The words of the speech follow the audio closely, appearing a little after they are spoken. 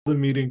The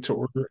meeting to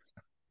order.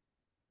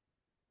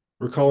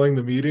 We're calling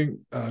the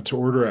meeting to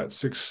order at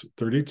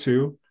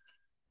 6:32.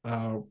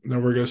 Now we're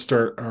going to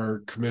start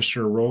our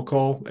commissioner roll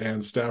call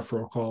and staff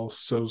roll call.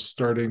 So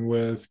starting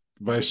with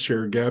Vice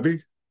Chair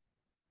Gabby,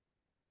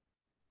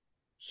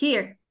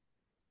 Here.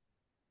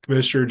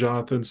 Commissioner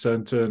Jonathan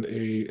sent in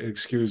a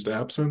excused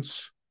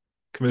absence.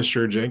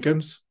 Commissioner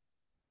Jenkins,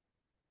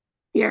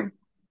 Here.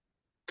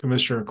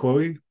 Commissioner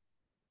Chloe,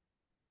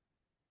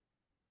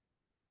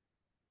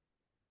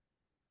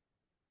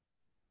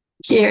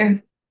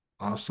 Here.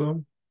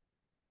 awesome.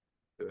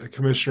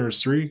 Commissioner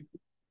Sri,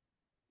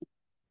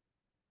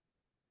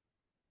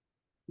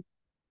 I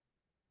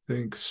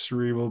think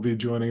Sri will be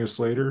joining us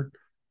later.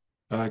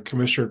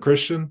 Commissioner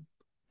Christian,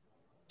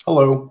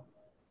 Hello.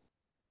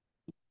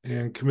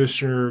 and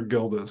Commissioner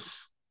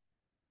Gildas.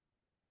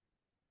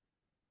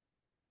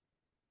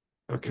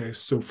 Okay,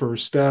 so for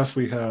staff,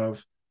 we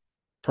have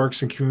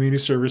Parks and Community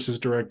Services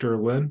Director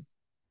Lynn,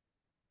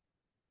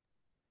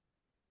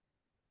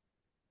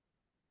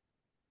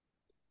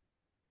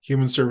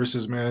 Human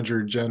Services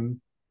Manager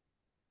Jen,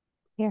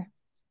 Here.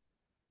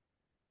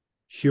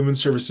 Human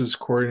Services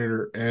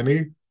Coordinator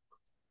Annie,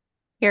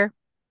 Here.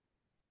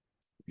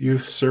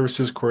 Youth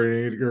Services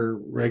Coordinator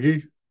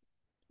Reggie,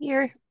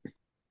 Here.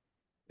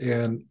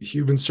 and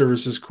Human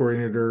Services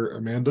Coordinator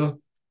Amanda.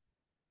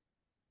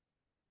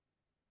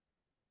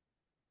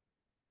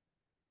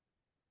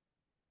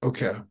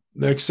 Okay,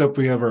 next up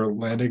we have our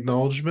land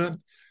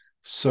acknowledgement.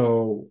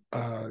 So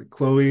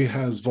Chloe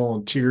has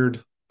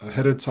volunteered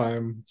ahead of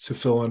time to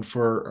fill in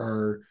for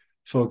our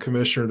fellow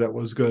commissioner that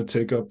was going to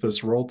take up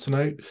this role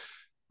tonight.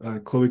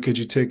 Chloe, could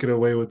you take it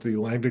away with the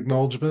land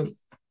acknowledgement?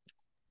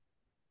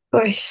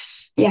 Of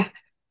course. Yeah.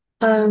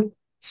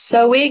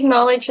 So we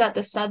acknowledge that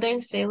the Southern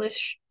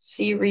Salish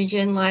Sea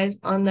region lies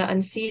on the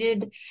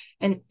unceded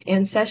and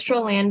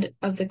ancestral land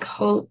of the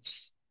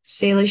Coast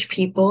Salish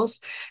peoples,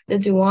 the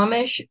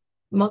Duwamish,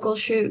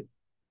 Muckleshoot,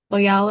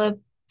 Oyala,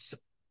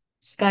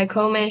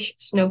 Skykomish,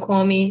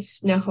 Snoqualmie,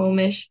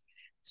 Snohomish,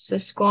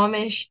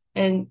 Susquamish,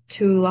 and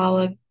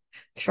Tulalip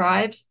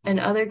tribes,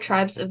 and other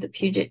tribes of the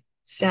Puget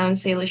Sound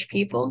Salish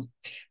people,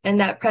 and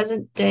that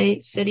present-day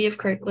city of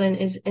Kirkland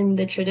is in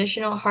the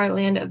traditional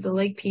heartland of the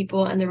Lake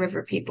people and the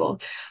River people.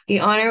 We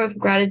honor with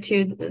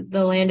gratitude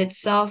the land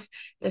itself,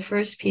 the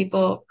first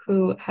people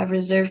who have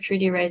reserved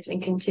treaty rights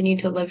and continue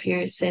to live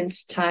here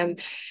since time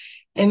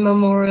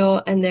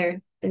immemorial, and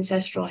their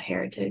ancestral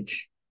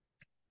heritage.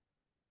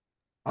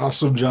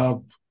 Awesome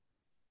job.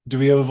 Do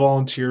we have a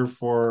volunteer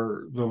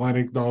for the land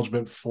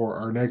acknowledgement for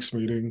our next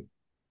meeting?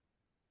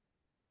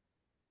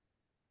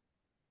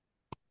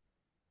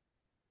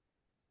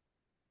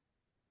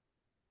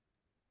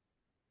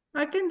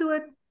 I can do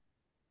it.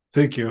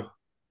 Thank you.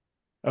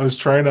 I was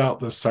trying out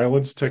the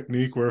silence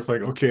technique where if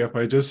like, okay, if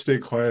I just stay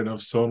quiet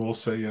enough, someone will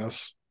say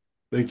yes.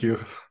 Thank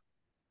you.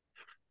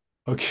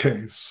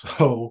 Okay,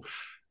 so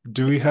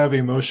do we have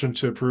a motion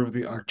to approve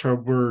the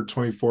October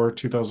 24,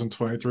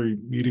 2023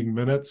 meeting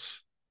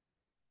minutes?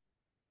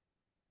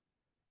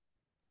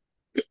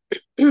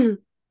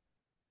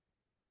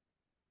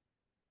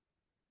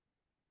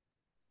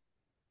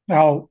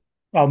 I'll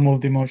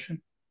move the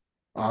motion.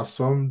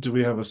 Awesome. Do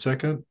we have a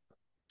second?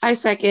 I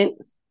second.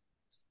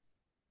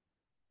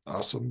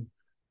 Awesome.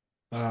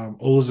 All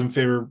those in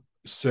favor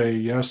say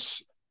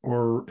yes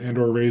or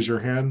raise your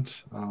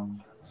hand.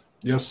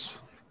 Yes.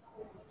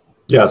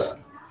 Yes.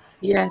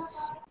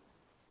 Yes.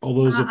 All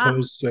those I,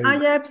 opposed say I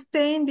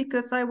abstain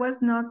because I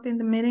was not in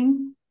the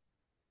meeting.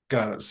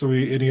 got it. So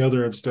any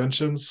other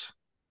abstentions?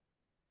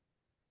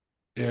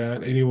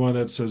 And anyone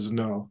that says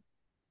no.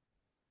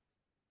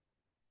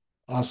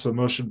 Awesome.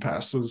 Motion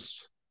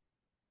passes.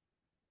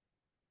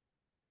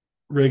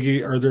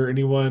 Reggie, are there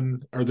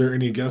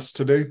any guests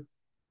today?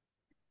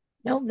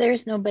 Nope,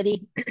 there's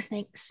nobody.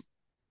 Thanks.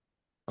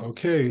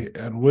 Okay,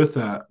 and with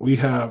that, we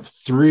have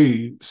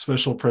three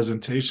special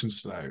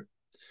presentations tonight.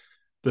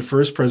 The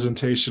first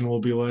presentation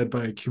will be led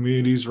by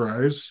Communities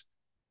Rise.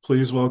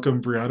 Please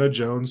welcome Brianna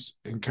Jones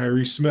and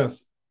Kyrie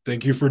Smith.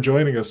 Thank you for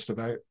joining us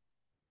tonight.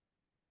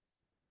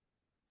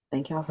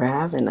 Thank y'all for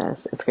having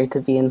us. It's great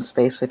to be in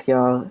space with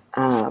y'all.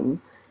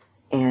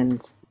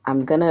 And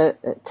I'm gonna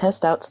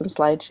test out some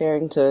slide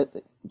sharing to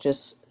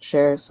just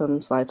share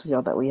some slides with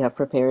y'all that we have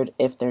prepared.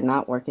 If they're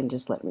not working,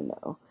 just let me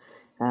know.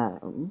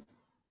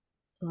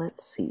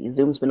 Let's see.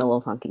 Zoom's been a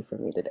little funky for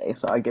me today,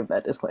 so I'll give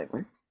that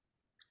disclaimer.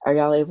 Are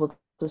y'all able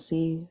to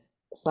see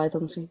slides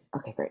on the screen?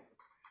 Okay, great.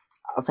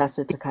 I'll pass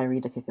it to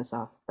Kyrie to kick us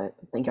off, but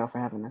thank y'all for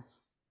having us.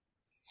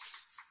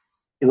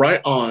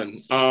 Right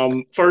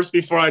on. First,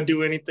 before I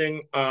do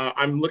anything,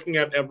 I'm looking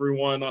at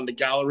everyone on the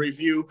gallery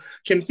view.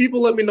 Can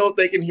people let me know if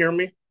they can hear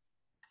me?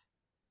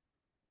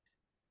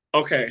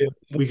 Okay.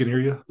 Yeah, we can hear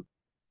you.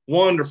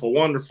 Wonderful,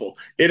 wonderful.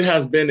 It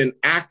has been an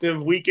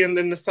active weekend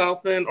in the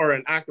South End, or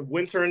an active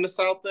winter in the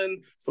South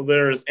End. So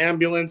there's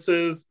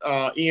ambulances,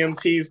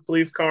 EMTs,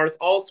 police cars,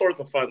 all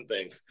sorts of fun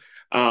things.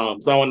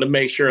 So I wanted to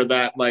make sure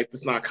that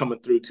it's not coming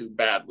through too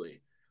badly.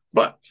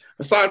 But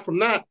aside from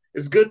that,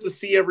 It's good to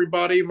see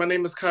everybody. My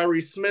name is Kyrie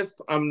Smith.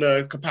 I'm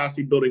the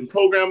Capacity Building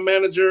Program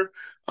Manager,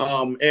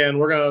 and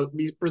we're going to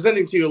be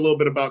presenting to you a little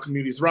bit about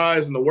Communities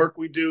Rise and the work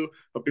we do.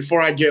 But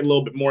before I get a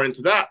little bit more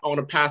into that, I want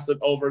to pass it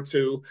over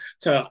to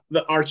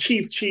our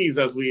Chief Cheese,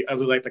 as we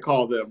like to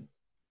call them.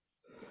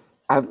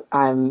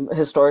 I'm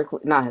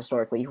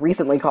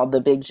recently called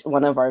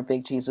one of our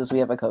big cheeses. We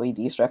have a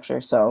co-ed structure,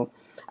 so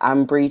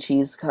I'm Bree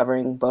Cheese,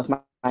 covering both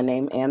my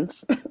name and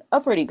a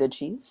pretty good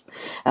cheese.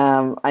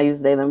 I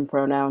use they them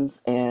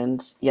pronouns,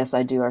 and yes,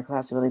 I do our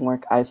capacity building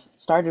work. I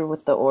started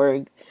with the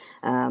org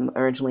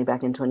originally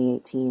back in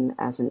 2018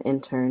 as an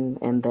intern,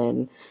 and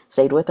then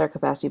stayed with our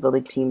capacity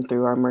building team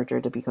through our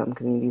merger to become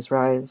Communities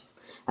Rise,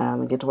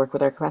 and get to work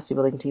with our capacity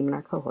building team and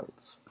our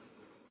cohorts.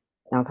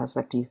 Now I'll pass it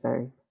back to you,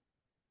 Ferry.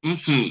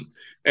 Mm-hmm.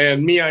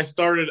 And me, I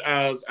started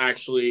as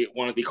actually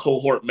one of the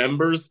cohort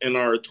members in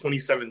our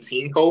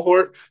 2017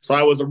 cohort. So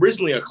I was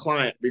originally a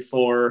client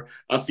before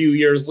a few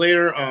years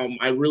later.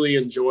 I really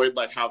enjoyed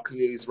like how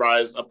Communities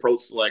Rise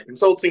approached like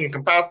consulting and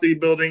capacity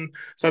building.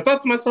 So I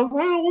thought to myself,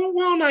 oh, well,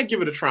 why don't I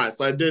give it a try?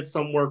 So I did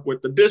some work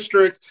with the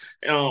district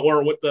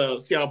or with the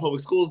Seattle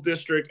Public Schools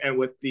District and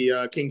with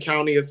the King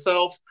County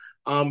itself.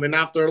 And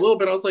after a little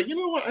bit, I was like, you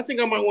know what? I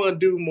think I might want to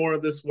do more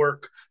of this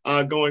work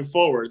going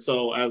forward.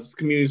 So as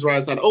Communities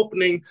Rise had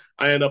opening,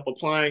 I ended up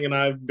applying, and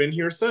I've been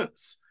here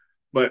since.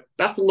 But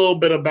that's a little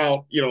bit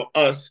about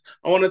us.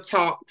 I want to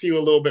talk to you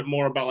a little bit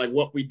more about like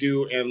what we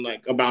do and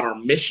like about our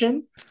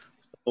mission.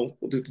 So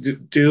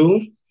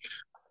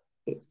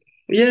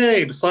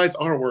yay! The slides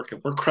are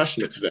working. We're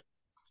crushing it today.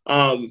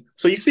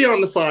 So you see on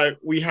the slide,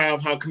 we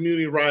have how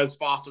Community Rise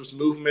fosters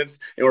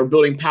movements, and we're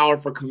building power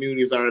for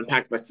communities that are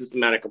impacted by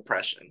systematic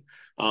oppression.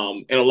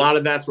 And a lot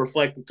of that's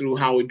reflected through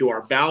how we do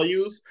our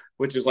values,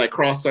 which is like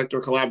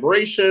cross-sector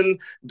collaboration,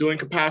 doing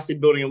capacity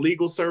building and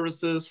legal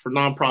services for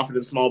nonprofit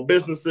and small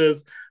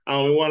businesses.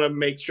 We want to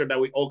make sure that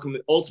we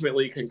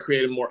ultimately can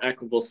create a more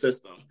equitable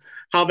system.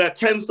 How that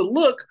tends to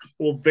look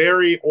will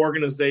vary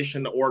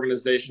organization to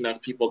organization as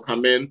people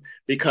come in,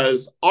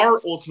 because our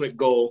ultimate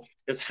goal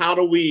is how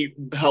do we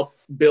help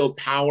build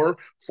power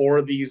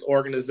for these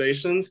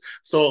organizations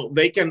so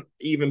they can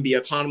even be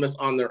autonomous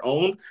on their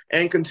own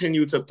and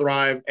continue to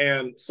thrive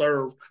and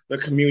serve the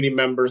community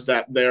members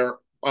that they're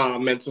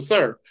meant to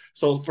serve.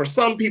 So for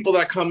some people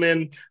that come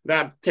in,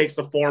 that takes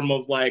the form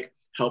of like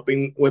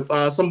helping with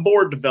some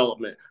board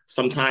development.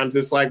 Sometimes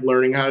it's like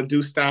learning how to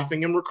do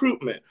staffing and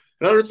recruitment.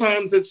 And other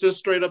times it's just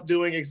straight up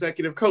doing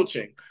executive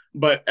coaching.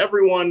 But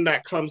everyone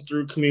that comes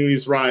through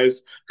Communities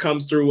Rise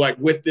comes through like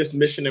with this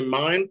mission in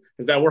mind,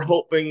 is that we're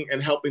hoping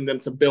and helping them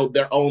to build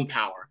their own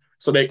power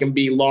so they can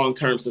be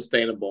long-term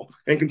sustainable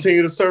and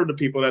continue to serve the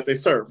people that they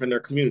serve in their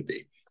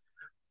community.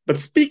 But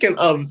speaking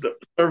of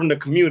serving the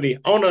community,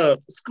 I want to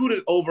scoot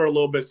it over a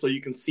little bit so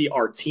you can see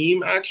our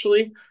team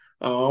actually.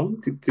 So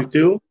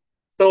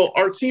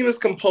our team is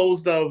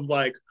composed of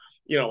like,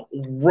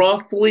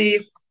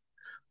 roughly,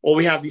 well,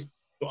 we have these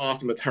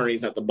awesome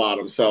attorneys at the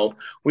bottom. So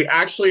we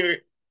actually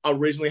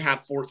originally had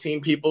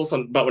 14 people,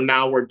 but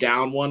now we're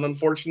down one,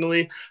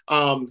 unfortunately.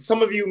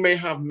 Some of you may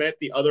have met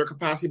the other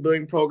capacity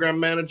building program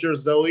manager,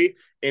 Zoe,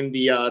 in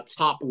the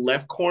top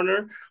left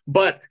corner,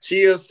 but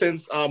she has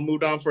since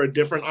moved on for a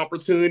different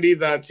opportunity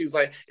that she's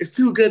like, it's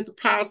too good to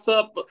pass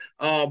up,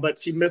 but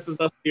she misses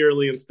us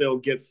dearly and still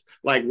gets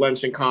like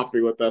lunch and coffee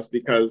with us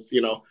because,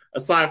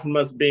 aside from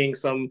us being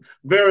some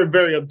very,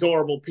 very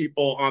adorable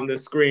people on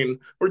this screen,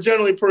 we're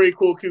generally pretty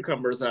cool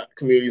cucumbers at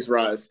Communities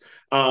Rise.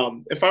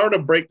 If I were to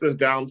break this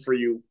down for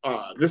you,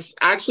 this is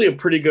actually a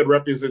pretty good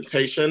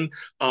representation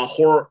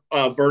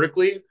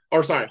horizontally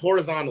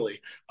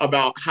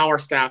about how our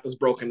staff is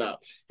broken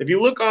up. If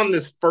you look on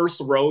this first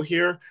row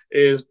here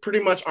is pretty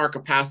much our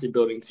capacity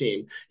building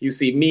team. You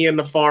see me in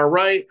the far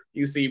right,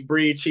 you see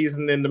Bree Cheese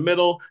in the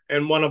middle,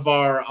 and one of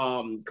our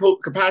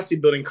capacity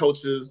building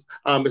coaches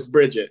is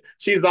Bridget.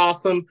 She's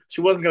awesome.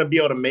 She wasn't going to be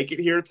able to make it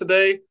here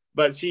today,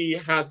 but she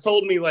has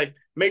told me like,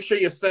 make sure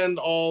you send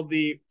all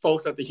the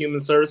folks at the Human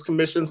Service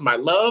Commissions my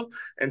love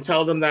and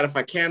tell them that if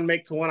I can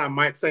make to one, I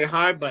might say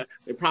hi, but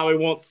they probably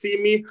won't see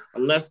me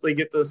unless they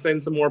get to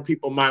send some more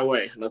people my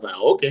way. And I was like,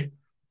 okay,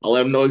 I'll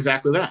let them know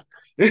exactly that.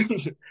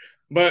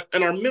 But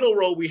in our middle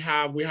row, we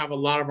have a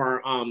lot of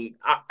our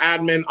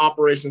admin,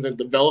 operations, and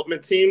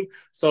development team.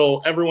 So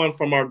everyone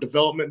from our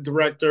development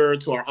director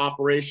to our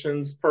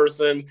operations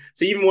person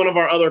to even one of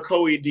our other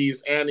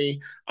co-EDs,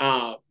 Annie.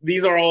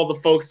 These are all the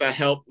folks that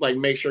help like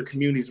make sure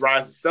Communities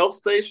Rise itself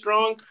stays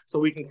strong, so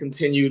we can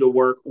continue to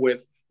work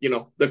with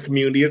the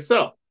community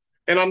itself.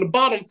 And on the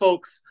bottom,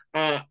 folks,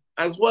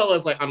 as well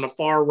as like on the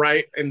far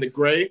right in the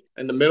gray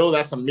in the middle,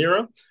 that's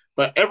Amira.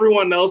 But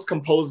everyone else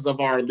composes of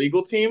our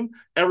legal team,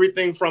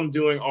 everything from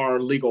doing our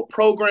legal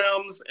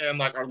programs and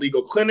like our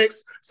legal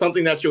clinics,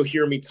 something that you'll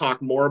hear me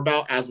talk more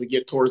about as we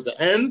get towards the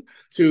end,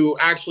 to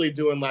actually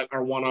doing like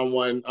our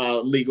one-on-one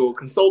legal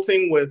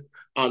consulting with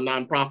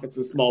nonprofits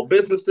and small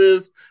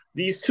businesses.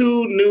 These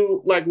two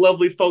new like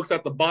lovely folks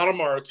at the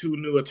bottom are our two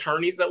new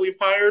attorneys that we've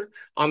hired.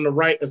 On the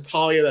right is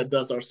Talia that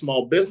does our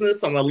small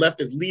business. On the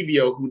left is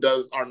Livio, who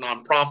does our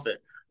nonprofit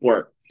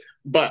work.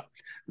 But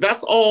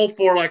that's all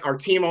for like our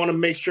team. I want to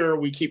make sure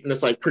we keeping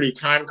this like pretty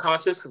time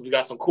conscious because we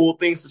got some cool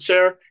things to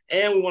share,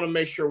 and we want to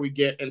make sure we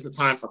get into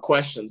time for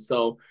questions.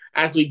 So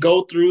as we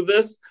go through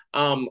this,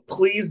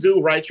 please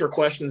do write your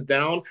questions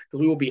down because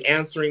we will be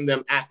answering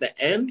them at the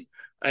end.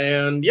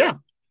 And yeah,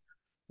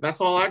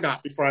 that's all I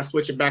got before I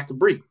switch it back to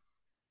Bree.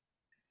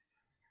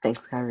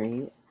 Thanks,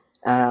 Kyrie.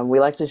 We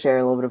like to share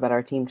a little bit about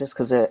our team just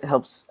because it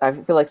helps. I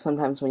feel like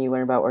sometimes when you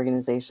learn about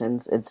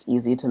organizations, it's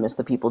easy to miss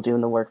the people doing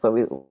the work, but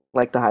we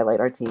like to highlight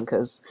our team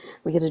because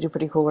we get to do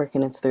pretty cool work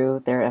and it's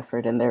through their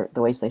effort and the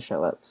ways they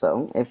show up.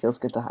 So it feels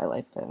good to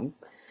highlight them.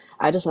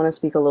 I just want to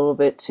speak a little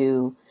bit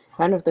to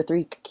kind of the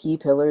three key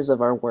pillars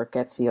of our work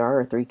at CR,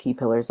 or three key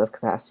pillars of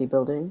capacity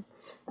building.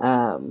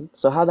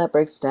 So how that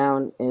breaks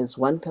down is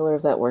one pillar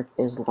of that work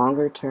is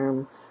longer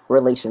term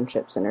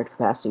relationship-centered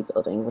capacity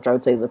building, which I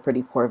would say is a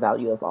pretty core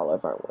value of all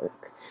of our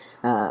work,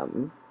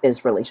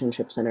 is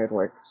relationship-centered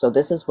work. So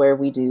this is where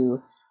we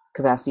do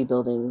capacity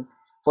building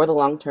for the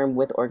long term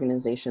with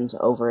organizations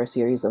over a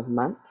series of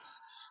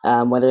months,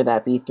 whether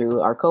that be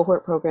through our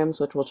cohort programs,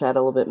 which we'll chat a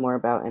little bit more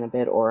about in a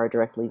bit, or our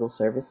direct legal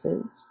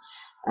services.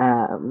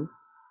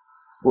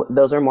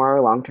 Those are more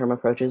our long-term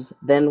approaches.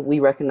 Then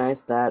we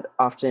recognize that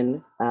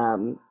often,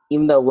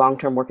 even though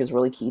long-term work is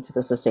really key to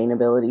the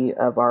sustainability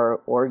of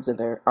our orgs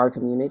and our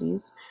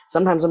communities,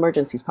 sometimes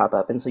emergencies pop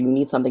up. And so you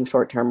need something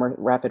short-term or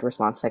rapid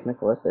response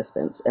technical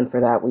assistance. And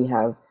for that, we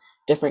have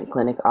different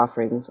clinic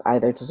offerings,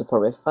 either to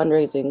support with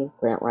fundraising,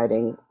 grant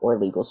writing, or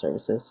legal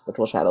services, which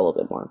we'll chat a little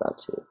bit more about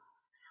too.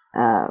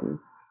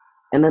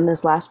 And then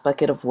this last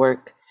bucket of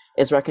work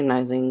is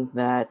recognizing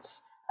that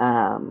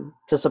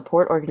to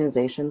support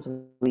organizations,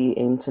 we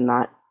aim to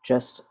not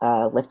just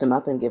lift them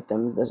up and give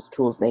them the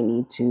tools they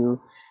need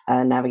to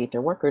navigate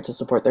their work or to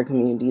support their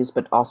communities,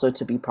 but also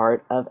to be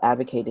part of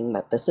advocating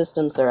that the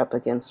systems they're up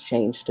against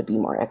change to be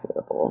more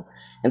equitable.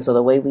 And so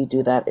the way we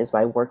do that is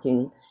by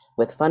working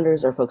with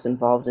funders or folks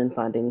involved in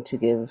funding to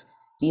give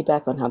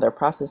feedback on how their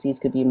processes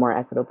could be more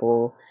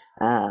equitable,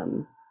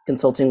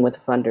 consulting with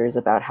funders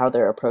about how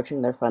they're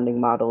approaching their funding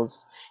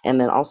models.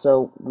 And then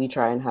also we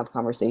try and have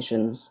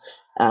conversations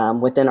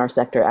within our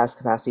sector as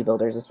capacity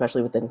builders,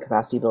 especially within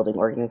capacity building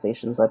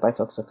organizations led by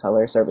folks of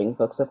color, serving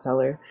folks of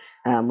color.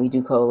 We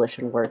do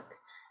coalition work.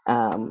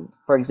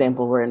 For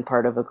example, we're in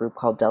part of a group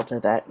called Delta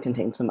that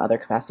contains some other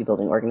capacity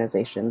building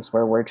organizations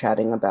where we're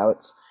chatting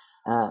about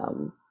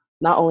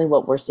not only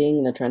what we're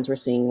seeing, the trends we're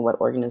seeing, what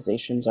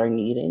organizations are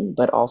needing,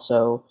 but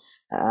also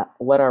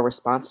what our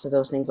response to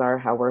those things are,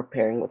 how we're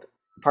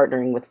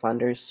partnering with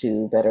funders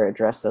to better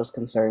address those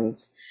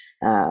concerns,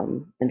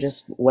 and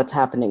just what's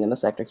happening in the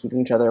sector,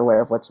 keeping each other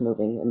aware of what's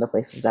moving in the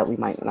places that we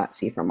might not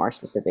see from our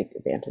specific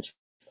vantage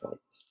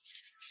points.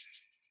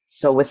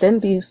 So within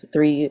these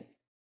three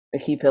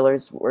key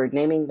pillars, we're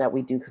naming that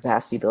we do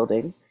capacity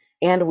building,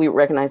 and we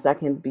recognize that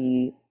can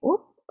be,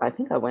 oh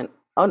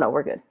no,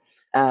 we're good.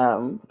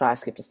 Thought I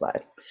skipped a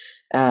slide.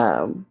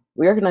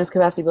 We recognize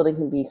capacity building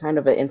can be kind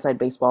of an inside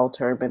baseball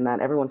term and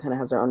that everyone kind of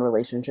has their own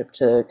relationship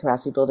to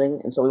capacity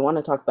building. And so we want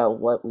to talk about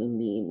what we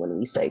mean when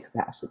we say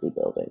capacity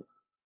building.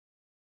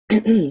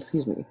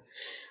 Excuse me.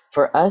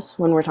 For us,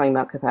 when we're talking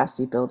about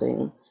capacity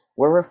building,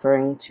 we're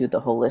referring to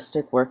the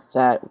holistic work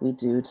that we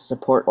do to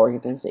support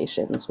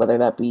organizations, whether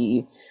that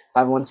be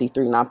 501c3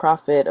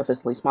 nonprofit,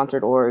 officially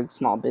sponsored org,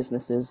 small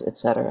businesses,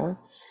 etc.,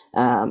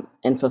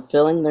 and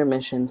fulfilling their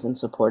missions and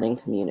supporting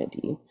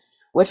community,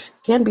 which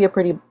can be a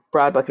pretty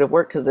broad bucket of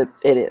work because it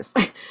is.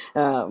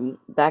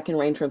 That can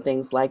range from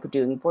things like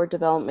doing board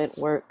development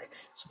work,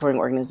 supporting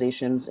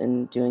organizations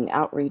in doing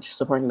outreach,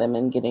 supporting them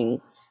in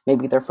getting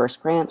maybe their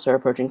first grants or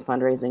approaching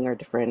fundraising or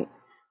different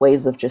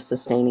ways of just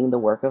sustaining the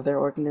work of their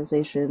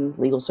organization,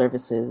 legal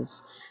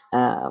services,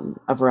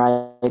 a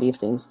variety of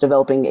things,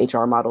 developing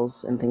HR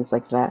models and things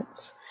like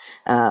that.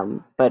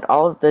 But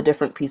all of the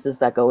different pieces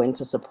that go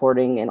into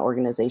supporting an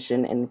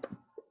organization and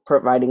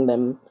providing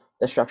them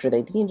the structure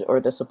they need or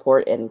the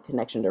support and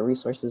connection to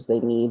resources they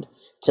need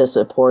to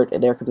support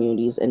their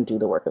communities and do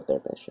the work of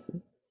their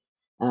mission.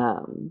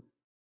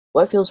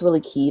 What feels really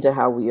key to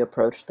how we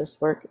approach this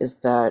work is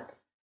that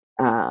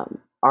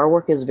our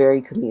work is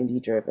very community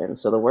driven.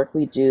 So the work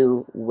we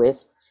do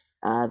with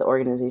the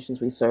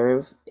organizations we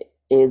serve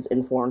is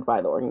informed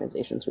by the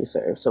organizations we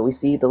serve. So we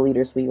see the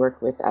leaders we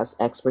work with as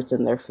experts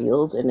in their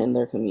fields and in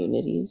their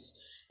communities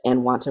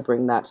and want to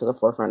bring that to the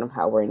forefront of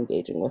how we're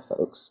engaging with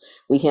folks.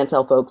 We can't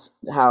tell folks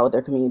how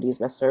their community is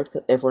best served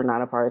if we're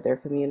not a part of their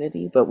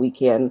community, but we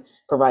can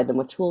provide them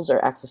with tools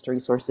or access to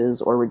resources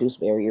or reduce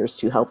barriers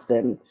to help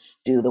them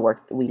do the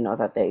work that we know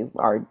that they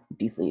are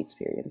deeply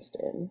experienced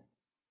in.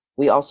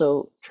 We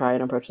also try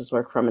and approach this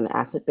work from an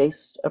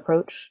asset-based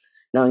approach,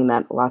 knowing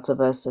that lots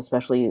of us,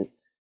 especially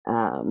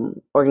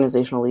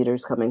organizational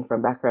leaders coming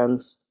from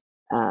backgrounds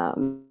of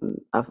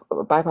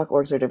BIPOC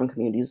orgs or different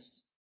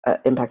communities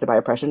impacted by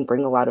oppression,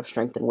 bring a lot of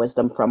strength and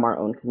wisdom from our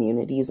own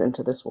communities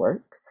into this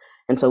work.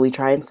 And so we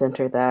try and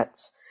center that,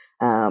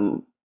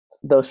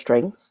 those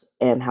strengths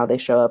and how they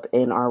show up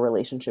in our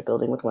relationship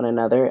building with one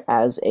another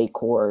as a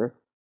core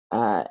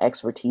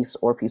expertise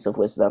or piece of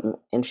wisdom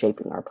in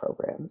shaping our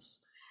programs.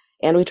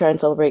 And we try and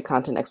celebrate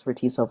content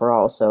expertise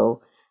overall.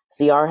 So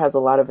CR has a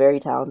lot of very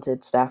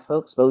talented staff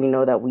folks, but we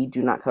know that we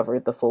do not cover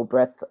the full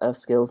breadth of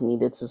skills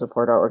needed to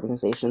support our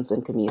organizations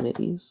and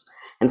communities.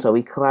 And so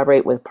we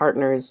collaborate with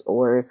partners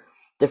or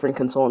different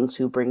consultants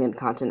who bring in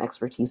content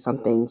expertise on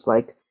things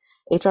like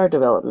HR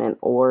development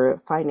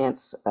or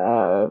finance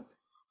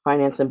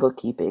and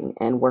bookkeeping,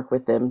 and work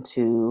with them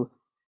to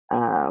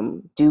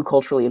do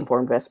culturally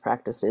informed best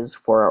practices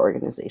for our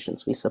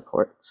organizations we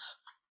support.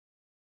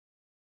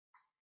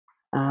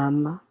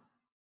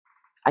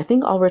 I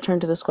think I'll return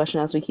to this question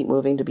as we keep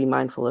moving to be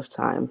mindful of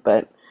time,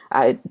 but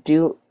I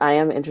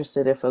am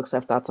interested if folks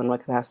have thoughts on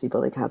what capacity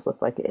building has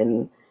looked like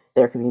in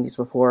their communities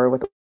before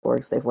with the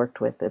orgs they've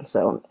worked with. And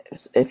so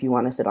if you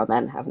want to sit on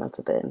that and have notes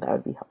at the end, that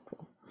would be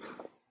helpful.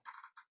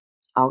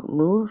 I'll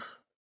move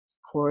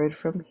forward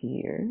from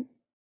here.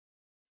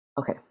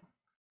 Okay.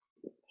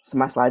 So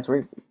my slides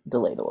were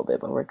delayed a little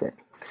bit, but we're good.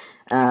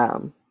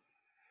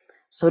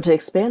 So to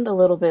expand a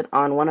little bit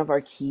on one of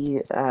our key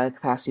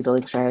capacity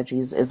building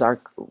strategies is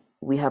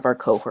we have our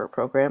cohort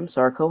program.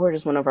 So our cohort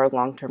is one of our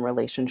long-term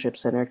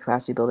relationship-centered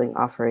capacity building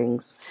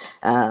offerings.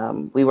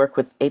 We work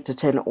with 8 to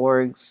 10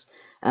 orgs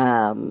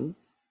and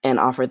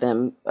offer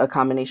them a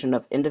combination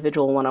of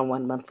individual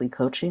one-on-one monthly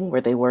coaching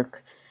where they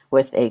work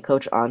with a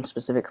coach on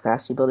specific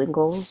capacity building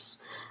goals,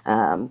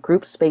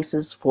 group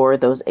spaces for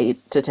those 8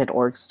 to 10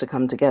 orgs to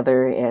come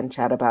together and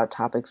chat about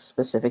topics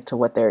specific to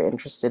what they're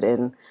interested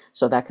in.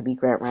 So that could be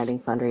grant writing,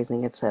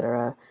 fundraising,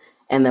 etc.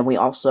 And then we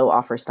also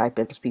offer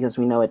stipends because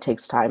we know it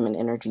takes time and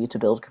energy to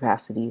build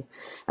capacity.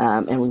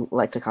 And we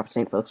like to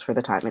compensate folks for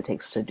the time it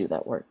takes to do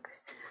that work.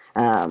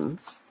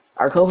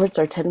 Our cohorts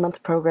are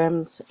 10-month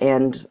programs,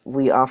 and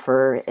we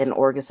offer an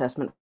org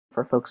assessment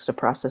for folks to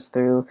process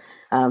through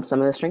some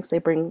of the strengths they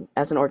bring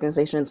as an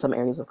organization and some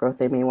areas of growth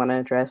they may want to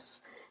address.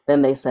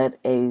 Then they set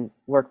a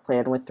work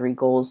plan with 3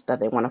 goals that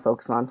they want to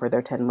focus on for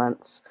their 10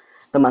 months,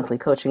 the monthly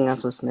coaching,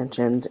 as was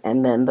mentioned,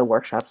 and then the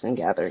workshops and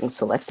gatherings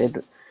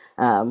selected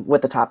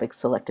with the topics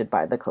selected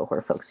by the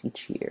cohort folks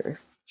each year.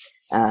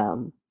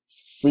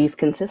 We've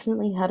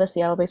consistently had a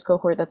Seattle-based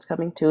cohort that's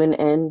coming to an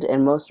end,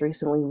 and most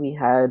recently we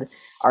had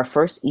our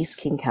first East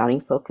King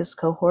County focused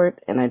cohort,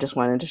 and I just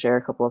wanted to share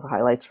a couple of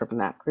highlights from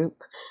that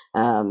group.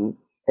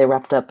 They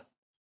wrapped up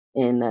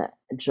in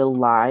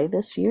July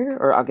this year,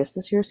 or August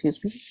this year,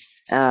 excuse me,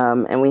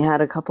 and we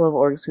had a couple of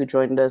orgs who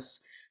joined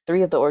us.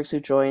 3 of the orgs who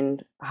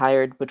joined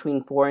hired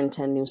between 4 and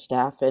 10 new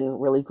staff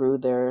and really grew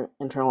their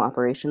internal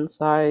operations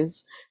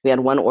size. We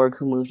had 1 org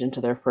who moved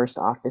into their first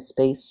office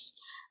space,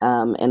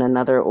 and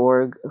another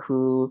org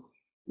who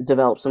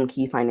developed some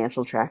key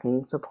financial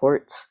tracking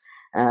support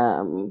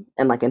and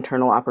like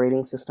internal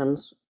operating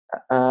systems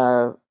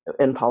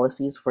and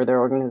policies for their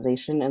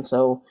organization. And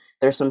so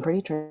there's some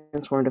pretty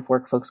transformative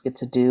work folks get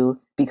to do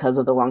because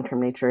of the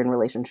long-term nature and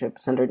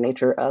relationship-centered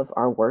nature of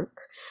our work,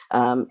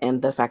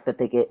 and the fact that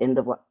they get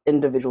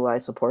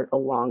individualized support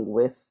along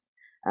with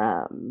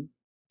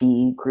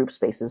the group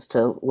spaces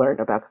to learn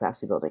about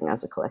capacity building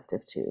as a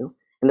collective too.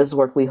 And this is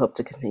work we hope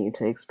to continue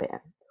to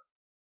expand.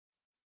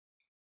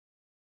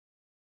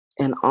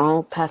 And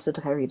I'll pass it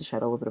to Kyrie to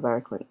chat a little bit about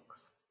our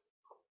clinics.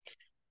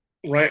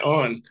 Right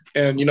on.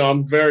 And,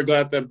 I'm very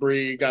glad that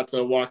Bree got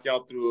to walk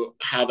y'all through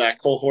how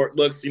that cohort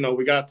looks.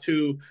 We got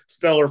 2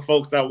 stellar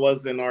folks that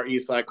was in our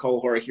Eastside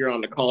cohort here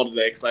on the call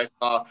today, because I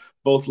saw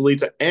both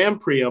Lita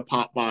and Priya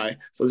pop by.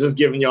 So just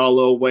giving y'all a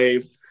little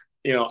wave.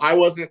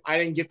 I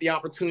didn't get the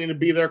opportunity to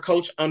be their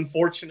coach.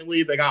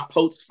 Unfortunately, they got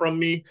poached from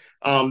me.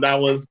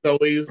 That was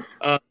Zoe's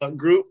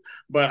group,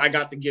 but I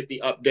got to get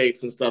the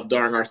updates and stuff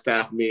during our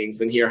staff meetings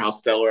and hear how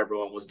stellar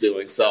everyone was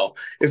doing. So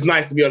it's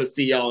nice to be able to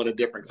see y'all in a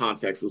different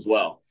context as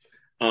well.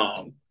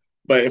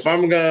 But if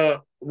I'm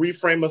gonna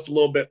reframe us a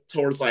little bit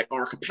towards like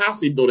our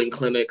capacity building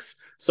clinics,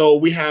 so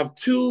we have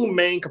 2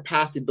 main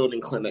capacity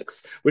building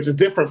clinics, which is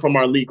different from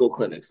our legal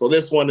clinics. So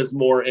this one is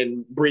more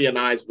in Bree and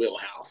I's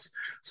wheelhouse.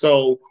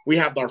 So we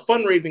have our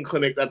fundraising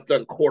clinic that's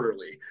done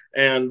quarterly,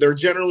 and they're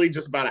generally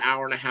just about an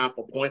hour and a half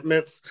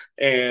appointments.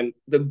 And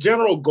the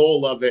general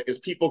goal of it is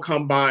people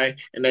come by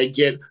and they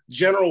get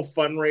general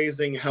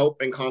fundraising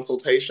help and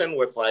consultation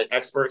with like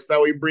experts that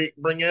we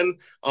bring in.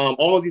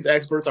 All of these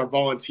experts are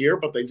volunteer,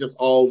 but they just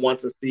all want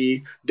to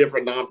see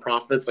different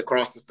nonprofits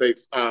across the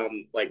states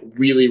like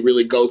really,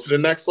 really go to the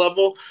next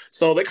level.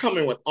 So they come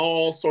in with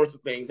all sorts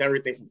of things,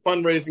 everything from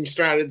fundraising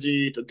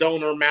strategy to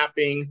donor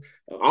mapping.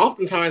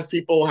 Oftentimes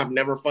people have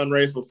never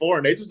fundraised before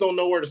and they just don't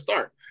know where to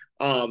start.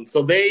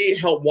 So they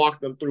help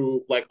walk them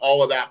through like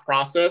all of that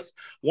process.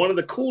 One of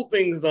the cool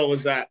things though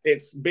is that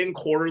it's been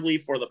quarterly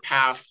for the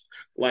past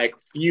like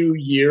few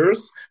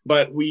years,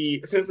 but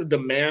since the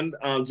demand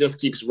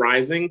just keeps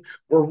rising,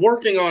 we're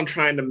working on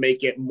trying to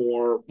make it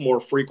more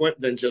frequent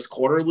than just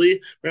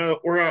quarterly.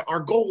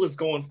 Our goal is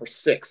going for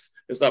 6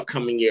 this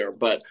upcoming year,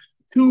 but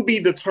to be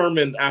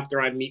determined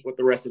after I meet with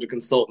the rest of the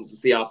consultants to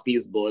see how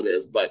feasible it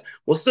is. But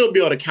we'll still be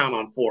able to count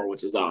on 4,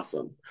 which is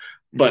awesome.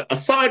 But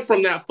aside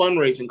from that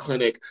fundraising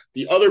clinic,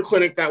 the other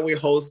clinic that we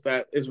host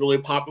that is really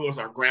popular is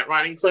our grant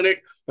writing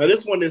clinic. Now,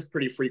 this one is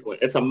pretty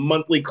frequent. It's a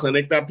monthly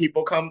clinic that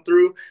people come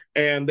through,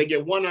 and they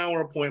get 1 hour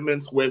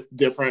appointments with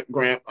different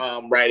grant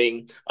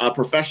writing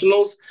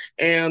professionals.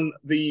 And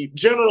the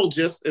general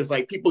gist is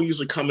like people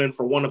usually come in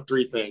for one of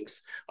three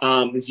things.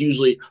 It's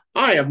usually,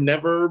 I have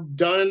never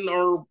done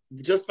or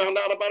just found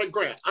out about a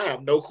grant. I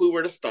have no clue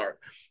where to start,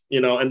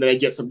 and then they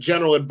get some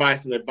general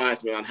advice and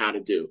advisement on how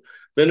to do.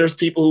 Then there's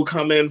people who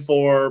come in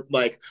for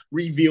like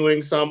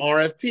reviewing some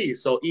RFP.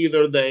 So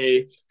either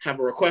they have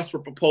a request for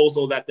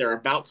proposal that they're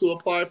about to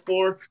apply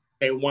for,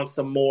 they want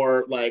some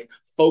more like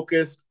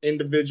focused,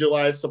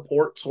 individualized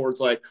support towards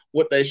like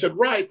what they should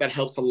write that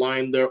helps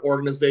align their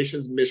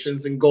organization's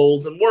missions and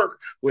goals and work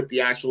with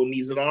the actual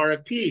needs of the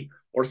RFP.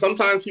 Or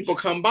sometimes people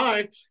come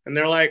by and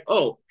they're like,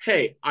 oh,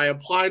 hey, I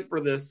applied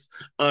for this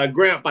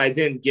grant, but I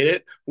didn't get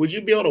it. Would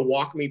you be able to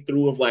walk me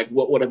through of like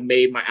what would have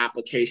made my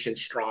application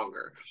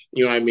stronger?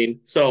 You know what I mean?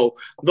 So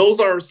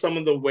those are some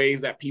of the ways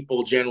that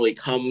people generally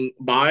come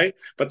by.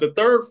 But the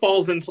third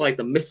falls into like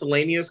the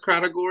miscellaneous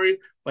category.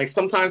 Like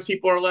sometimes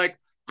people are like,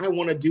 I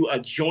want to do a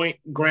joint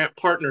grant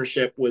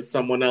partnership with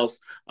someone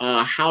else.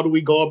 How do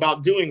we go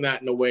about doing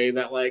that in a way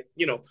that like,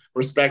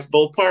 respects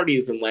both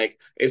parties and like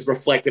is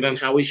reflected on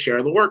how we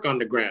share the work on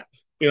the grant,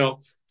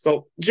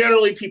 So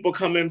generally people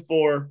come in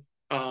for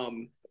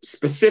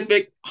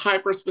specific,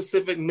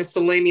 hyper-specific,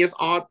 miscellaneous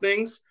odd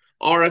things,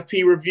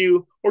 RFP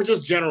review, or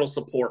just general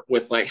support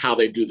with like how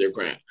they do their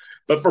grant.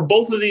 But for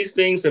both of these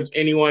things, if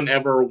anyone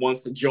ever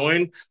wants to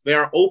join, they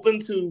are open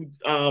to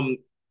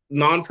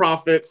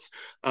nonprofits,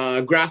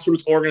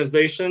 grassroots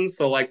organizations,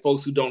 so like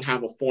folks who don't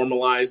have a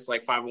formalized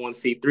like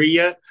 501c3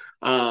 yet,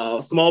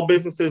 small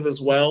businesses as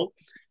well,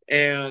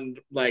 and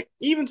like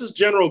even just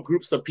general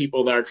groups of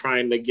people that are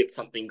trying to get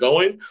something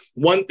going.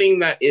 One thing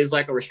that is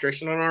like a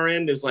restriction on our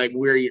end is like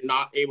we're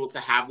not able to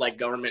have like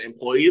government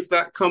employees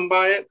that come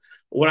by it.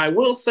 What I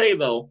will say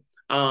though,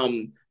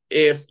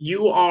 if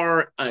you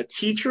are a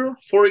teacher,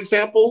 for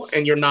example,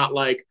 and you're not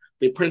like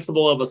the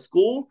principal of a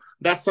school,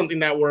 that's something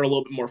that we're a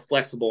little bit more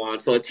flexible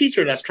on. So a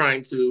teacher that's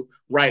trying to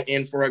write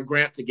in for a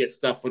grant to get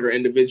stuff for their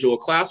individual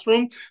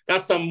classroom,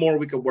 that's something more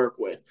we could work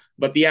with.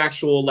 But the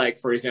actual, like,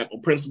 for example,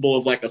 principal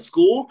of like a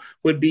school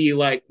would be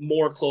like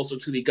more closer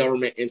to the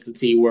government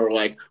entity where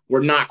like we're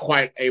not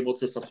quite able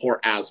to support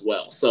as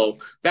well. So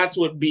that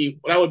would be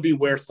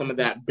where some of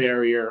that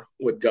barrier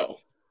would go.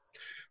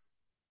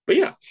 But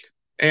yeah.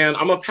 And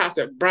I'm going to pass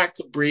it back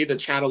to Bree to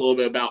chat a little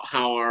bit about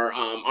how our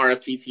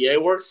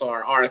RFPTA works, so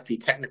our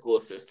RFP technical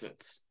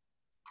assistance.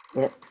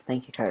 Yes,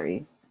 thank you,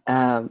 Kyrie.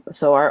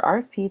 So our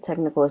RFP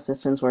technical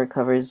assistance work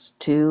covers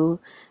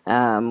two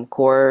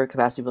core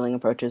capacity building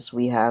approaches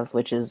we have,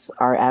 which is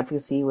our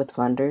advocacy with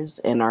funders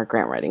and our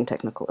grant writing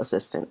technical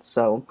assistance.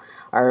 So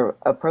our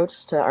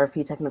approach to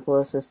RFP technical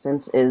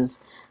assistance is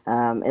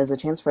a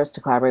chance for us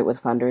to collaborate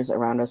with funders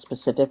around a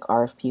specific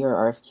RFP or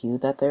RFQ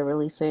that they're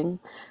releasing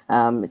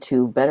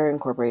to better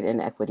incorporate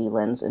an equity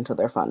lens into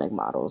their funding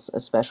models,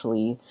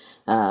 especially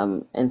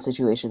in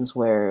situations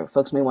where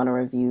folks may want to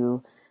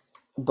review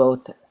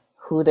both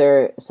who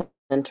they're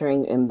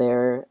centering in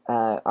their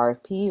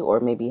RFP, or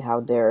maybe how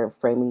they're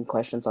framing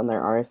questions on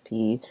their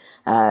RFP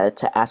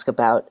to ask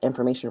about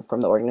information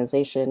from the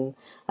organization,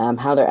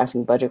 how they're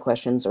asking budget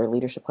questions or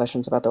leadership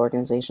questions about the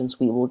organizations.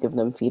 We will give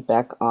them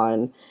feedback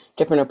on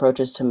different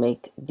approaches to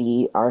make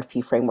the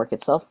RFP framework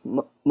itself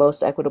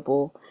most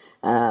equitable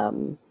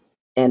and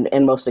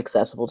most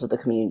accessible to the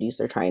communities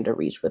they're trying to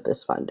reach with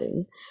this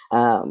funding.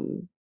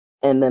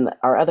 And then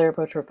our other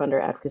approach for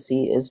funder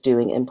advocacy is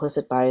doing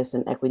implicit bias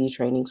and equity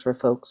trainings for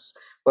folks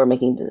who are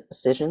making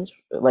decisions,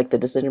 like the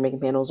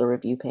decision-making panels or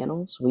review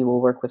panels. We will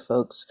work with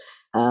folks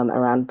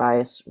around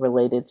bias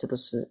related to the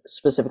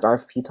specific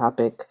RFP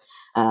topic.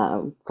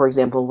 For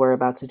example, we're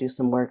about to do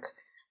some work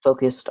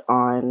focused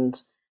on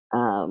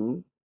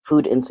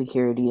food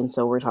insecurity. And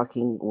so we're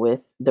talking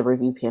with the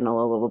review panel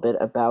a little bit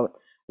about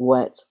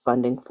what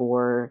funding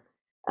for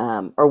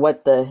or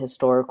what the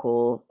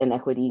historical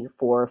inequity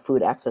for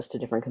food access to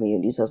different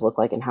communities has looked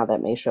like and how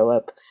that may show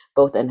up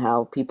both in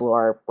how people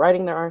are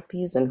writing their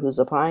RFPs and who's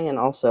applying, and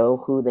also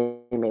who they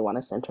may want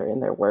to center in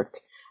their work,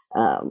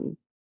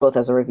 both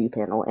as a review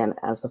panel and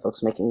as the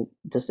folks making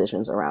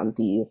decisions around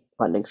the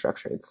funding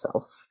structure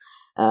itself.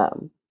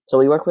 So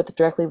we work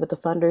directly with the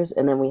funders,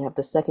 and then we have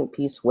the second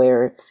piece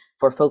where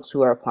for folks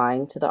who are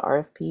applying to the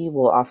RFP,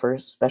 we'll offer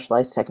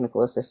specialized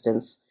technical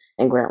assistance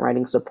and grant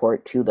writing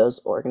support to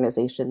those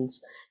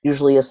organizations.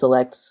 Usually a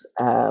select,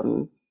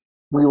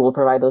 we will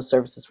provide those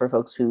services for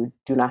folks who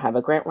do not have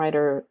a grant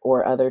writer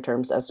or other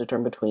terms as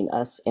determined between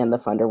us and the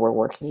funder we're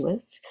working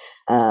with.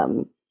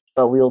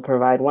 But we will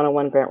provide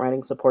one-on-one grant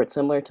writing support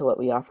similar to what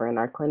we offer in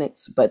our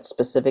clinics, but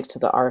specific to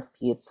the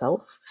RFP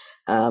itself,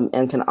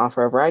 and can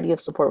offer a variety of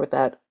support with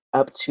that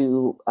up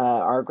to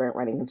our grant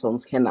writing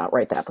consultants cannot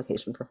write the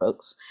application for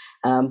folks.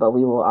 But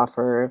we will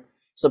offer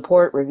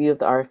support, review of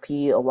the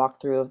RFP, a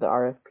walkthrough of the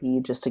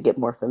RFP just to get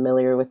more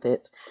familiar with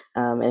it,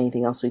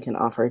 anything else we can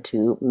offer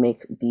to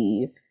make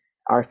the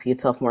RFP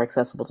itself more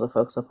accessible to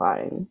folks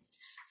applying.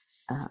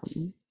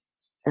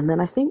 And then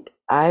I think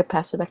I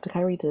pass it back to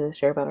Kyrie to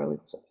share about our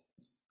legal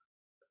services.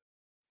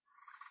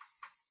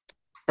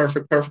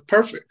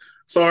 Perfect.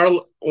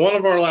 So one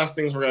of our last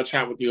things we're going to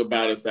chat with you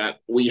about is that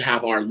we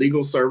have our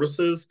legal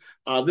services.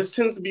 This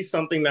tends to be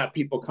something that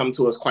people come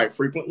to us quite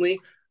frequently,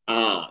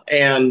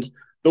 and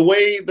the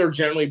way they're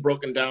generally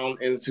broken down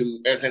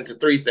into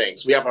three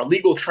things. We have our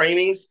legal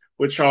trainings,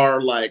 which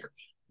are like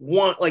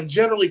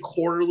generally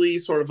quarterly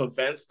sort of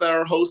events that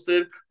are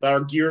hosted that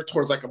are geared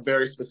towards like a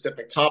very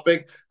specific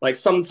topic. Like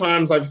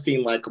sometimes I've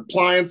seen like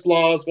compliance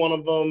law is one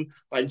of them,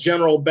 like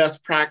general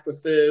best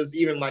practices,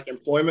 even like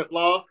employment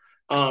law.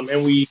 And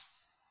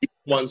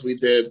ones we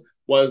did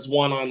was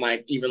one on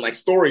like even like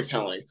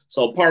storytelling.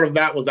 So part of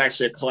that was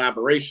actually a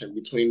collaboration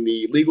between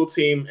the legal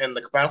team and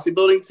the capacity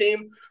building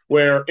team,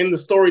 where in the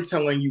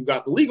storytelling you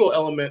got the legal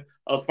element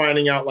of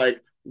finding out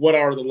like what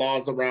are the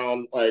laws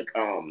around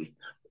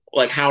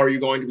like how are you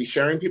going to be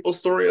sharing people's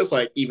stories,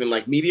 like even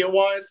like media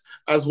wise,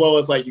 as well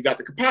as like you got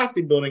the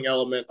capacity building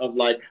element of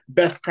like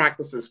best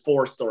practices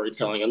for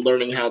storytelling and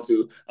learning how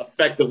to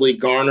effectively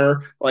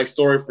garner like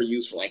story for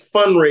use for like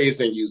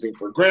fundraising, using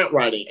for grant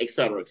writing, et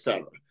cetera, et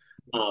cetera.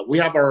 We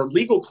have our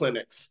legal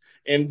clinics,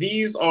 and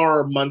these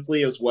are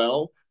monthly as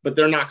well, but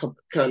they're not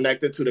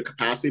connected to the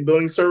capacity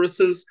building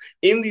services.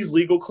 In these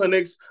legal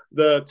clinics,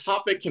 the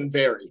topic can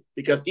vary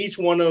because each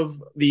one of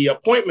the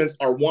appointments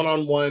are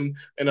one-on-one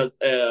in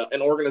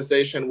an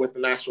organization with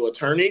an actual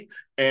attorney.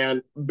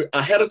 And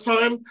ahead of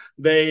time,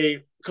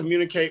 they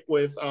communicate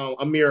with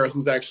Amira,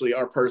 who's actually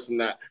our person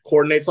that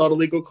coordinates all the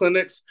legal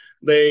clinics.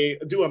 They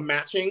do a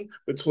matching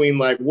between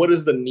like what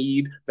is the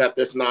need that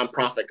this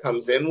nonprofit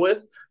comes in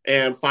with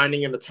and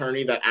finding an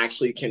attorney that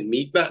actually can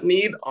meet that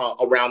need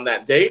around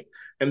that date.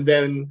 And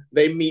then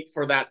they meet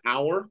for that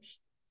hour.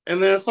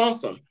 And then it's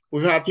awesome.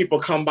 We've had people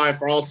come by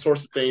for all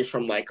sorts of things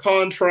from like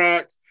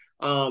contract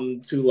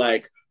to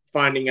like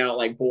finding out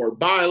like board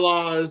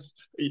bylaws.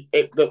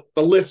 The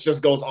list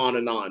just goes on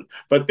and on.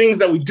 But things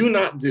that we do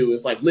not do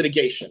is like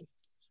litigation.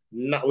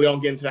 We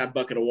don't get into that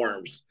bucket of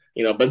worms,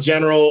 but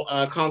general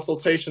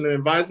consultation and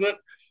advisement,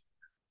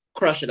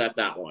 crush it at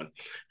that one.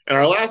 And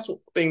our last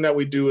thing that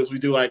we do is we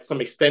do like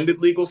some extended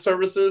legal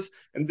services.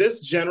 And this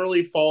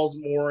generally falls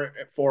more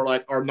for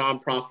like our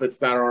nonprofits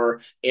that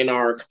are in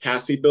our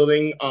capacity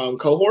building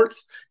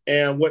cohorts.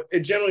 And what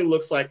it generally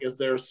looks like is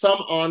there's some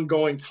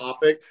ongoing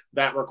topic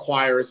that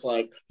requires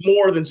like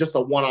more than just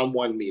a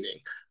one-on-one meeting.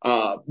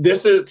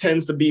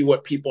 Tends to be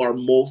what people are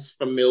most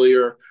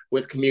familiar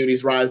with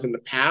Communities Rise in the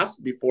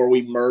past before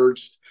we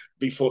merged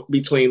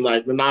between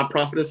like the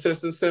Nonprofit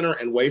Assistance Center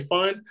and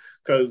Wayfind,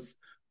 because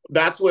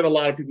that's what a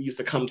lot of people used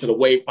to come to the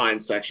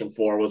Wayfind section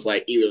for, was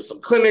like either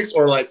some clinics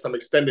or like some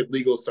extended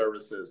legal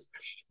services.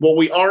 What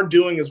we are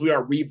doing is we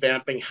are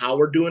revamping how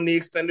we're doing the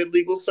extended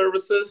legal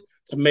services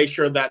to make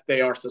sure that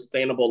they are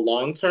sustainable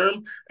long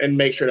term and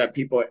make sure that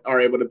people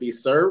are able to be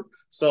served.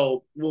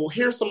 So we'll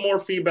hear some more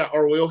feedback,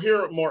 or we'll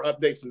hear more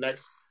updates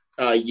next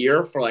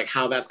year for like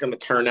how that's going to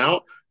turn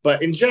out.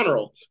 But in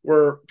general,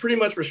 we're pretty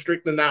much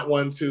restricting that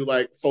one to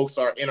like folks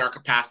are in our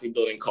capacity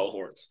building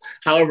cohorts.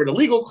 However, the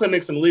legal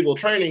clinics and legal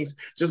trainings,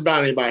 just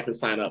about anybody can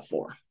sign up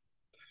for.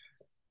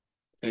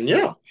 And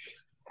yeah.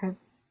 Okay.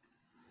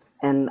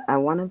 And I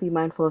want to be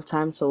mindful of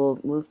time, so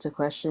we'll move to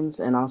questions.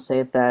 And I'll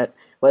say that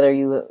whether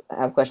you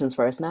have questions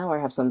for us now or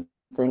have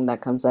something that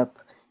comes up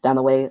down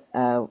the way,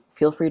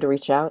 feel free to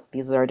reach out.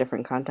 These are our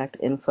different contact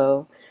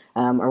info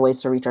or ways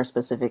to reach our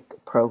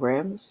specific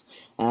programs.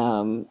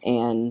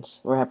 And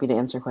we're happy to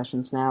answer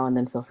questions now, and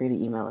then feel free to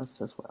email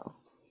us as well.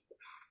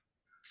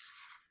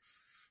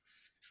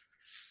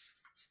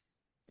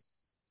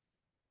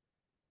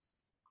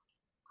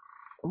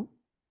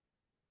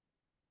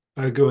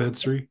 Go ahead,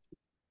 Sri.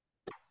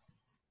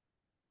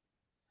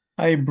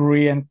 Hi,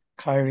 Bree and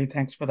Kyrie.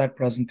 Thanks for that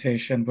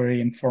presentation.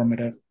 Very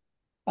informative.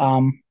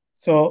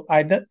 So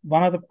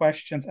one of the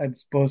questions I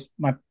suppose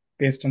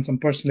based on some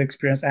personal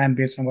experience and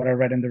based on what I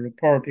read in the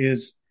report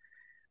is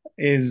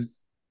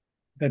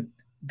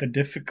the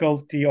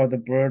difficulty or the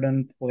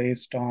burden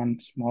placed on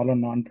smaller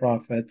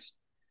nonprofits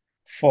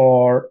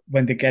for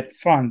when they get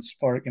funds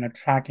for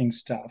tracking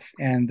stuff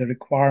and the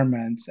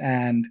requirements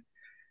and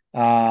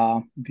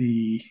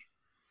the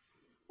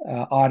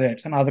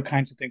audits and other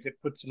kinds of things.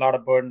 It puts a lot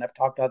of burden. I've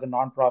talked to other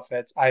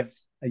nonprofits. I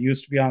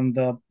used to be on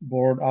the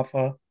board of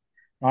a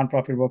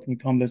nonprofit working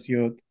with homeless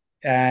youth,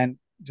 and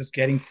just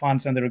getting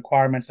funds and the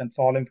requirements and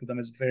following through them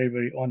is very,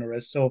 very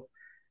onerous. So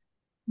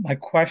my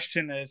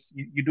question is,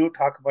 you do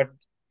talk about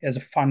as a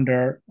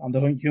funder on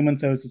the Human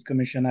Services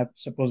Commission, I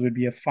suppose would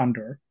be a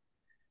funder.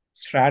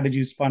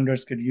 Strategies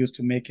funders could use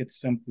to make it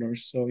simpler.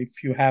 So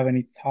if you have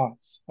any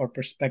thoughts or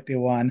perspective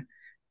on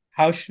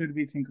how should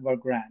we think about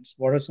grants?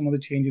 What are some of the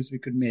changes we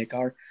could make?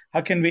 Or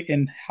how can we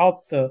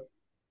help the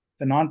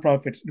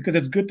nonprofits? Because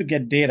it's good to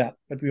get data,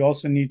 but we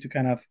also need to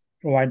kind of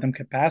provide them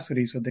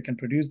capacity so they can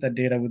produce that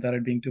data without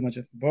it being too much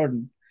of a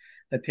burden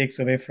that takes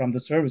away from the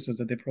services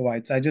that they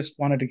provide. So I just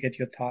wanted to get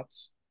your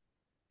thoughts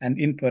and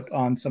input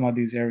on some of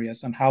these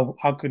areas on how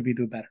could we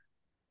do better.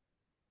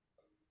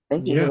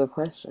 Thank you for the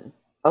question.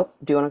 Oh,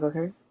 do you want to go,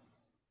 Kerry?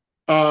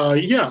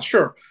 Yeah,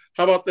 sure.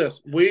 How about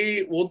this?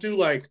 We'll do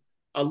like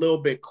a little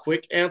bit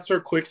quick answer,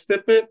 quick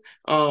snippet.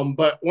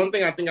 But one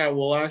thing I think I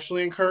will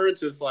actually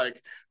encourage is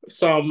like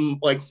some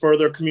like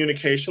further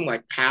communication,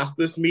 like past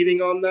this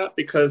meeting on that,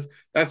 because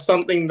that's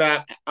something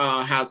that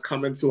has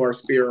come into our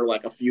sphere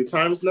like a few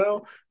times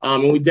now.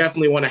 And we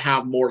definitely want to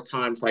have more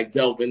time to like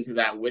delve into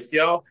that with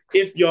y'all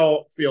if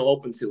y'all feel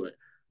open to it.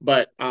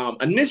 But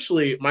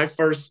initially, my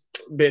first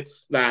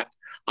bits that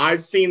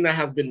I've seen that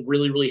has been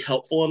really, really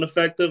helpful and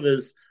effective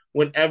is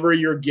whenever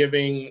you're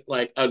giving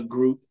like a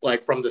group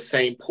like from the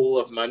same pool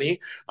of money,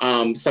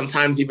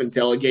 sometimes even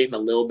delegating a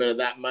little bit of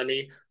that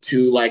money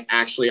to like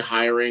actually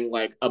hiring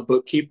like a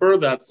bookkeeper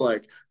that's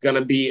like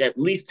gonna be at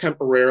least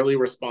temporarily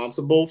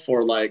responsible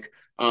for like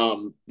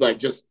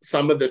just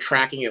some of the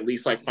tracking, at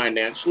least like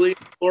financially,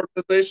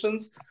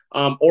 organizations,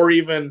 or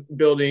even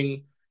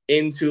building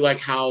into like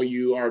how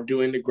you are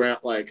doing the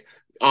grant, like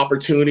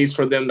opportunities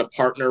for them to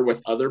partner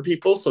with other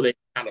people so they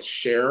kind of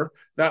share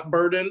that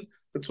burden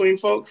between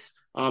folks.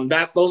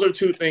 That those are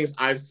two things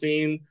I've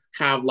seen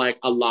have like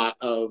a lot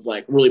of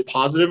like really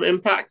positive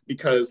impact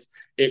because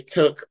it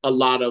took a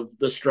lot of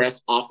the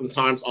stress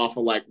oftentimes off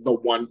of like the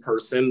one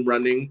person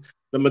running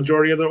the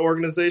majority of their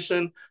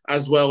organization.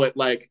 As well, it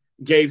like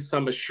gave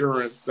some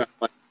assurance that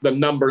like the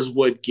numbers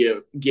would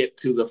get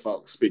to the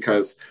folks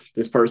because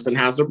this person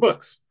has their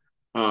books.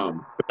 But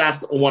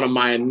that's one of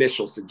my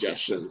initial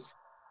suggestions.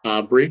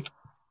 Bree?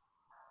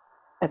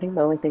 I think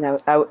the only thing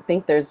I would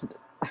think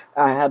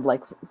I had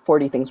like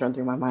 40 things run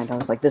through my mind. I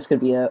was like, this could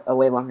be a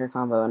way longer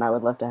combo, and I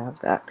would love to have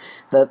that.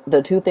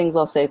 The two things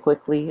I'll say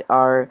quickly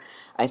are,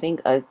 I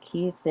think a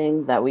key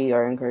thing that we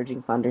are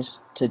encouraging funders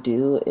to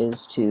do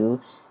is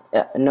to,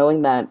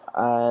 knowing that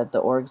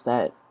the orgs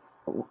that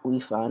we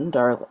fund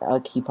are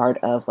a key part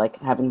of like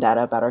having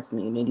data about our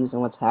communities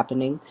and what's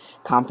happening,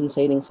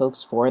 compensating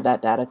folks for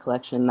that data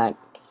collection, that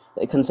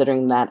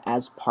considering that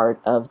as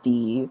part of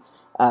the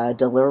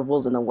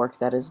deliverables and the work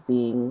that is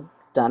being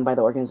done by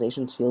the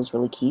organizations feels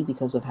really key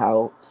because of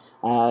how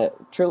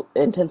true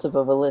intensive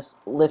of a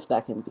lift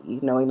that can be.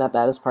 Knowing that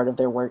that is part of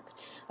their work,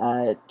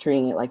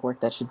 treating it like work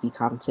that should be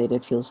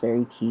compensated feels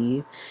very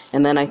key.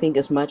 And then I think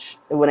as much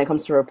when it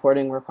comes to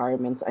reporting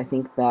requirements, I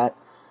think that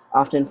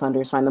often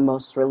funders find the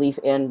most relief,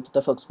 and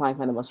the folks applying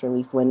find the most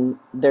relief when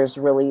there's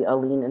really a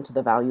lean into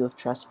the value of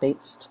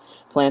trust-based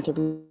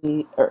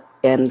philanthropy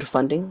and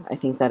funding. I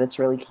think that it's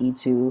really key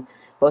to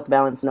both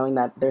balance knowing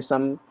that there's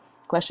some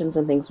questions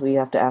and things we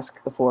have to ask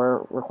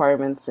for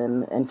requirements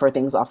and for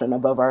things often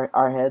above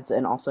our heads,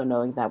 and also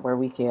knowing that where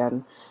we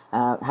can,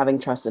 having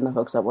trust in the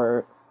folks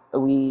that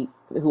we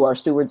who are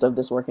stewards of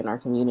this work in our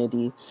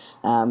community,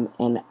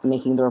 and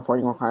making the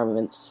reporting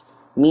requirements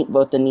meet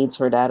both the needs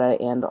for data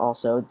and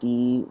also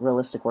the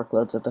realistic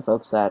workloads of the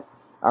folks that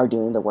are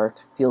doing the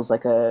work feels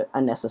like a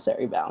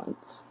necessary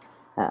balance.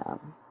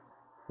 Um,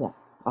 yeah,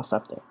 I'll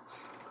stop there.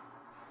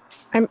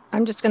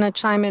 I'm just going to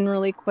chime in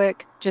really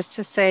quick just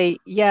to say,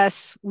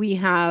 yes, we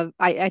have,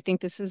 I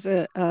think this is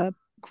a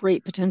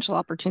great potential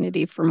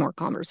opportunity for more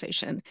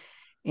conversation.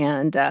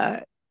 And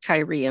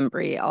Kyrie and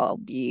Bree, I'll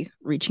be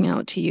reaching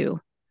out to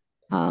you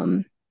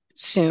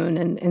soon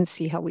and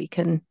see how we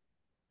can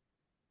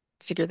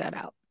figure that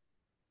out.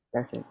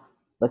 Perfect.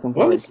 Looking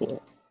forward to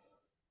it.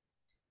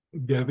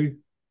 Gabby?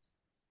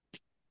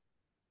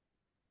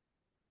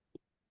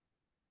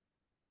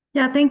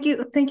 Yeah, thank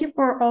you. Thank you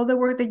for all the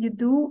work that you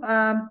do,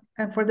 and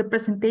for the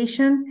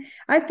presentation.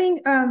 I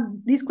think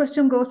this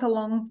question goes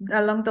along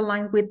the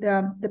lines with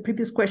the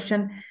previous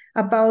question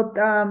about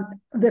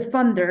the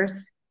funders,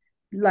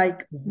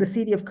 like the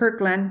city of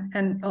Kirkland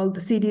and all the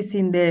cities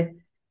in the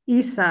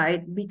east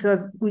side,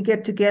 because we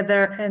get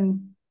together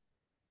and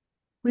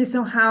we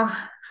somehow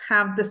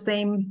have the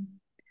same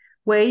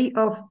way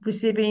of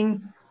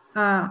receiving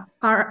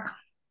our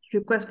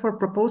request for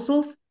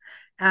proposals,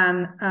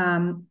 and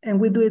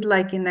we do it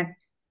like in a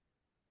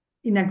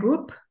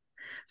group.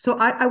 So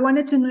I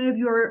wanted to know if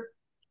you're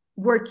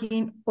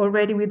working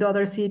already with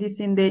other cities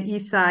in the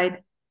east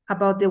side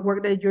about the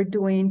work that you're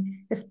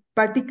doing,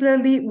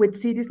 particularly with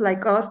cities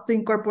like us, to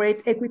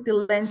incorporate equity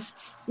lens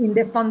in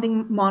the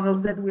funding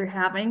models that we're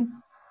having.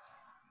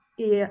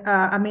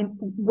 I mean,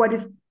 what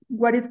you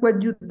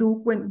do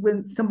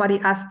when somebody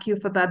asks you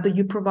for that? Do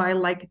you provide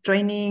like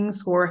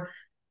trainings or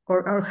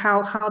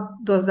how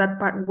does that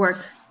part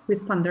work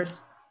with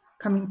funders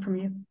coming from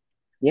you?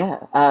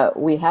 Yeah,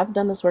 we have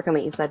done this work on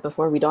the east side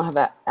before. We don't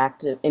have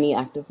any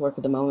active work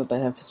at the moment,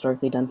 but have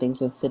historically done things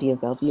with City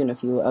of Bellevue and a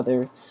few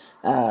other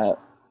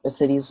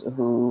cities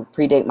who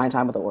predate my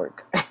time with the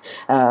work.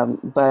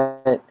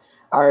 But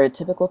our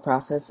typical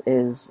process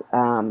is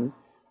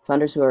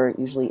funders who are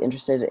usually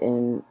interested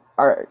in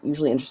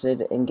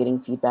getting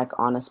feedback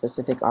on a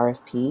specific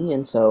RFP,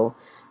 and so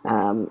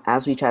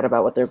as we chat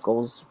about what their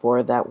goals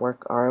for that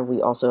work are,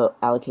 we also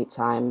allocate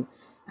time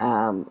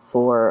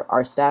for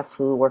our staff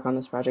who work on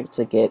this project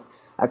to get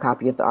a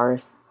copy of the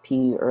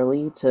RFP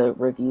early to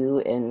review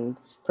and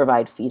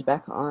provide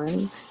feedback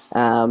on.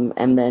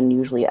 And then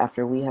usually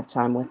after we have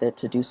time with it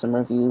to do some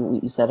review,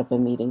 we set up a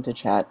meeting to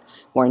chat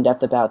more in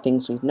depth about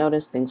things we've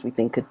noticed, things we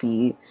think could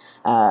be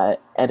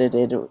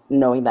edited,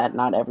 knowing that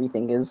not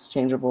everything is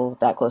changeable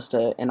that close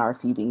to an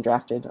RFP being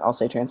drafted, I'll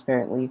say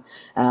transparently.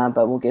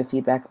 But we'll give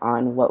feedback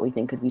on what we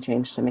think could be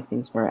changed to make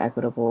things more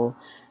equitable.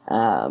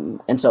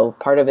 And so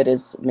part of it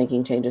is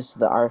making changes to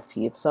the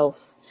RFP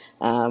itself.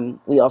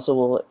 We also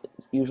will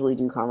usually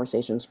do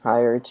conversations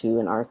prior to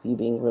an RFP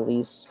being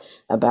released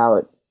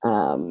about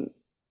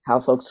how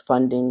folks'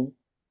 funding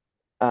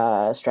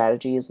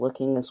strategy is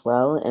looking as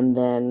well, and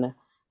then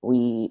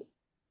we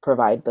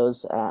provide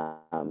those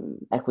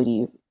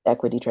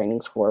equity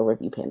trainings for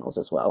review panels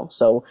as well.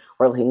 So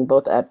we're looking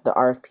both at the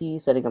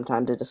RFP, setting up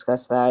time to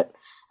discuss that,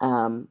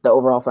 the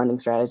overall funding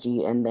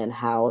strategy, and then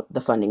how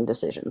the funding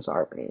decisions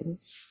are made.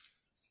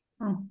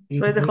 So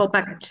it's a whole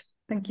package.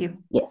 Thank you.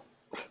 Yes.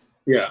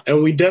 Yeah,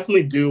 and we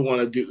definitely do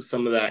want to do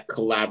some of that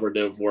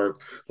collaborative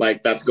work,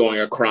 like that's going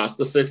across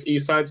the 6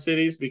 East Side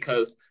cities,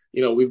 because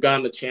we've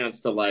gotten a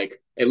chance to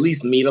like at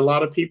least meet a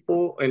lot of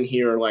people and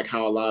hear like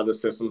how a lot of the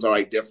systems are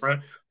like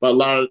different, but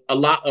a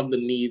lot of the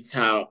needs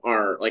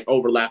are like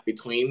overlap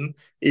between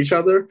each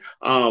other.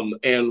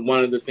 And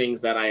one of the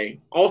things that I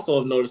also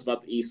have noticed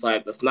about the East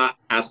Side that's not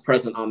as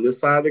present on this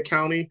side of the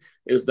county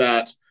is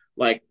that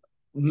like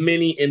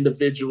many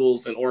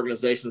individuals and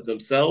organizations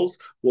themselves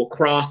will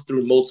cross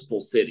through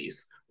multiple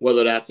cities,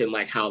 whether that's in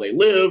like how they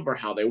live or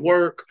how they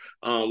work,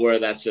 where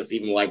that's just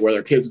even like where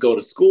their kids go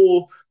to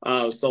school.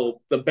 So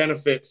the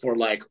benefit for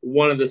like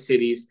one of the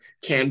cities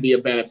can be a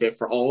benefit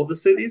for all of the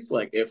cities.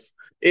 Like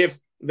if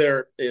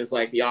there is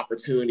like the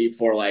opportunity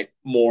for like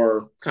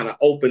more kind of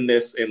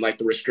openness and like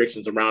the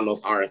restrictions around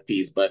those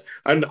RFPs. But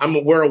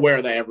we're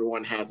aware that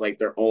everyone has like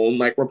their own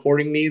like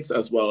reporting needs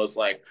as well as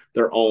like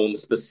their own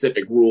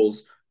specific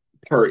rules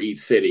per each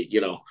city,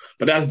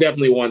 but that's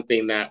definitely one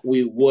thing that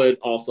we would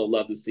also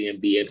love to see and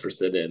be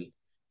interested in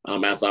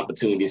as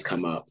opportunities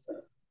come up.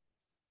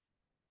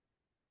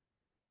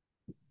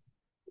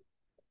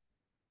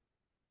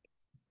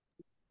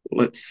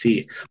 Let's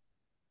see.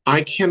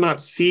 I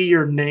cannot see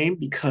your name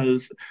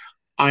because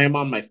I am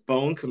on my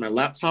phone because my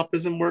laptop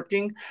isn't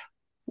working.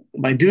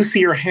 I do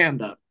see your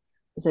hand up.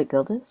 Is it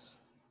Gildas?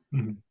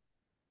 Mm-hmm.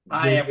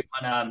 Hi,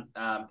 everyone.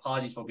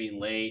 Apologies for being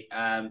late.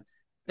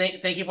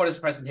 Thank you for this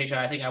presentation.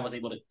 I think I was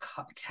able to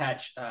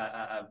catch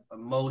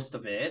most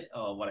of it,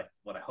 or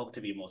what I hope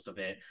to be most of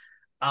it.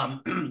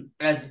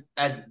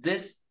 As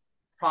this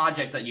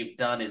project that you've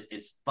done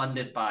is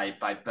funded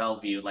by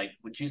Bellevue, like,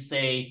 would you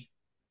say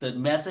the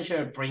message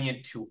you're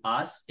bringing to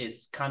us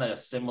is kind of a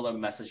similar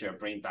message you're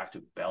bringing back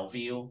to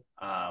Bellevue,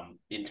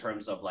 in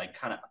terms of like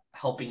kind of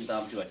helping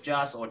them to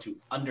adjust or to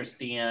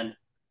understand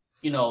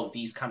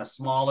these kind of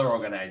smaller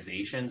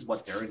organizations,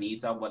 what their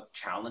needs are, what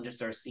challenges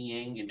they're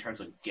seeing in terms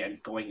of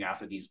going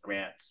after these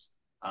grants,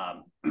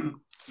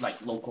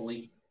 like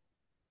locally?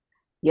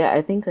 Yeah,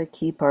 I think a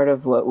key part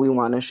of what we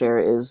want to share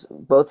is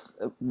both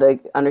the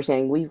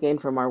understanding we've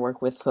gained from our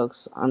work with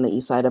folks on the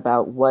East Side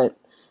about what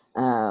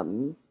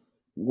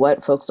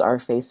folks are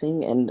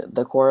facing, and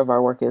the core of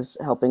our work is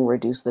helping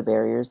reduce the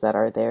barriers that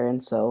are there.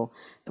 And so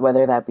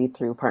whether that be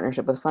through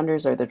partnership with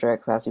funders or the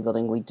direct capacity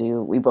building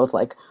we both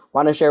like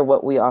want to share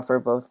what we offer,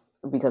 both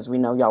because we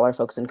know y'all are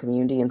folks in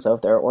community, and so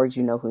if there are orgs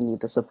who need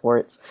the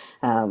supports,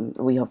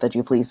 we hope that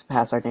you please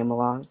pass our name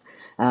along,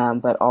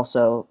 but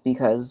also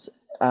because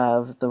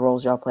of the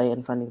roles y'all play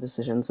in funding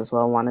decisions as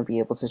well, want to be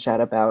able to chat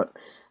about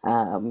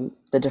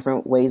the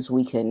different ways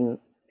we can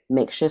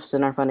make shifts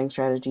in our funding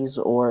strategies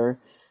or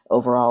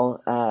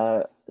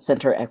overall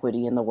center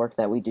equity in the work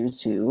that we do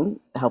to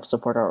help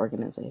support our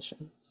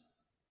organizations.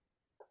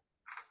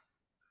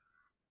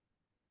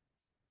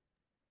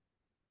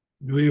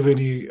 Do we have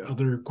any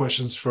other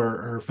questions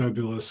for our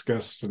fabulous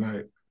guests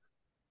tonight?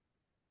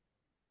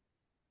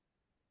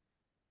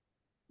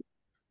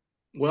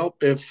 Well,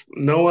 if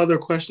no other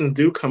questions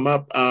do come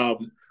up,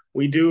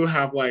 we do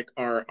have like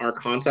our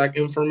contact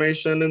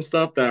information and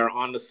stuff that are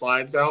on the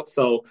slides out.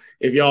 So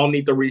if y'all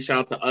need to reach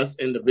out to us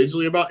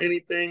individually about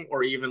anything,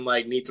 or even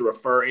like need to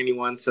refer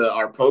anyone to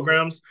our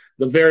programs,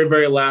 the very,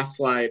 very last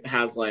slide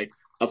has like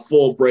a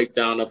full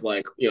breakdown of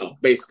like,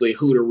 basically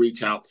who to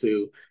reach out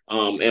to,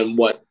 and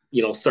what,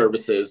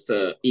 services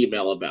to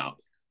email about.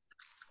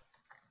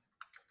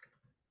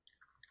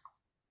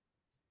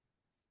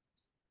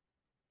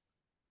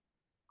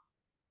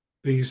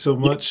 Thank you so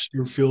much.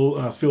 You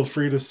feel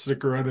free to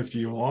stick around if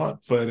you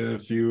want, but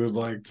if you would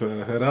like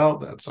to head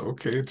out, that's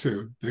okay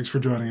too. Thanks for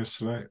joining us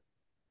tonight.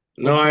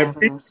 No,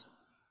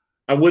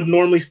 I would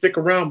normally stick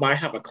around, but I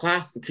have a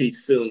class to teach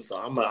soon, so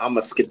I'm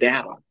a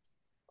skedaddle.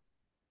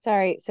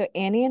 Sorry, so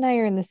Annie and I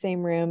are in the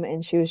same room,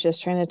 and she was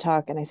just trying to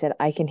talk, and I said,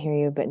 I can hear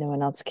you, but no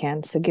one else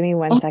can. So give me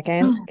 1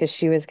 second, because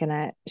she was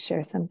gonna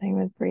share something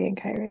with Bree and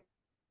Kyrie.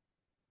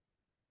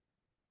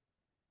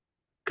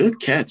 Good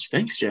catch.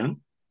 Thanks, Jen.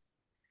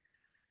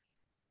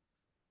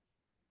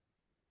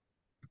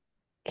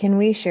 Can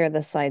we share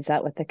the slides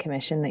out with the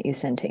commission that you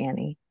sent to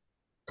Annie?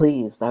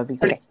 Please, that would be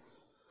great. Okay.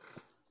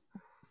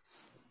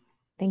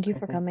 Thank you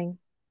for coming.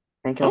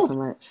 Thank y'all so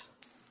much.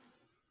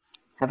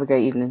 Have a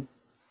great evening.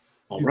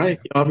 All right.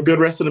 Y'all have a good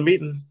rest of the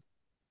meeting.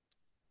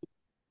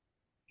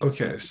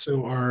 Okay,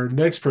 so our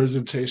next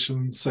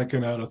presentation,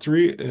 second out of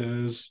 3,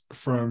 is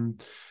from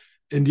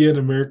Indian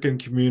American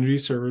Community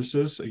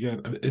Services.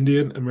 Again,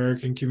 Indian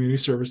American Community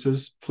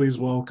Services. Please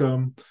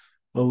welcome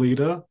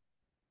Alita,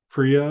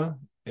 Priya,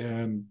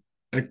 and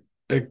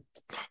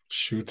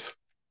shoot.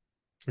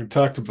 We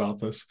talked about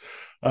this.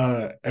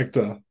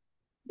 Ekta.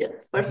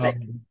 Yes,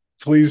 perfect.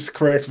 Please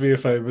correct me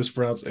if I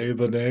mispronounce any of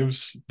the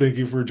names. Thank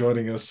you for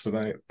joining us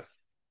tonight.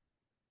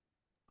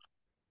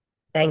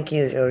 Thank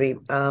you, Rory.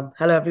 Hello,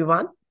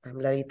 everyone. I'm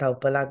Lalita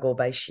Uppala, go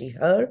by she,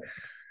 her,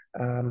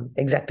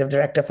 Executive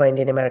Director for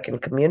Indian American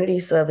Community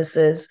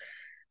Services.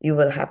 You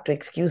will have to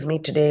excuse me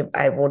today.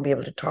 I won't be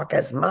able to talk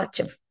as much.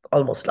 I've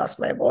almost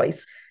lost my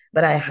voice,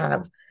 but I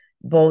have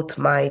both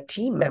my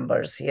team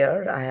members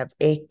here. I have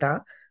Ekta,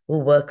 who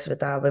works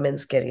with our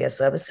Women's Career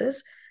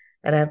Services,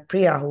 and I have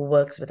Priya, who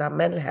works with our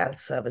Mental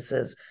Health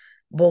Services,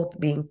 both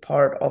being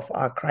part of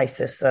our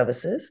crisis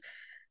services.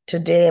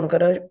 Today, I'm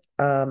going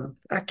to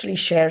actually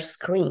share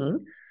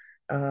screen.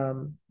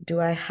 Do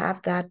I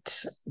have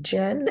that,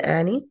 Jen,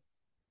 Annie?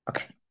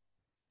 Okay.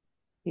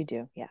 You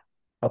do, yeah.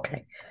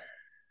 Okay.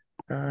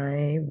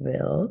 I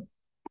will.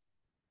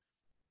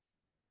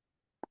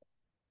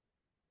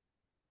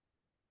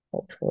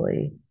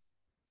 Hopefully,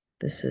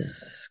 this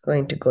is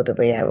going to go the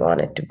way I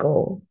want it to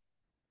go.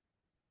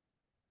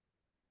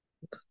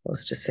 I'm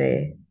supposed to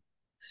say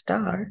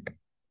start.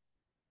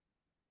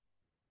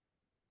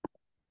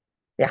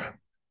 Yeah.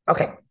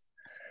 Okay.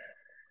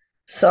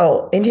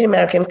 So Indian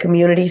American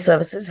Community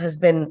Services has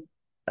been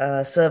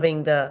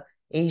serving the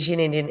Asian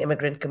Indian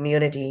immigrant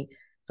community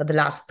for the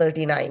last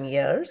 39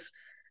 years.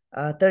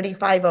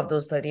 35 of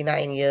those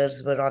 39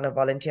 years were on a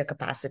volunteer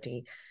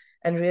capacity.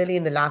 And really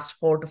in the last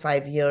 4 to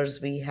 5 years,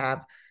 we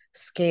have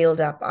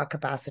scaled up our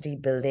capacity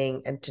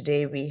building. And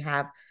today we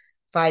have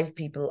 5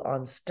 people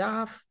on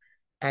staff,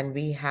 and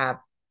we have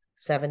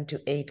 7 to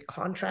 8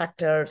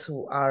 contractors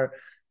who are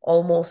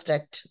almost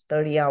at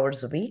 30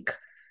 hours a week.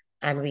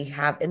 And we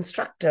have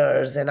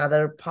instructors and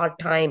other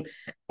part-time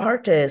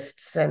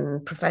artists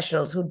and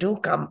professionals who do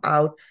come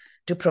out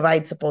to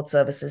provide support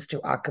services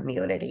to our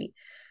community.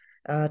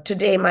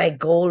 Today, my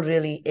goal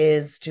really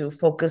is to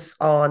focus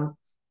on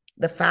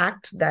the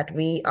fact that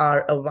we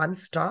are a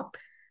one-stop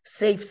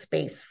safe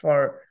space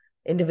for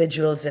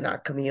individuals in our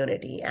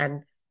community,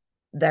 and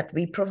that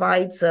we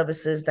provide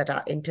services that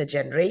are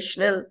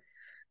intergenerational,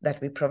 that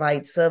we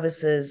provide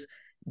services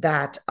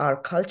that are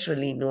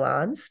culturally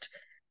nuanced,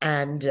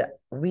 and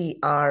we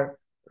are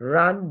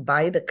run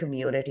by the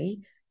community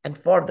and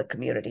for the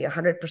community.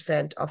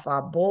 100% of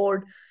our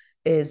board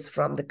is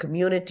from the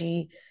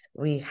community.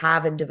 We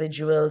have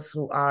individuals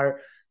who are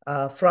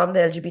from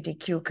the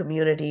LGBTQ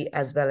community,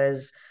 as well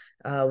as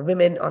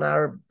women on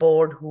our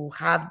board who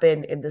have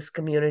been in this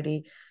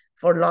community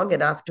for long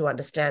enough to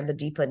understand the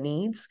deeper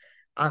needs.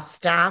 Our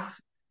staff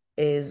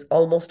is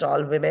almost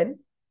all women.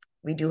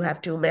 We do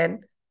have 2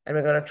 men, and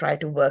we're going to try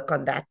to work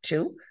on that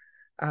too.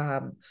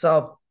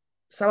 So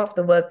some of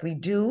the work we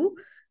do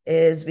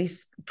is we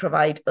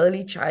provide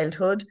early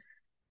childhood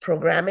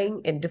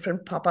programming in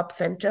different pop-up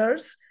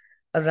centers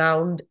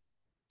around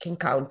King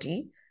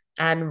County.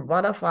 And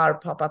one of our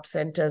pop-up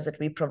centers that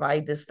we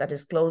provide this that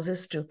is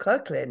closest to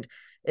Kirkland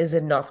is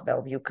in North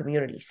Bellevue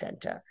Community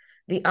Center.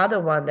 The other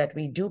one that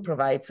we do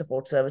provide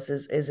support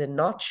services is in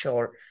North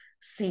Shore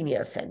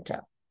Senior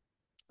Center.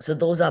 So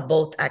those are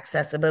both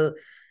accessible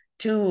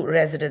to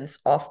residents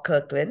of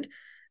Kirkland.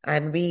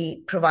 And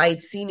we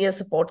provide senior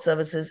support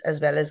services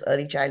as well as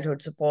early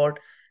childhood support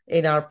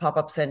in our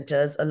pop-up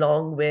centers,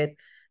 along with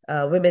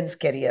women's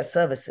career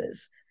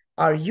services.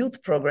 Our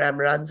youth program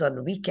runs on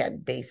a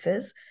weekend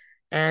basis.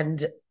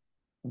 And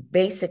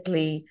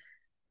basically,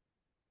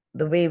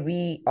 the way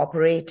we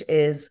operate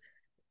is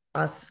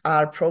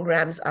our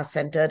programs are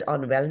centered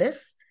on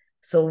wellness.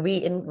 So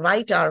we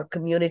invite our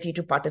community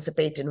to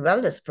participate in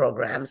wellness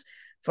programs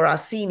for our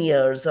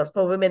seniors or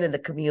for women in the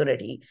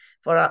community.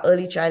 For our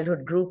early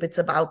childhood group, it's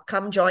about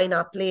come join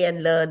our play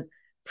and learn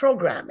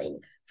programming.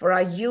 For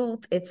our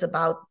youth, it's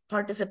about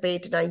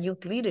participate in our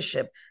youth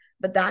leadership.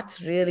 But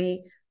that's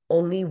really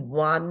only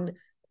one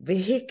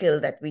vehicle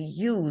that we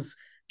use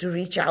to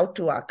reach out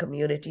to our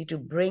community, to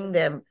bring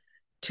them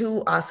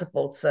to our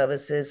support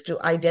services,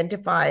 to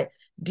identify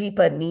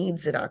deeper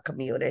needs in our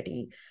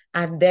community,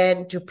 and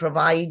then to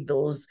provide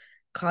those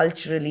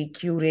culturally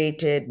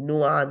curated,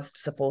 nuanced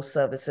support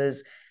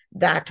services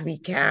that we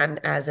can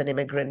as an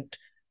immigrant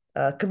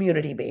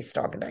community-based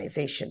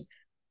organization.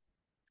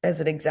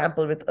 As an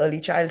example, with early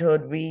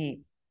childhood,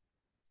 we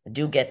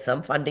do get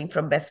some funding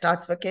from Best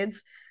Starts for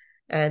Kids,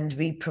 and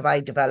we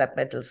provide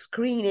developmental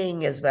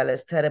screening as well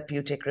as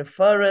therapeutic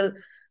referral,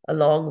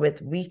 along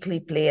with weekly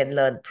play and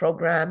learn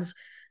programs.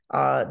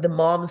 The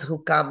moms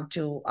who come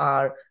to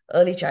our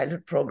early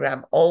childhood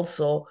program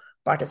also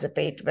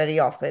participate very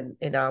often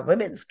in our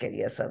women's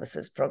career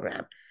services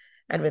program.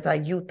 And with our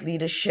youth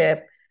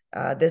leadership,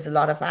 there's a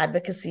lot of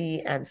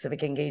advocacy and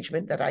civic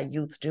engagement that our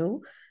youth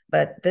do.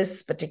 But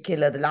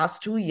the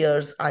last 2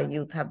 years, our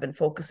youth have been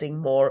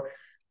focusing more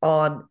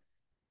on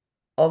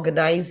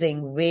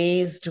organizing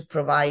ways to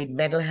provide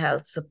mental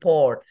health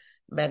support,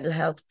 mental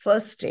health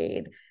first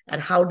aid,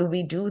 and how do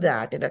we do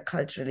that in a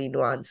culturally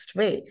nuanced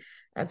way.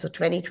 And so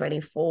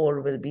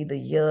 2024 will be the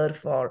year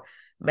for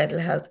mental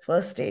health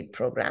first aid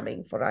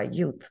programming for our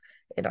youth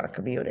in our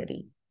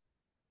community.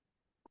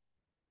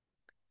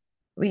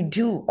 We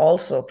do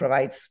also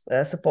provide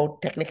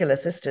support technical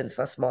assistance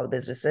for small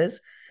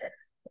businesses,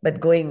 but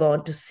going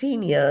on to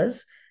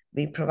seniors,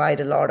 we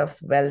provide a lot of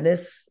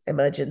wellness,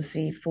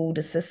 emergency food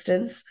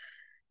assistance,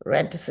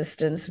 rent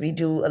assistance. We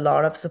do a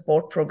lot of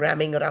support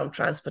programming around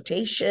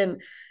transportation,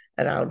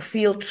 around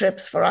field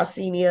trips for our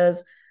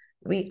seniors.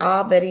 We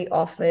are very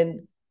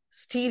often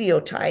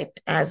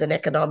stereotyped as an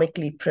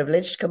economically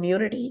privileged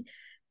community.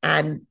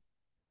 And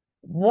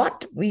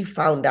what we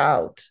found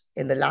out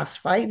in the last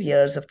 5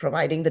 years of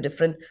providing the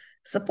different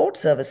support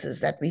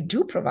services that we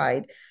do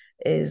provide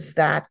is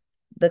that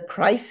the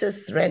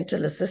crisis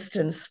rental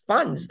assistance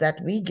funds that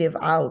we give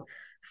out,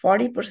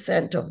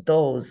 40% of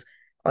those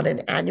on an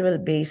annual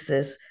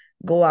basis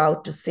go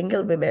out to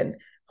single women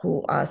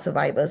who are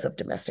survivors of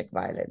domestic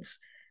violence.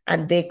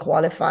 And they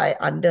qualify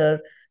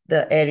under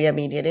the area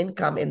median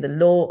income in the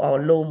low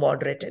or low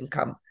moderate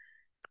income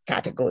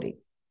category.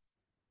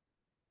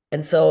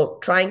 And so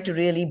trying to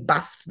really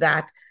bust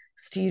that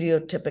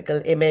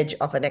stereotypical image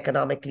of an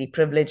economically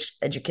privileged,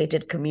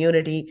 educated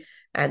community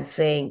and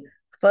saying,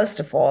 first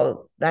of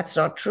all, that's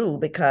not true,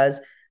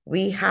 because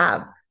we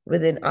have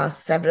within us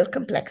several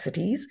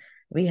complexities.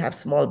 We have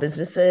small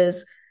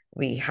businesses,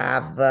 we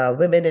have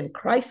women in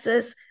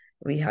crisis,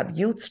 we have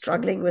youth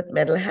struggling with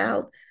mental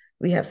health,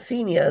 we have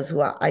seniors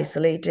who are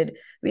isolated,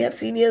 we have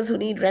seniors who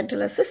need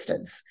rental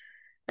assistance.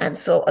 And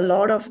so a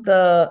lot of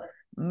the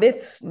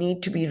myths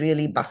need to be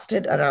really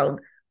busted around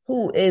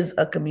who is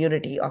a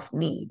community of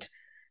need.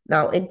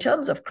 Now, in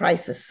terms of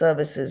crisis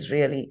services,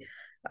 really,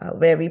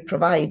 where we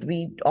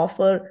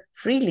offer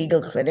free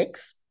legal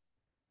clinics,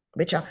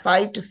 which are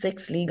 5 to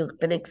 6 legal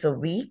clinics a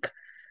week,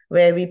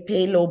 where we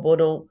pay low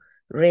bono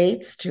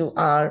rates to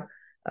our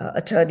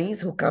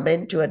attorneys who come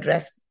in to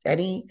address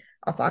any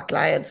of our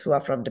clients who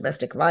are from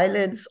domestic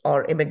violence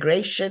or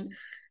immigration,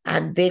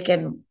 and they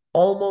can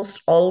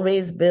almost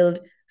always build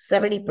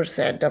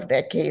 70% of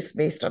their case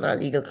based on our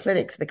legal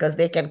clinics, because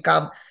they can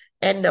come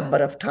n number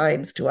of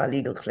times to our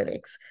legal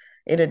clinics.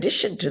 In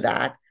addition to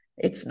that,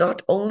 it's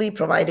not only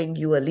providing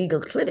you a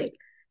legal clinic,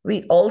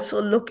 we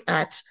also look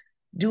at,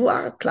 do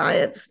our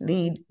clients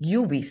need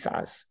U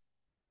visas?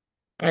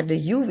 And a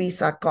U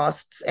visa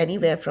costs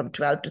anywhere from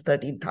 $12,000 to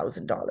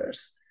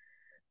 $13,000.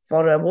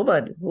 For a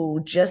woman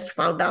who just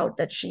found out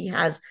that she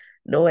has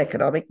no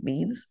economic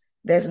means,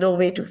 there's no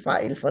way to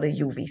file for a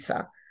U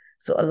visa.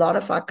 So a lot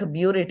of our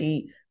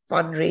community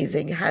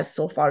fundraising has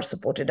so far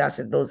supported us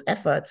in those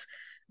efforts,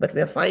 but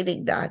we're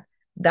finding that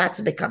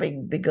that's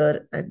becoming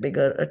bigger and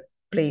bigger a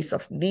place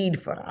of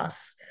need for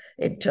us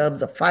in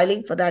terms of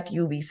filing for that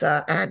U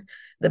visa, and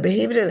the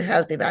behavioral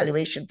health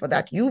evaluation for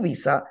that U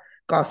visa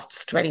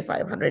costs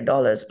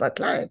 $2,500 per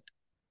client.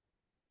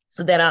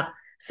 So there are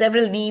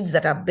several needs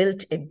that are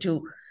built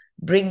into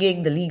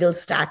bringing the legal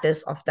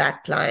status of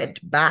that client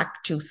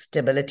back to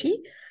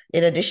stability.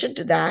 In addition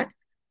to that,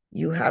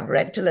 you have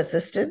rental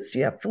assistance,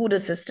 you have food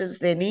assistance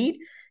they need,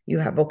 you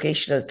have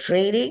vocational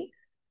training,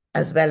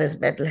 as well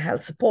as mental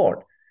health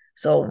support.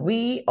 So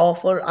we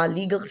offer our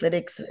legal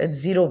clinics at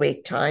 0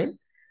 wait time.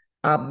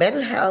 Our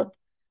mental health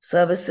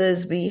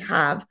services, we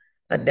have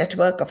a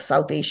network of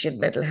South Asian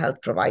mental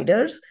health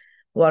providers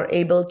who are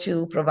able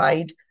to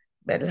provide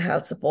mental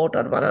health support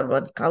on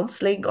one-on-one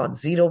counseling on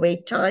 0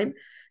 wait time.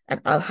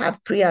 And I'll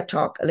have Priya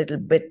talk a little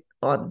bit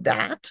on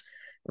that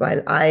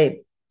while I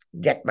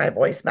get my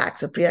voice back.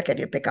 So Priya, can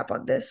you pick up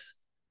on this?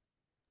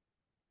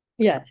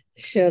 Yeah,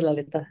 sure,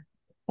 Lalita.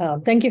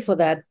 Thank you for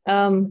that.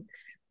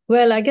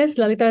 Well, I guess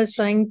Lalita is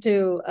trying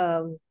to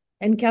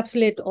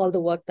encapsulate all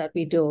the work that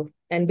we do.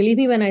 And believe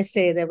me when I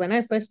say that when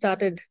I first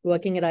started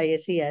working at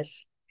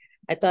IACS,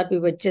 I thought we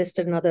were just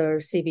another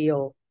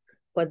CBO.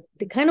 But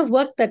the kind of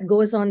work that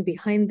goes on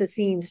behind the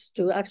scenes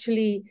to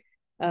actually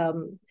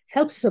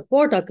help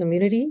support our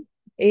community,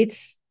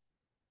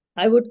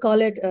 I would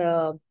call it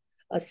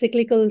a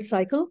cyclical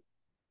cycle.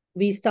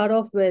 We start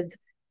off with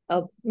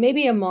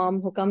maybe a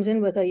mom who comes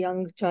in with a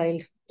young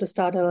child to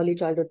start her early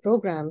childhood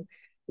program.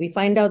 We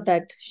find out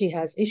that she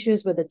has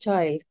issues with the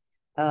child,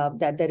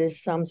 that there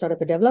is some sort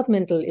of a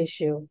developmental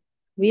issue.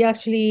 We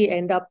actually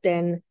end up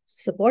then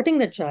supporting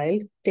the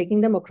child,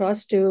 taking them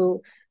across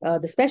to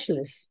the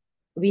specialists.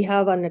 We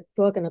have a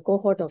network and a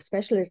cohort of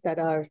specialists that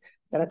are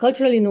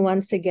culturally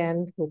nuanced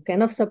again, who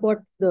kind of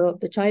support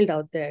the child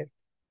out there.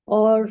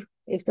 Or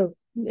if the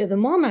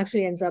mom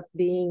actually ends up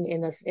being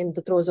in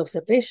the throes of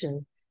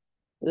separation,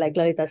 like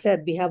Lalita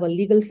said, we have a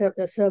legal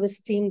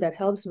service team that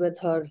helps with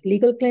her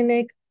legal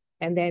clinic,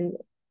 and then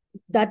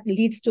that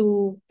leads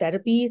to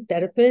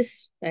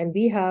therapists, and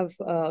we have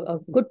a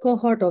good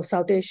cohort of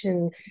South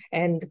Asian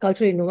and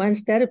culturally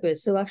nuanced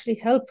therapists who actually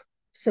help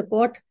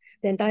support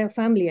the entire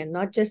family, and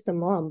not just the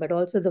mom, but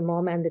also the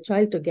mom and the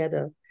child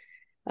together.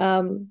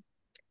 Yeah,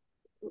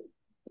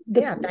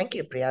 thank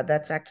you, Priya.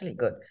 That's actually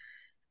good.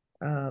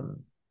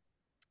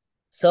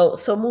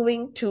 So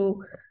moving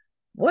to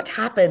what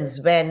happens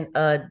when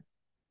a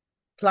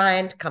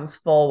client comes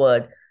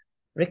forward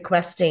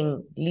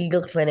requesting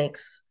legal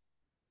clinics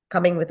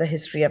coming with a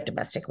history of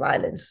domestic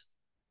violence.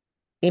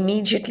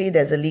 Immediately,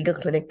 there's a legal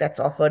clinic that's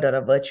offered on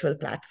a virtual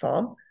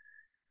platform.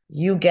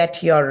 You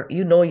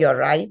know your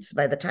rights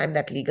by the time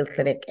that legal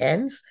clinic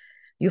ends.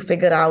 You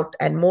figure out,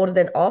 and more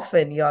than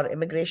often, your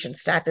immigration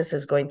status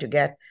is going to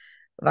get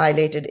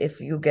violated. If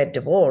you get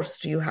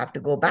divorced, you have to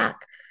go back.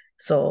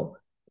 So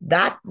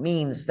that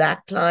means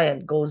that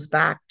client goes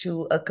back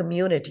to a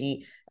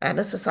community and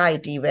a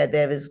society where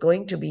there is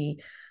going to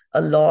be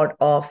a lot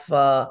of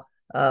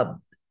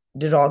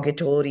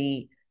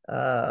derogatory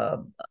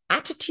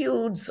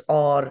attitudes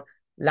or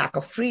lack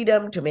of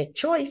freedom to make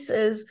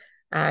choices.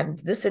 And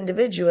this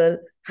individual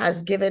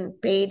has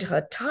paid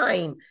her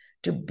time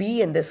to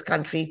be in this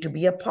country, to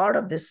be a part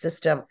of this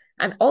system,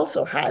 and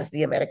also has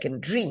the American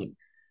dream,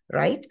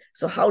 right?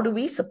 So how do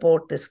we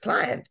support this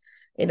client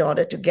in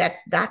order to get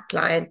that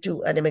client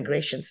to an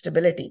immigration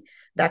stability?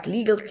 That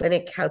legal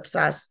clinic helps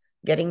us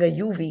getting a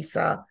U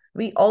visa.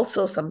 We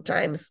also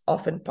sometimes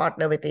often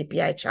partner with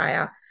API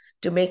Chaya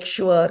to make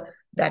sure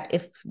that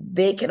if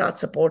they cannot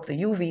support the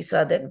U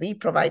visa, then we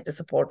provide the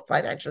support,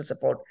 financial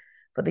support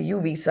for the U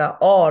visa,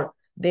 or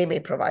they may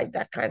provide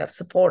that kind of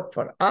support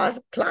for our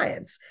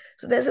clients.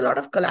 So there's a lot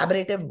of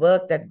collaborative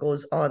work that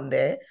goes on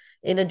there,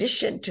 in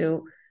addition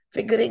to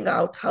figuring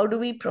out how do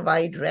we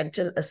provide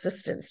rental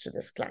assistance to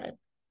this client?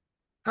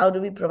 How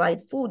do we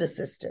provide food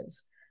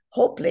assistance?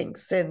 HopeLink,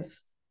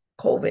 since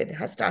COVID,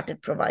 has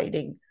started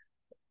providing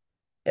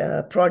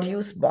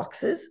produce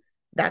boxes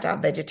that are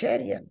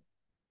vegetarian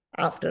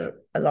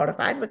after a lot of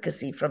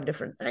advocacy from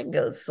different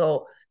angles.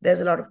 So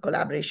there's a lot of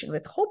collaboration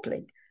with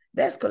HopeLink.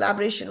 There's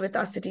collaboration with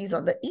our cities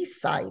on the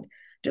east side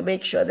to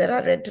make sure there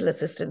are rental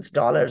assistance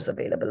dollars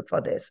available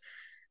for this.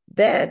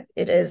 Then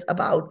it is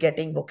about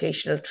getting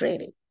vocational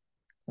training.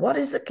 What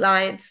is the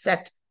client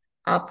set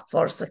up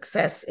for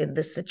success in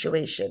this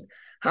situation?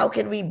 How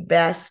can we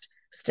best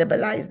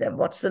stabilize them?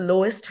 What's the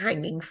lowest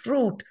hanging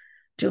fruit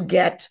to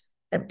get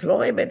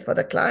employment for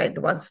the client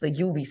once the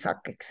U visa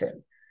kicks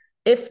in,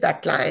 if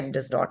that client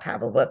does not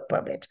have a work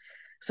permit?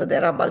 So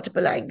there are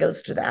multiple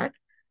angles to that.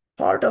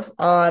 Part of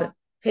our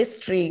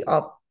history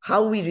of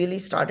how we really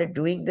started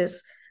doing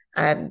this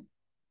and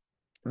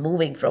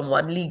moving from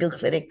one legal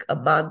clinic a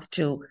month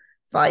to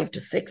 5 to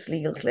 6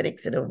 legal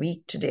clinics in a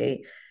week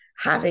today,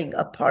 having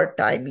a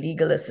part-time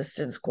legal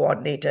assistance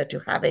coordinator to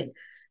having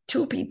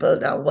 2 people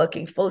now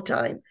working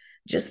full-time,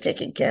 just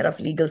taking care of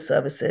legal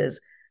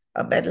services,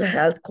 a mental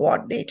health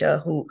coordinator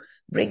who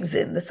brings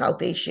in the South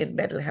Asian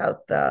mental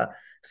health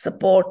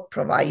support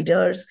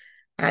providers.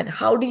 And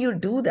how do you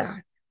do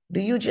that? Do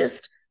you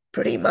just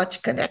pretty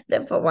much connect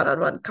them for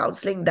one-on-one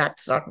counseling?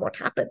 That's not what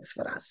happens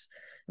for us.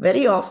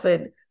 Very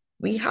often,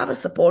 we have a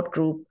support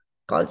group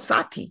called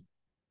Sati,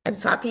 and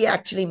Sati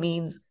actually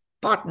means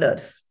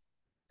partners.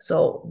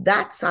 So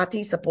that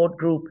Sati support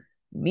group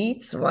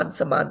meets once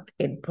a month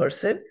in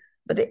person,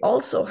 but they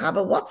also have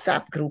a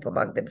WhatsApp group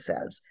among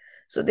themselves.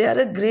 So they are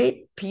a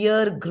great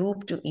peer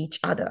group to each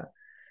other.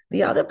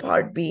 The other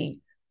part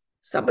being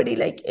somebody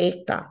like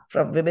Ekta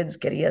from Women's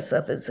Career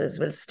Services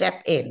will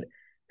step in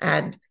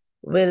and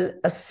will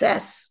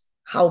assess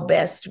how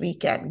best we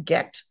can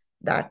get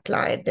that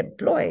client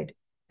employed.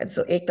 And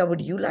so, Ekta,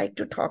 would you like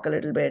to talk a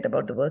little bit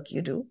about the work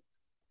you do?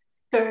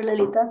 Sure,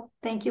 Lalita.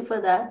 Thank you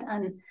for that.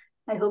 And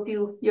I hope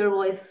you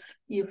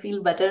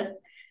feel better.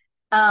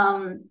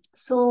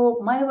 So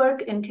my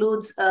work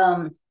includes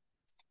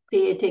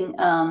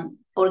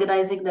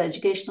organizing the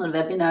educational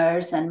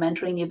webinars and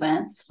mentoring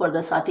events for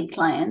the Sati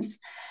clients.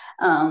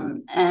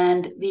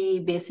 And we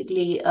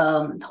basically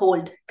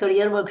hold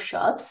career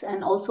workshops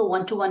and also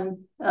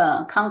one-to-one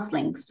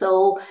counseling.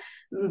 So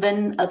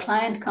when a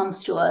client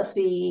comes to us,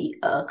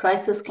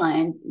 crisis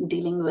client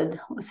dealing with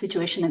a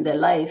situation in their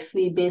life,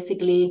 we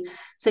basically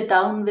sit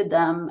down with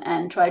them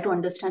and try to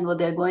understand what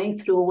they're going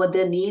through, what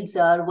their needs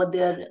are, what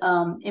their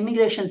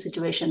immigration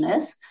situation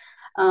is.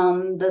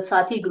 The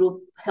Sati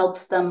group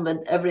helps them with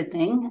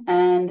everything.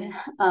 And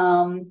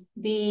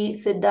we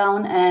sit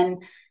down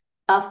and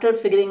after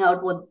figuring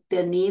out what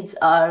their needs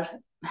are,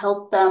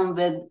 help them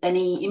with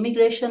any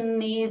immigration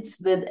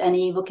needs, with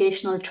any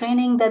vocational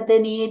training that they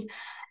need,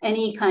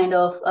 any kind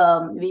of,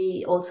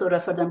 we also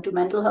refer them to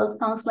mental health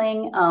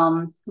counseling.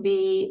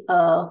 We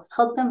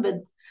help them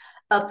with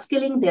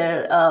upskilling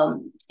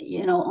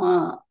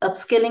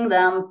upskilling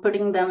them,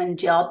 putting them in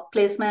job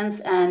placements,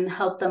 and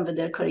help them with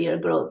their career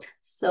growth.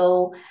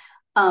 So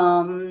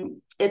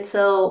it's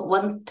a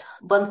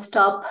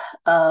one-stop,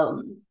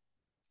 I'm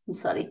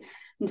sorry,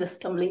 I'm just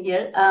stumbling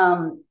here.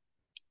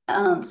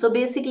 So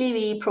basically,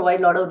 we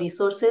provide a lot of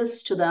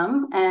resources to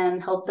them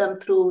and help them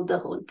through the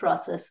whole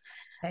process.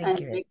 Thank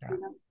you.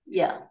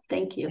 Yeah,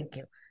 thank you. Thank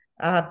you.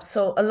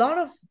 So a lot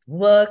of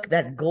work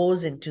that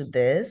goes into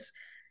this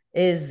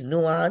is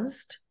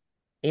nuanced,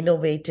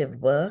 innovative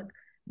work.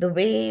 The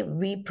way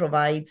we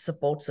provide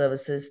support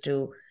services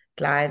to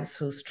clients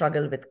who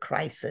struggle with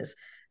crisis,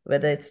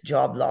 whether it's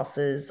job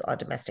losses or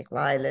domestic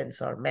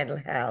violence or mental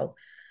health,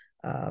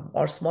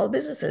 or small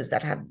businesses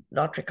that have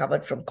not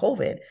recovered from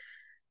COVID.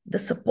 The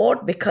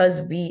support,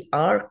 because we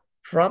are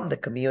from the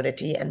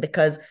community and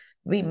because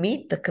we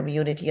meet the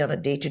community on a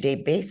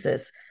day-to-day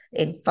basis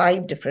in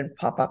 5 different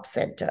pop-up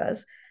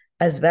centers,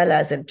 as well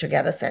as in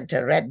Together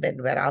Center,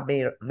 Redmond, where our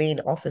main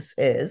office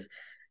is.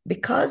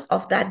 Because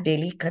of that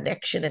daily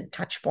connection and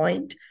touch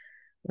point,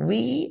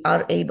 we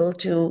are able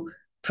to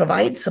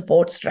provide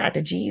support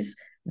strategies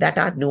that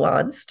are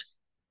nuanced.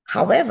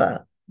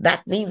 However,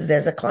 that means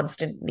there's a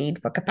constant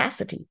need for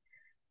capacity.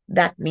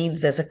 That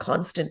means there's a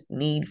constant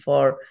need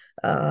for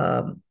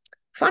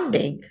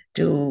funding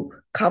to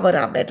cover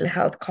our mental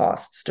health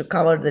costs, to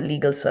cover the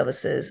legal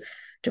services,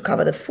 to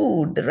cover the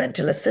food, the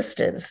rental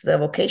assistance, the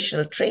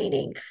vocational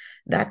training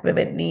that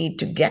women need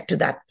to get to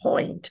that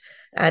point.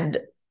 And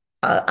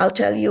I'll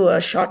tell you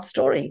a short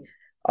story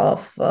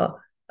of a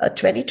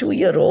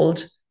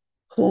 22-year-old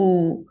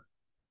who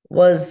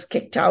was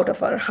kicked out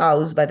of our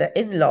house by the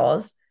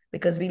in-laws,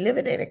 because we live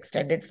in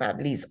extended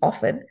families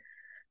often,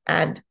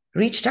 and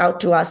reached out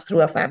to us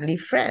through a family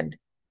friend.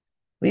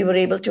 We were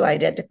able to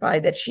identify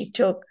that she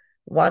took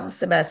 1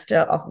 semester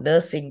of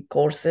nursing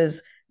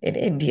courses in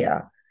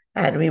India,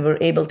 and we were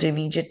able to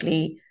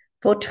immediately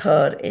put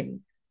her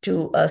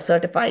into a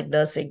certified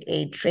nursing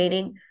aid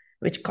training,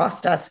 which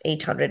cost us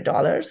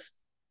 $800,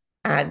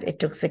 and it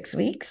took 6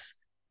 weeks.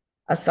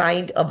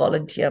 Assigned a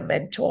volunteer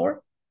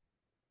mentor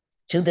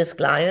to this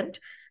client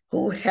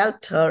who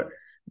helped her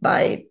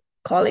by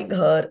calling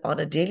her on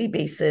a daily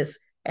basis,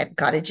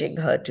 encouraging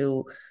her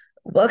to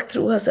work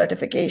through her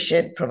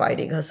certification,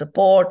 providing her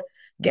support,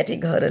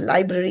 getting her a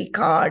library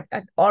card,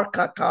 an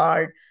ORCA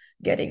card,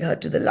 getting her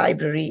to the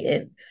library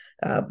in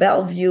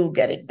Bellevue,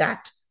 getting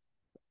that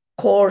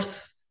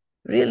course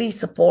really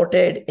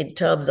supported in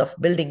terms of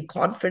building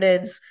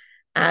confidence.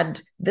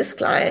 And this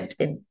client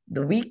in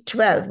the week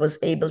 12 was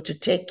able to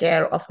take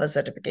care of her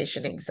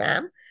certification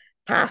exam,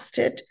 passed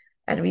it,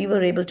 and we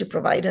were able to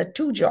provide her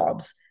 2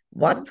 jobs,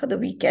 one for the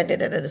weekend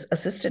in an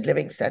assisted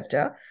living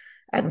center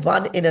and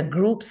one in a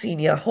group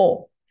senior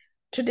home.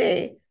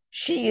 Today,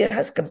 she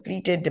has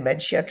completed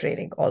dementia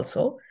training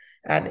also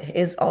and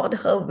is on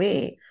her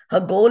way. Her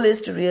goal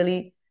is to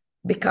really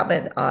become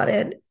an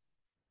RN.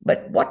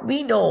 But what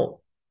we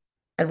know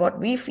and what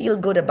we feel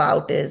good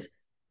about is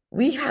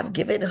we have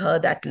given her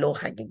that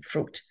low-hanging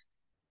fruit.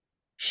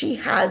 She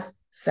has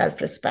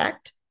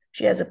self-respect.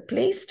 She has a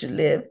place to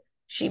live.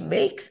 She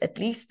makes at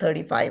least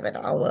 $35 an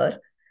hour,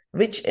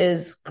 which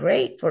is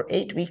great for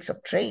 8 weeks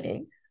of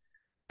training.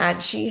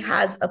 And she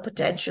has a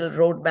potential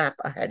roadmap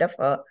ahead of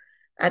her.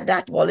 And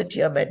that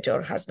volunteer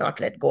mentor has not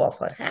let go of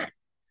her hand.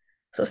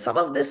 So some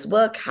of this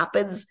work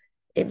happens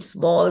in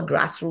small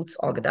grassroots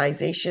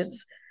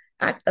organizations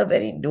at a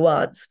very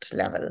nuanced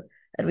level.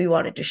 And we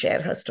wanted to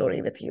share her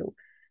story with you.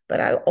 But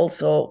I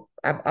also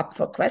am up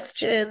for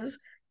questions.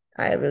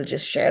 I will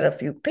just share a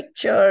few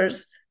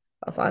pictures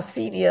of our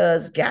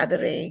seniors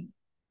gathering,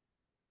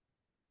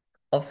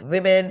 of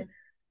women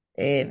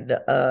in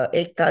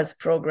Ekta's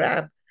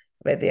program,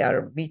 where they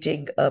are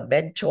meeting a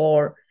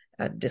mentor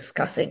and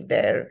discussing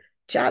their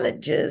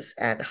challenges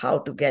and how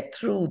to get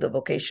through the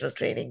vocational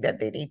training that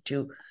they need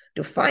to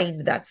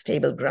find that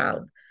stable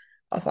ground.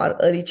 Of our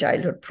early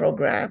childhood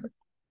program,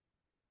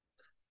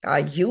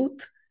 our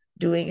youth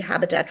doing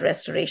habitat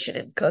restoration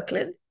in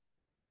Kirkland.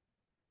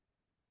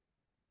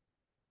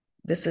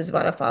 This is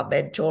one of our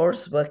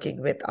mentors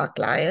working with our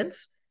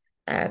clients,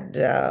 and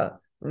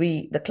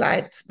the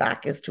client's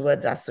back is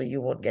towards us, so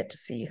you won't get to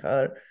see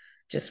her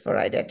just for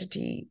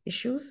identity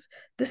issues.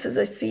 This is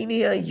a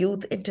senior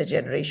youth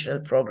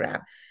intergenerational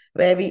program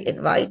where we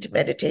invite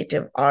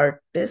meditative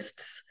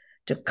artists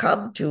to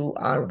come to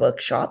our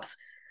workshops,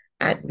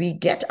 and we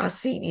get our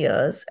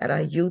seniors and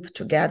our youth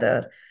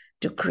together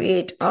to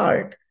create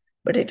art,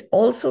 but it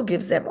also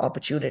gives them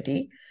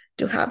opportunity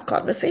to have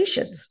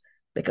conversations,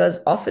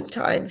 because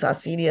oftentimes our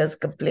seniors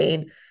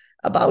complain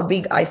about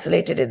being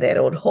isolated in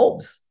their own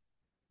homes.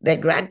 Their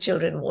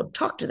grandchildren won't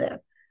talk to them,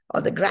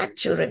 or the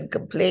grandchildren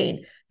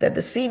complain that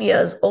the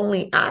seniors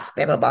only ask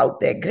them about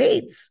their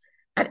grades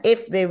and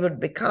if they would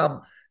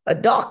become a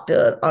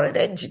doctor or an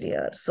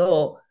engineer.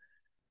 So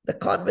the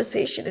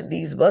conversation in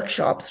these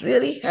workshops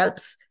really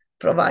helps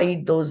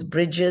provide those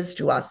bridges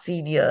to our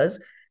seniors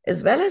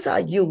as well as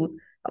our youth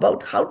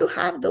about how to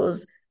have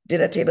those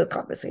dinner table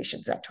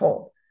conversations at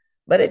home.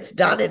 But it's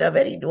done in a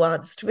very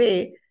nuanced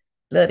way,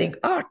 learning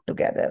art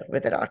together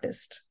with an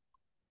artist.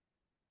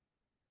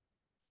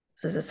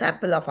 This is a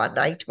sample of our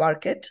night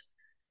market,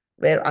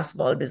 where our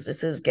small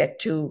businesses get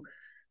to,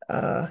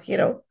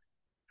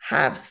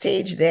 have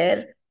stage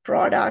their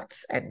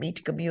products and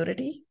meet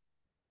community.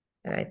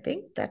 And I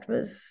think that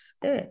was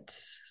it.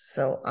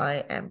 So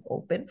I am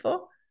open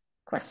for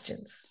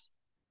questions.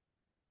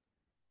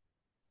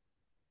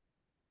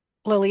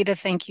 Lolita,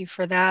 thank you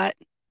for that.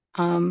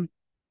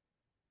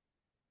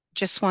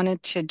 Just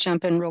wanted to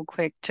jump in real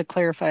quick to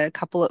clarify a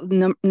couple of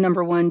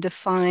number one,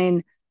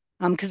 define,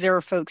 because there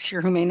are folks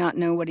here who may not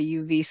know what a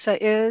U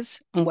visa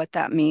is and what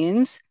that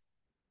means.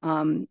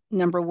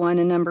 number one,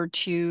 and number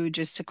two,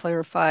 just to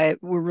clarify,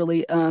 we're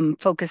really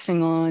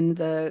focusing on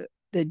the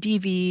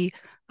DV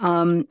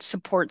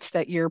supports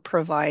that you're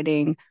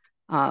providing.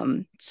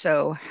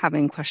 So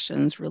having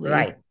questions really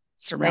Right.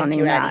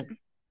 surrounding Thank you,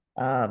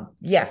 that. Annie.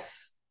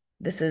 Yes,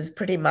 this is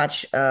pretty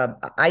much,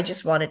 I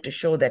just wanted to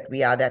show that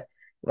we are that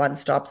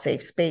one-stop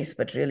safe space,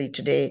 but really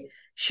today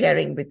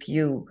sharing with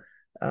you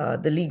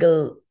the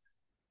legal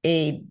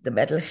aid, the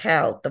mental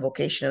health, the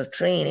vocational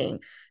training,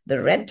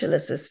 the rental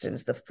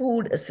assistance, the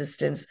food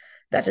assistance,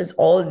 that is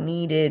all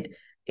needed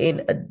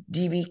in a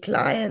DV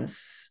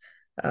client's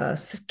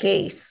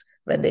case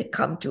when they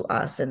come to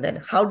us. And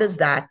then how does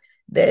that,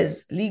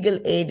 there's legal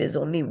aid is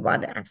only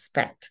one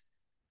aspect.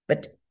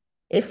 But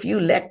if you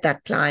let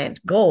that client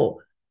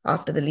go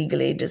after the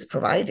legal aid is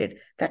provided,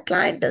 that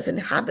client doesn't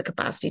have the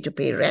capacity to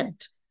pay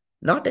rent,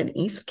 not in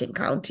East King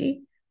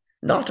County,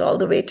 not all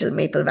the way till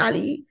Maple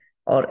Valley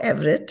or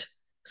Everett.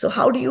 So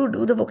how do you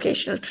do the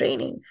vocational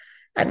training?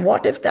 And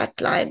what if that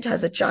client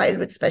has a child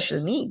with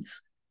special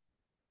needs?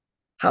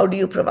 How do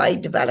you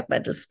provide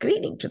developmental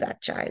screening to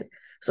that child?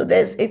 So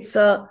it's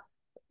a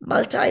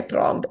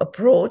multi-pronged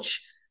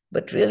approach,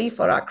 but really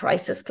for our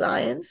crisis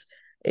clients,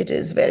 it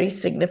is very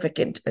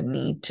significant a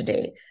need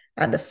today.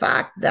 And the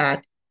fact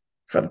that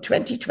from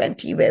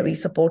 2020, where we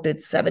supported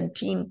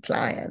 17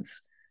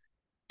 clients,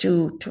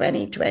 to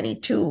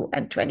 2022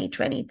 and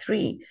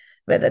 2023,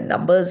 where the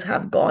numbers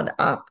have gone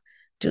up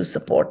to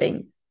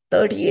supporting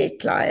 38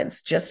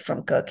 clients just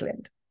from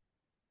Kirkland.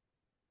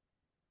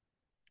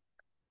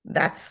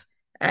 That's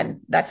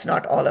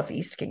not all of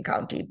East King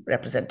County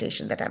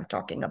representation that I'm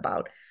talking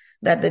about,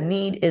 that the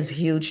need is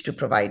huge to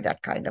provide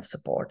that kind of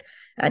support.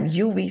 And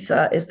U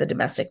visa is the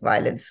domestic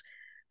violence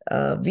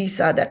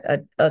visa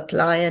that a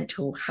client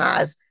who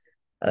has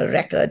a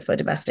record for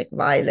domestic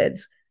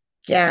violence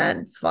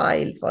can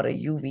file for a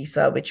U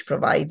visa, which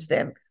provides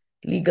them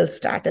legal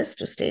status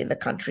to stay in the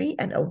country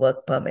and a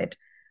work permit.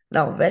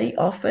 Now, very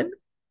often,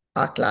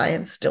 our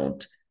clients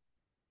don't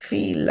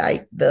feel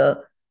like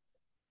the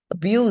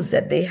abuse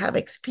that they have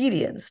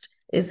experienced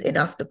is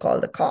enough to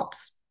call the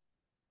cops.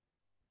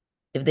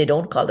 If they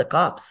don't call the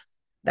cops,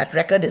 that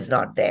record is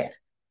not there.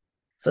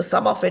 So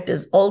some of it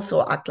is also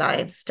our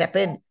clients step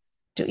in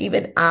to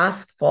even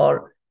ask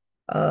for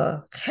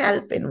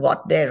help in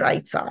what their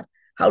rights are.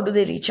 How do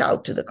they reach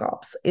out to the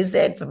cops? Is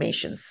their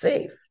information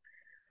safe?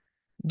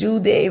 Do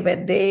they,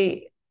 when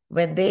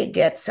they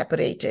get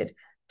separated,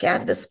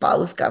 can the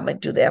spouse come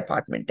into their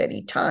apartment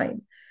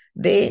anytime?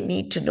 They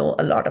need to know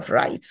a lot of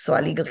rights. So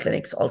our legal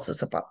clinics also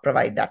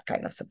provide that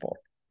kind of support.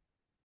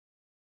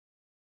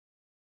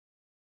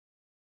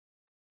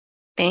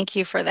 Thank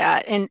you for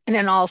that. And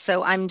then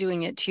also I'm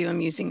doing it too.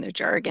 I'm using the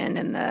jargon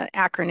and the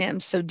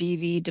acronyms. So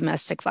DV,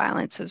 domestic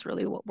violence, is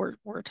really what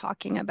we're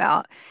talking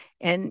about.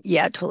 And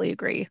yeah, totally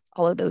agree.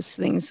 All of those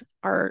things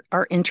are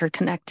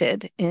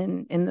interconnected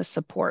in the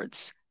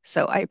supports.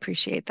 So I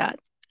appreciate that.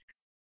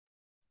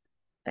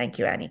 Thank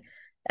you, Annie.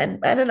 And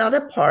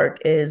another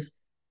part is,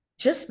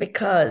 just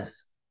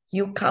because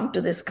you come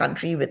to this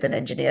country with an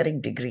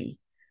engineering degree,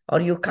 or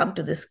you come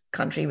to this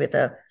country with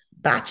a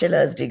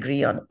bachelor's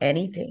degree on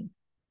anything,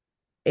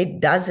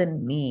 it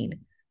doesn't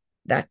mean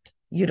that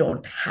you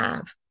don't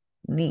have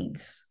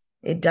needs.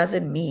 It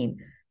doesn't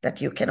mean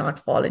that you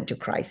cannot fall into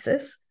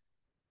crisis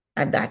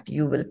and that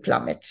you will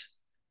plummet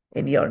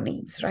in your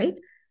needs, right?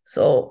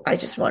 So I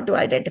just want to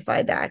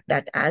identify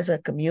that as a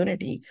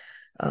community,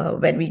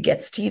 when we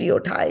get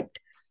stereotyped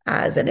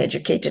as an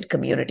educated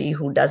community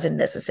who doesn't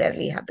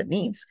necessarily have the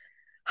needs,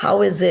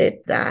 how is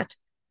it that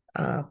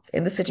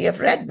in the city of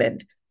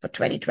Redmond for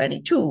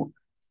 2022,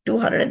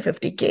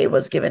 $250K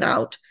was given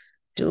out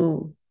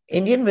to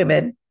Indian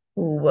women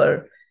who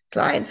were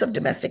clients of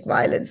domestic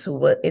violence, who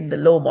were in the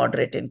low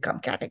moderate income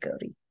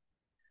category?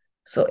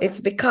 So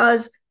it's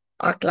because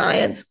our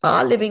clients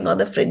are living on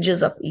the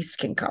fringes of East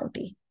King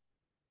County.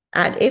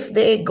 And if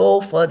they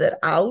go further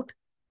out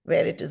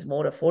where it is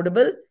more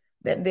affordable,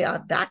 then they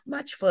are that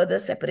much further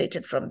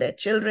separated from their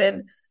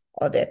children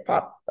or their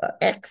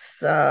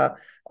ex or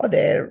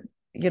their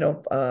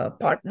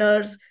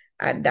partners.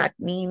 And that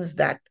means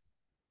that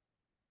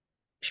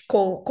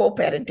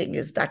co-parenting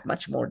is that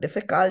much more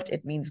difficult.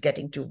 It means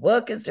getting to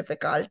work is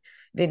difficult.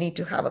 They need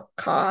to have a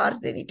car.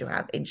 They need to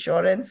have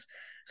insurance.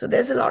 So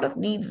there's a lot of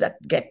needs that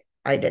get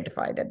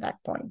identified at that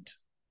point.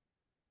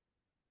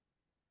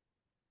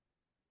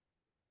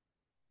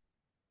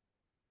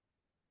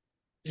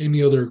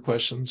 Any other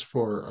questions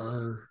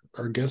for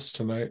our guests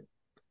tonight?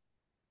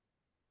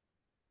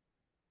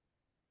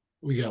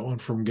 We got one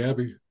from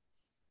Gabby.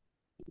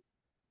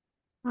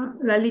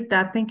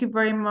 Lalita, thank you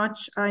very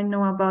much. I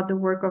know about the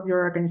work of your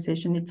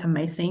organization. It's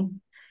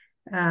amazing.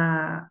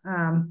 You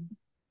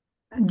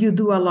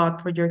do a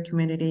lot for your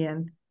community,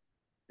 and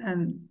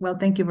well,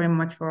 thank you very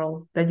much for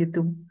all that you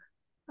do.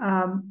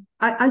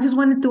 I just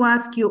wanted to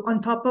ask you,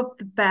 on top of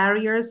the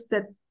barriers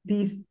that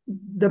these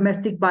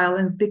domestic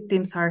violence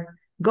victims are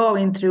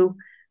going through,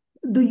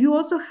 do you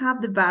also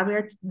have the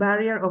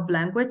barrier of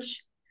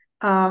language?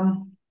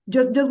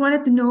 Just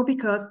wanted to know,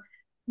 because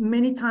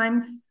many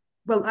times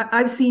well,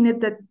 I've seen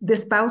it that the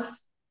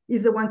spouse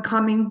is the one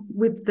coming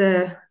with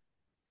the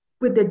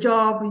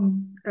job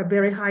in a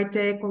very high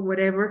tech or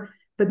whatever,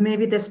 but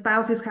maybe the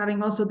spouse is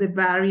having also the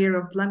barrier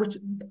of language.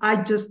 I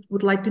just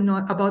would like to know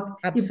about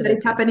if that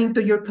is happening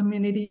to your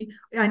community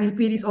and if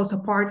it is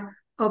also part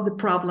of the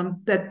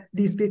problem that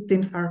these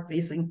victims are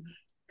facing.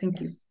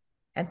 Thank you.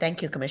 And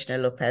thank you, Commissioner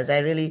Lopez. I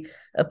really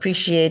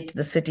appreciate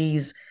the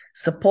city's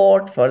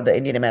support for the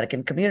Indian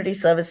American Community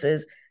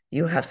Services.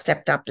 You have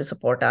stepped up to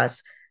support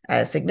us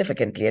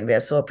significantly, and we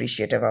are so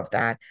appreciative of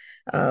that.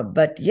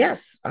 But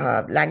yes,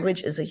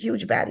 language is a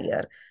huge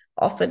barrier.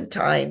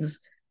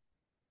 Oftentimes,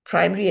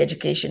 primary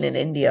education in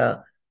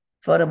India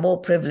for a more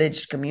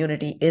privileged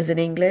community is in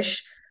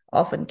English.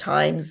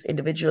 Oftentimes,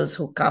 individuals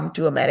who come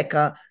to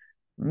America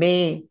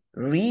may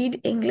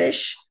read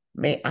English,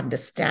 may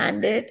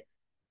understand it,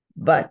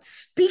 but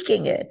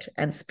speaking it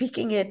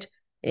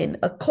in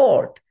a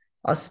court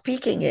or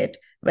speaking it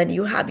when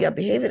you have your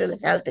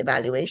behavioral health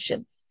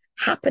evaluation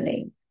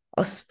happening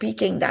or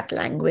speaking that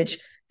language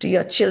to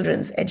your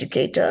children's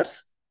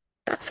educators,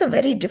 that's a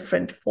very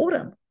different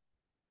forum,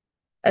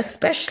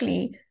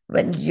 especially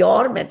when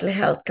your mental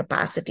health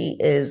capacity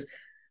is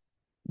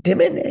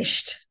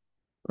diminished,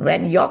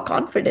 when your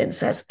confidence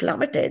has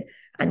plummeted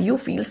and you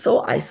feel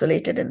so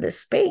isolated in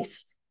this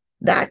space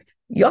that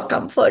your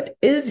comfort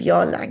is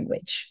your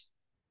language,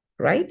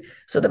 right?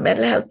 So the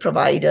mental health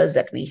providers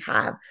that we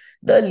have,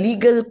 the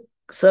legal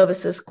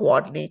services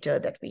coordinator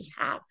that we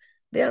have,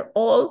 they're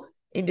all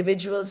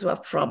individuals who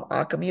are from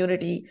our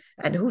community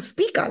and who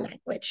speak our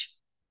language.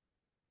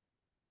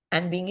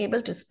 And being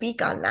able to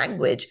speak our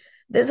language,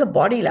 there's a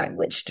body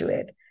language to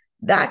it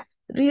that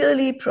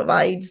really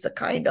provides the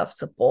kind of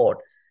support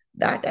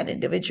that an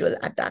individual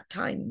at that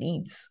time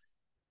needs.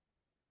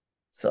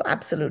 So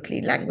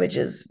absolutely, language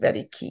is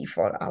very key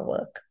for our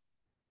work.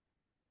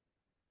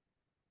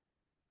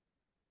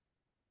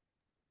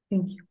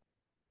 Thank you.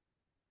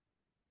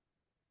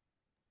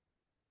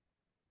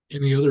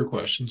 Any other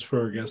questions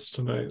for our guests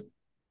tonight?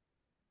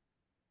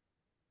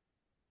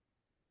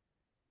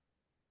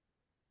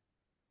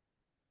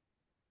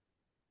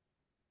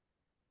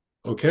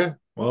 Okay.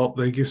 Well,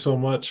 thank you so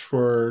much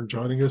for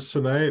joining us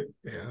tonight.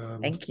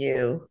 And thank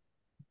you.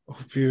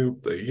 Hope you,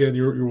 again,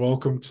 you're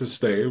welcome to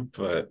stay,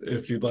 but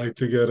if you'd like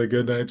to get a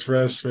good night's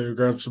rest, maybe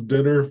grab some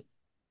dinner,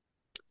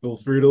 feel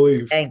free to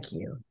leave. Thank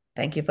you.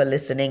 Thank you for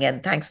listening,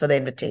 and thanks for the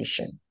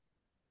invitation.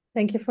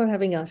 Thank you for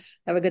having us.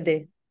 Have a good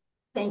day.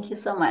 Thank you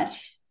so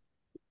much.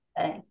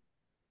 Bye.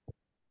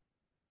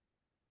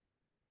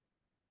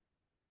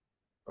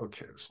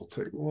 Okay, this will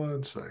take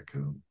 1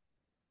 second.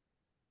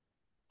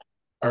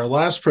 Our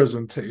last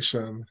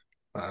presentation,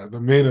 the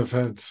main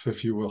event,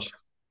 if you will,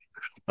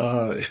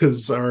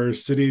 is our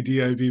city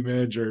DIB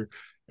manager,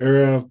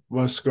 Era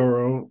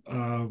Mascoro.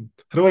 How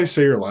do I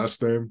say your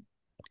last name?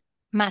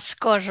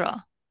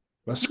 Mascoro.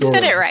 Mascoro. You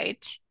said it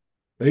right.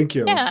 Thank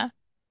you. Yeah.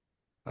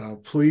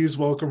 Please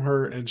welcome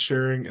her and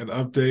sharing an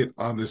update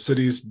on the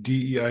city's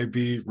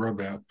DEIB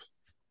roadmap.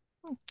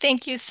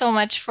 Thank you so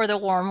much for the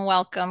warm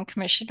welcome,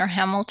 Commissioner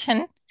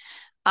Hamilton.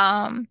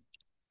 I'm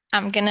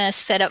going to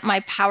set up my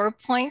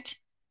PowerPoint,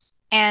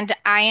 and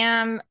I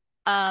am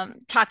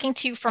talking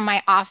to you from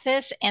my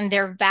office, and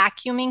they're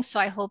vacuuming, so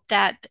I hope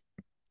that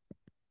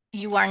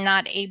you are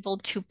not able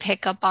to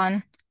pick up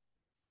on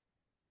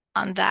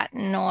that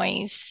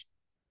noise.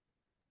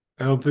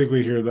 I don't think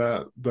we hear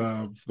that,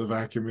 the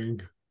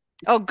vacuuming.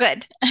 Oh,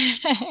 good.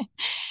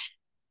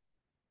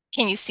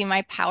 Can you see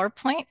my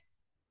PowerPoint?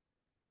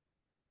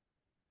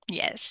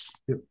 Yes.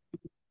 Yep.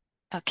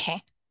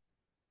 Okay.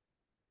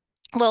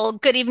 Well,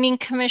 good evening,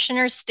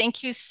 commissioners.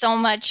 Thank you so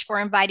much for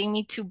inviting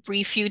me to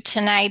brief you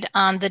tonight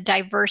on the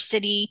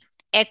diversity,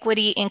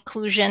 equity,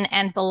 inclusion,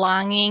 and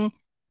belonging,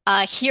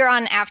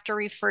 hereafter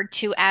referred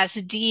to as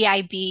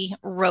DIB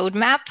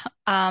roadmap.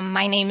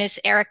 My name is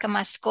Erica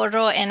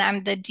Mascoro, and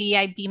I'm the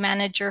DIB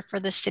manager for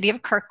the city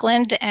of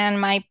Kirkland, and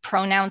my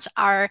pronouns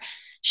are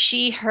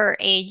she, her,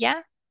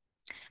 ella.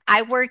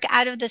 I work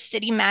out of the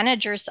city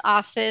manager's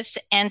office,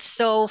 and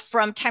so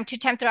from time to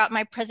time throughout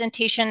my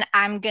presentation,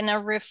 I'm going to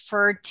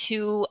refer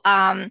to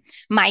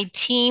my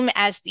team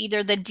as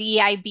either the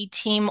DIB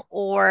team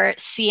or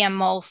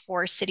CMO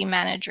for city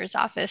manager's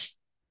office.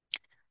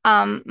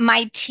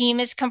 My team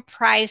is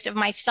comprised of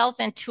myself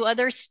and 2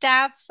 other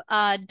staff,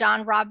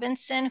 Don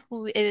Robinson,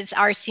 who is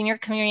our senior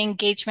community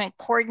engagement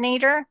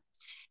coordinator.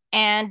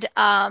 And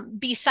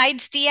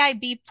besides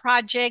DIB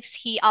projects,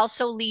 he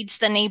also leads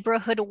the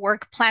neighborhood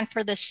work plan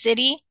for the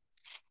city.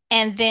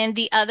 And then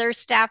the other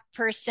staff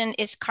person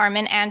is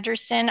Carmen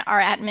Anderson, our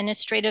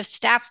administrative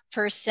staff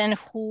person,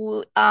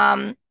 who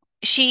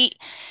she's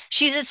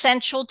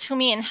essential to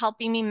me in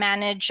helping me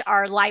manage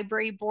our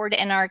library board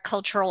and our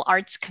cultural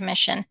arts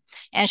commission.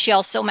 And she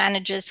also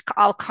manages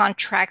all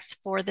contracts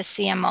for the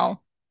CMO.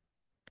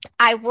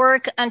 I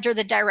work under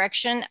the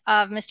direction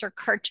of Mr.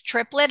 Kurt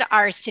Triplett,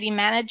 our city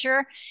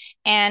manager,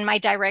 and my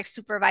direct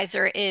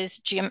supervisor is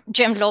Jim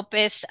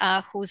Lopez,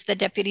 who's the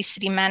deputy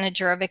city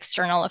manager of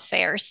external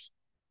affairs.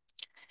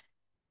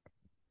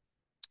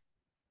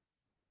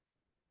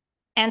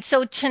 And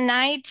so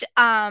tonight,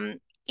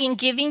 in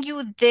giving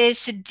you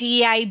this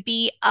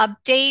DIB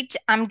update,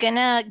 I'm going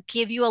to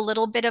give you a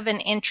little bit of an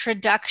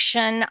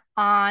introduction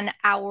on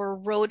our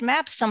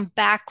roadmap, some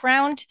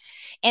background.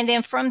 And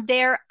then from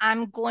there,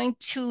 I'm going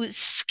to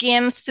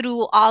skim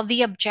through all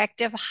the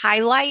objective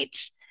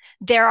highlights.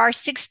 There are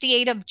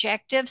 68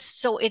 objectives,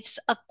 so it's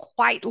a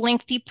quite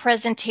lengthy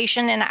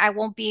presentation, and I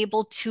won't be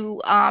able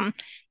to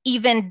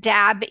even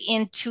dab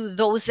into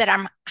those that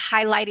I'm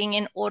highlighting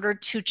in order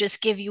to just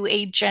give you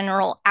a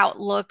general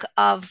outlook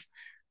of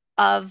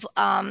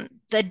the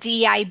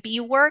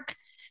DIB work.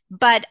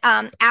 But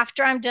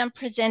after I'm done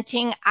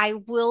presenting, I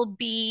will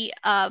be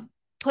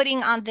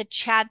putting on the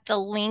chat the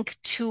link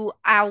to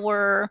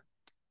our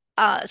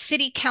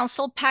City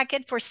Council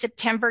packet for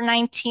September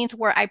 19th,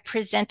 where I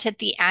presented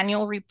the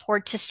annual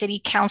report to City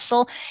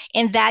Council.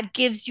 And that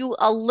gives you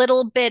a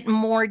little bit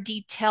more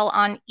detail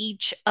on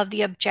each of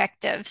the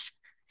objectives.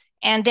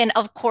 And then,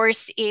 of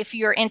course, if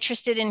you're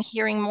interested in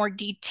hearing more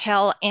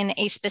detail in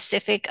a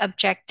specific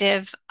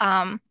objective,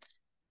 I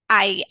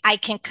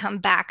can come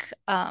back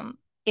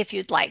if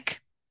you'd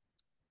like.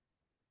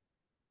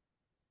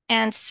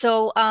 And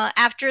so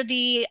after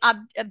the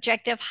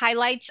objective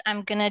highlights,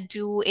 I'm going to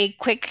do a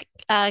quick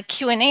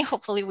Q&A.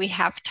 Hopefully we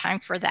have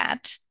time for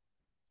that.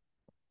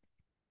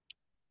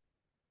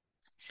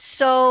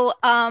 So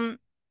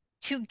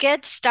to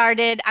get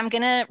started, I'm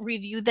going to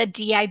review the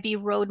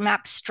DIB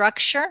roadmap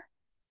structure.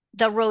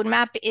 The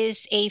roadmap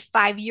is a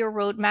 5-year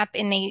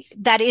roadmap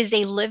that is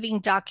a living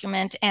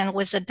document and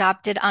was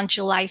adopted on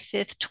July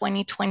 5th,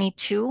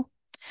 2022.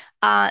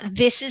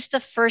 This is the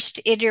first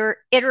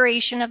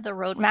iteration of the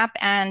roadmap.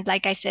 And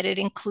like I said, it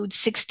includes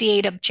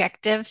 68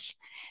 objectives,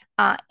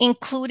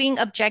 including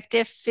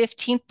objective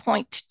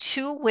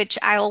 15.2, which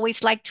I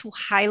always like to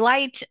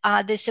highlight.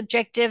 This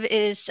objective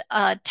is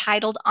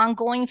titled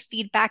Ongoing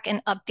Feedback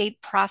and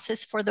Update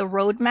Process for the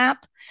Roadmap.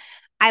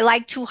 I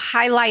like to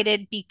highlight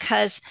it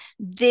because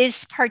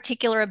this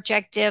particular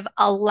objective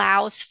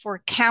allows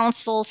for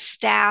council,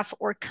 staff,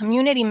 or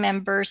community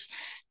members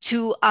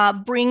to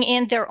bring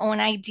in their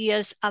own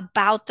ideas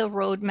about the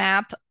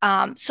roadmap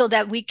so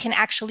that we can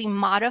actually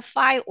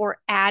modify or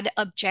add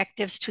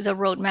objectives to the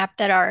roadmap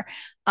that are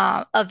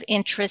of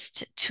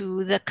interest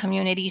to the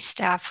community,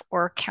 staff,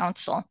 or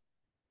council.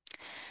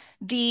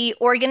 The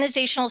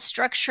organizational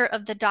structure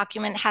of the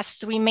document has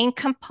 3 main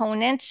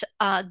components: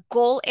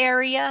 goal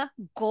area,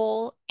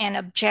 goal, and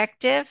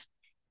objective.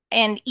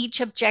 And each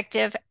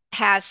objective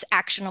has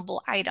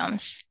actionable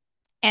items.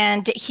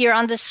 And here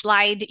on the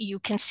slide, you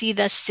can see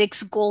the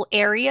 6 goal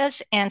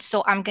areas. And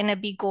so I'm going to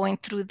be going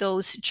through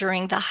those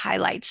during the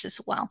highlights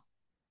as well.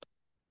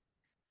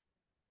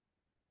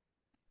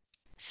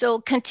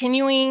 So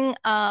continuing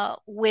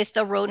with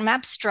the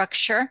roadmap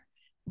structure.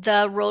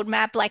 The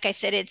roadmap, like I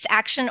said, it's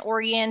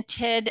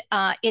action-oriented,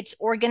 it's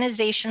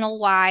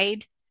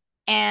organizational-wide,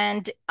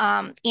 and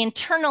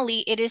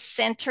internally, it is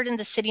centered in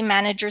the city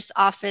manager's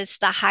office,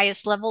 the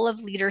highest level of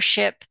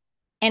leadership,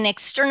 and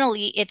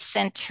externally, it's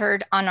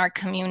centered on our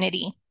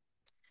community.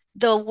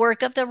 The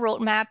work of the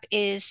roadmap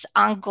is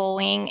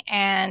ongoing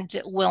and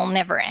will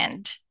never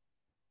end.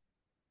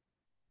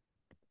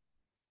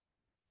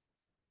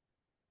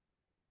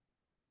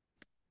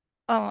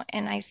 Oh,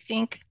 and I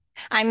think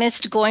I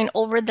missed going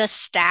over the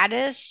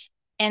status.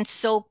 And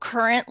so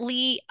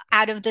currently,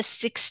 out of the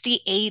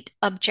 68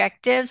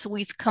 objectives,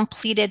 we've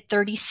completed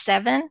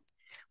 37.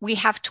 We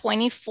have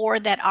 24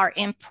 that are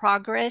in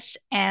progress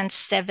and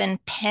 7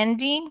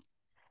 pending.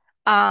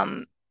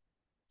 The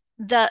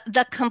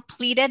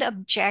completed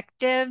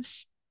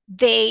objectives,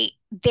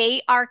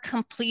 they are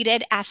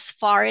completed as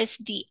far as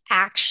the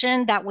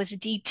action that was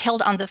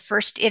detailed on the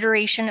first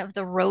iteration of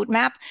the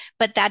roadmap,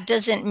 but that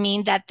doesn't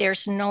mean that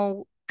there's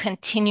no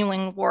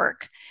continuing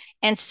work.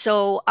 And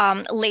so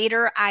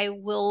later I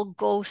will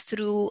go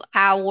through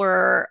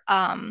our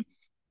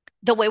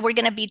the way we're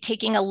going to be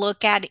taking a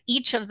look at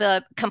each of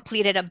the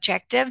completed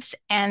objectives,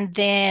 and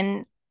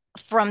then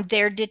from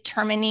there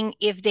determining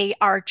if they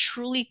are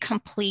truly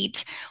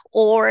complete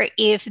or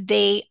if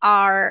they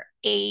are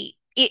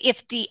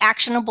if the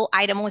actionable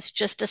item was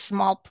just a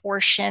small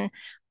portion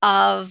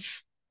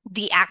of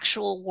the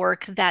actual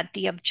work that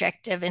the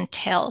objective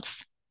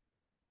entails.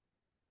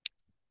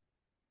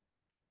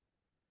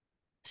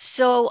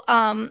 So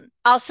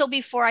also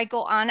before I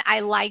go on,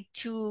 I like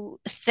to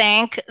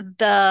thank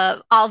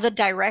all the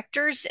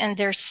directors and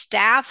their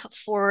staff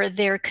for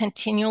their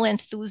continual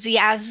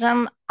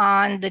enthusiasm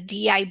on the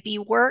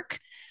DIB work.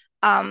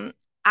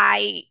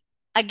 I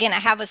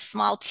have a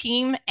small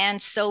team, and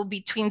so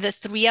between the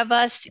 3 of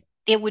us,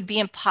 it would be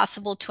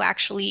impossible to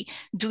actually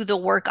do the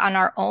work on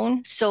our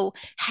own. So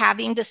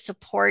having the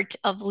support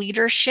of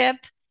leadership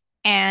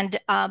and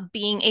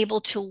being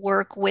able to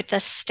work with the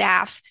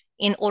staff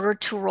in order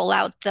to roll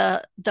out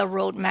the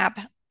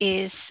roadmap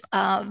is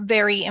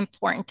very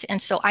important. And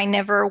so I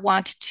never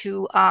want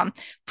to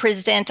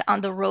present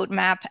on the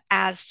roadmap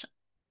as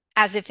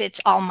if it's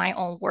all my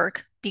own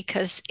work,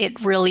 because it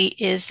really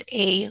is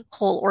a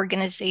whole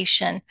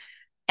organization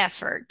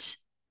effort.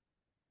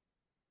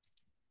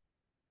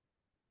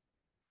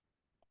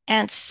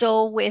 And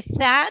so with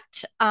that,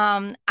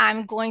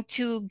 I'm going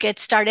to get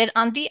started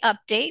on the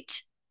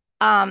update.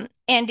 And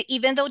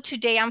even though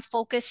today I'm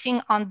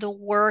focusing on the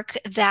work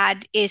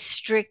that is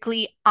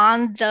strictly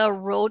on the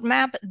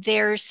roadmap,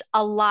 there's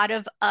a lot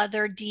of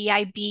other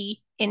DIB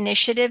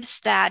initiatives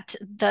that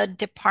the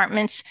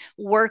departments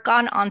work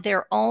on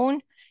their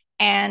own.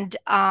 And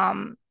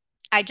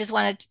I just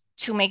wanted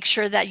to make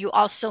sure that you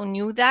also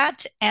knew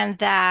that, and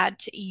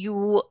that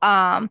you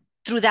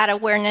through that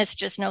awareness,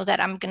 just know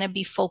that I'm going to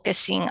be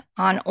focusing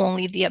on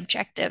only the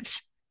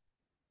objectives.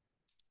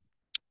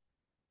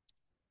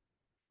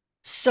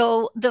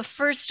 So the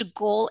first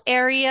goal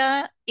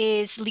area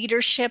is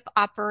leadership,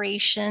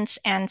 operations,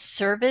 and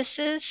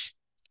services.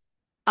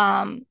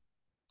 Let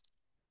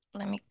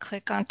me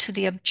click onto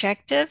the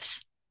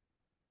objectives.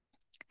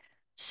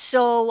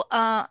 So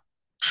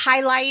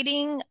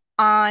highlighting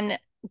on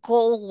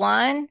goal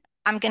 1,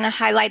 I'm going to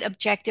highlight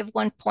objective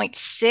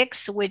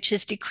 1.6, which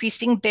is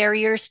decreasing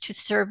barriers to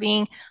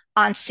serving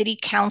on city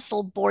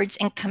council boards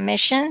and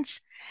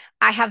commissions.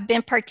 I have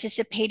been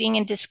participating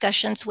in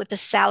discussions with the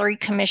Salary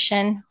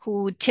Commission,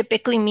 who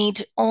typically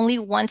meet only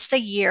once a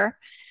year.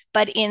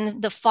 But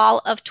in the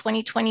fall of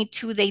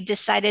 2022, they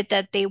decided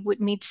that they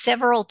would meet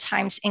several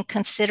times in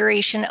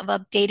consideration of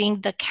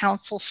updating the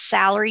council's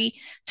salary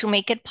to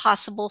make it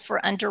possible for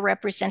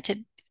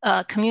underrepresented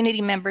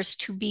community members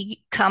to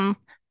become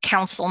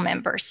council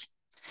members.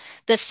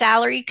 The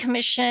Salary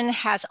Commission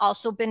has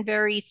also been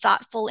very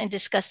thoughtful in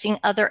discussing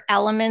other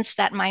elements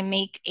that might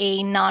make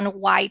a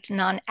non-white,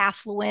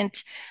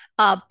 non-affluent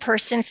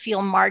person feel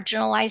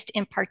marginalized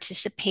in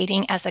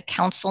participating as a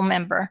council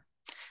member.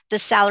 The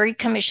Salary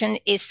Commission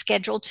is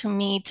scheduled to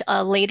meet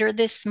later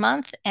this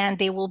month, and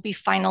they will be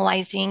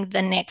finalizing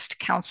the next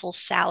council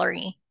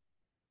salary.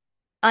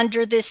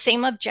 Under this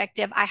same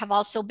objective, I have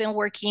also been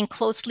working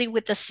closely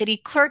with the city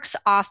clerk's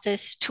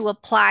office to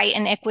apply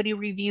an equity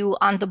review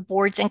on the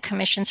boards and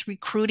commissions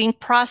recruiting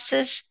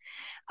process.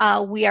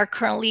 We are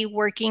currently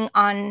working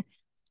on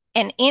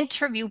an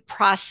interview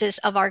process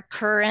of our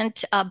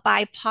current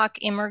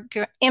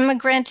BIPOC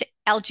immigrant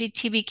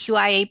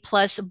LGBTQIA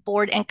plus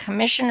board and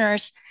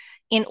commissioners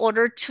in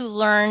order to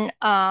learn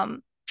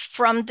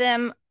from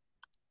them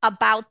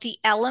about the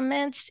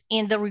elements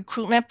in the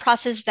recruitment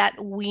process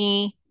that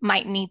we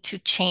might need to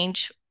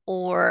change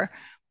or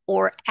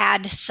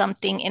add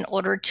something in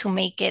order to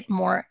make it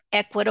more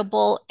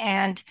equitable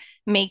and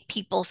make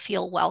people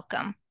feel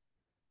welcome.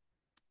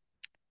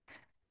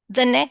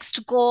 The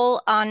next goal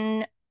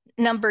on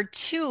number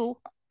 2,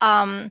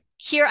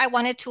 here I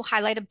wanted to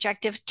highlight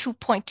objective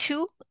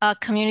 2.2,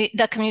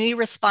 the Community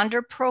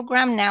Responder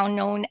Program, now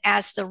known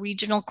as the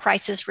Regional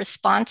Crisis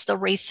Response, the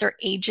RACER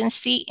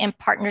agency, in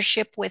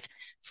partnership with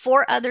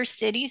 4 other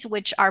cities,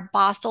 which are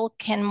Bothell,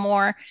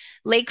 Kenmore,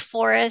 Lake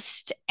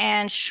Forest,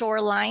 and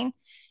Shoreline.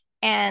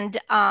 And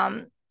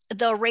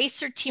the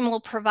RACER team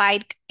will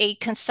provide a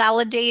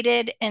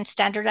consolidated and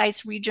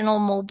standardized regional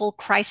mobile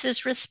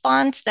crisis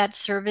response that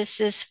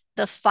services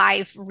the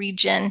 5-city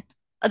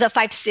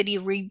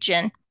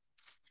region.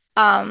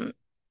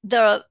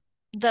 The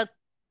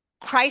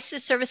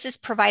crisis services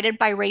provided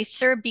by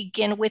RACER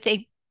begin with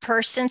a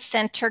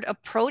person-centered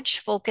approach,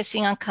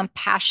 focusing on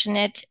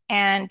compassionate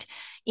and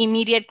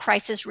immediate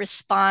crisis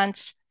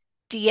response,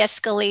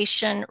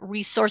 de-escalation,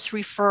 resource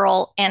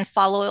referral, and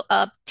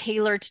follow-up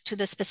tailored to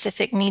the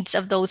specific needs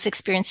of those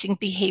experiencing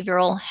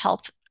behavioral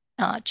health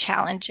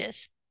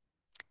challenges.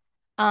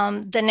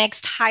 The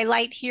next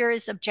highlight here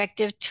is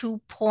objective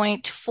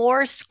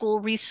 2.4, School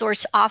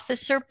Resource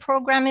Officer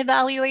Program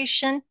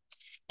Evaluation.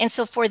 And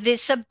so for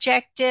this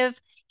objective,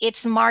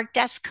 it's marked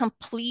as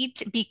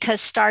complete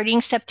because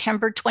starting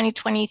September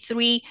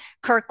 2023,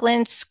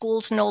 Kirkland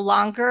schools no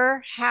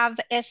longer have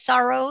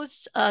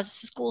SROs,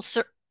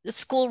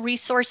 school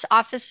resource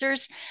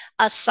officers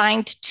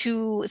assigned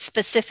to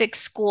specific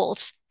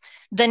schools.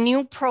 The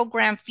new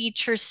program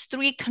features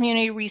 3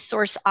 community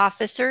resource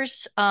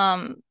officers,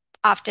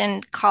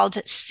 often called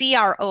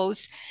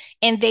CROs,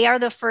 and they are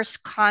the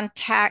first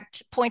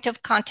point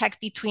of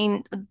contact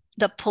between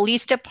the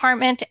police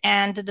department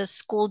and the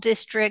school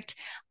district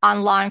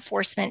on law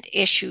enforcement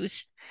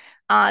issues.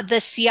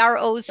 The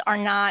CROs are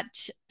not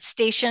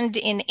stationed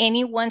in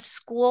any one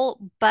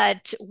school,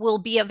 but will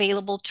be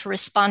available to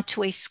respond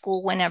to a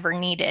school whenever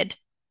needed.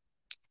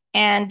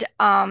 And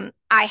I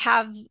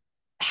have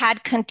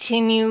had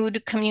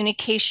continued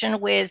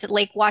communication with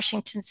Lake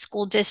Washington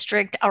School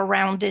District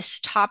around this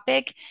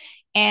topic.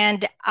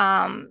 And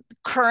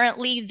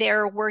currently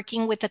they're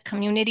working with a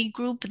community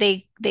group.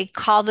 They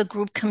call the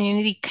group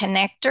Community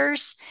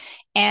Connectors.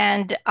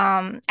 And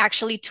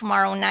actually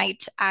tomorrow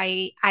night,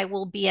 I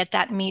will be at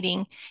that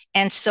meeting.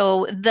 And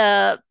so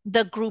the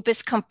group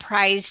is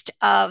comprised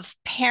of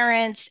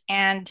parents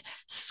and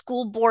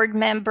school board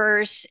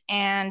members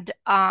and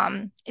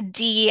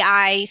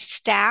DEI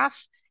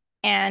staff.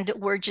 And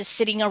we're just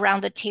sitting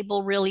around the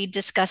table really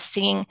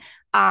discussing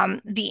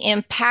the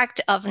impact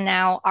of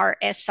now our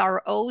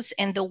SROs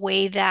and the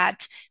way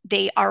that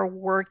they are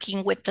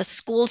working with the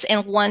schools.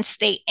 And once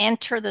they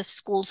enter the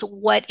schools,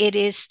 what it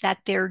is that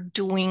they're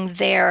doing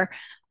there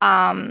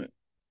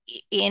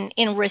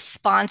in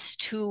response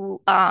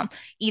to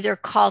either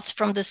calls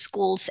from the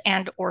schools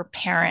and or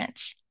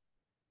parents.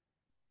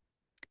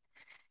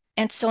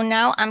 And so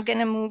now I'm going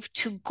to move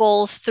to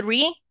goal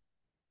 3.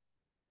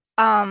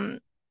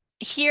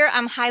 Here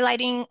I'm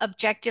highlighting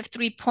objective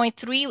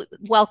 3.3,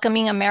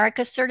 Welcoming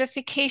America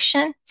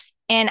certification.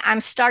 And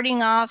I'm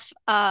starting off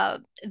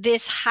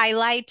this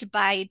highlight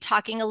by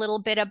talking a little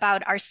bit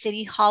about our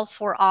City Hall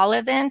for All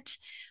event.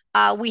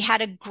 We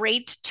had a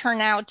great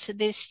turnout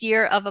this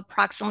year of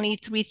approximately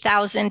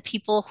 3,000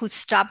 people who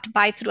stopped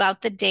by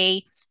throughout the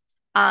day.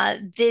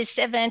 This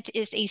event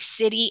is a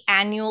city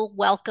annual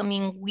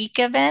welcoming week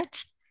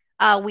event.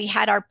 We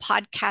had our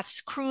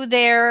podcast crew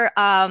there,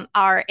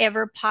 our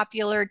ever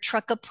popular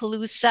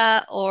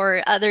Truckapalooza,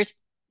 or others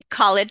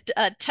call it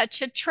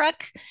Touch a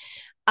Truck,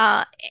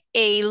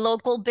 a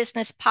local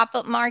business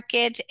pop-up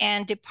market,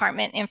 and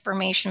department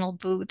informational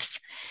booths.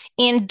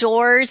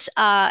 Indoors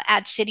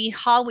at City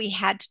Hall, we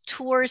had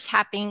tours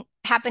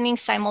happening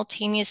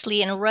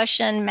simultaneously in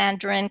Russian,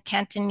 Mandarin,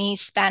 Cantonese,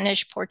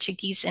 Spanish,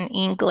 Portuguese, and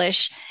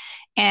English.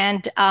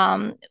 And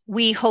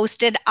we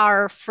hosted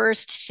our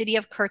first City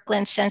of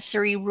Kirkland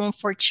sensory room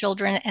for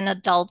children and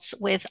adults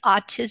with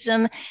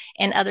autism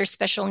and other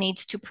special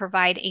needs to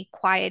provide a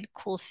quiet,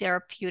 cool,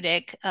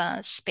 therapeutic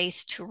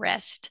space to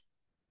rest.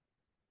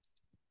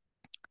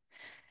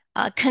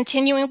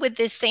 Continuing with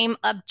this same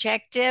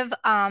objective,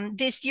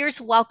 this year's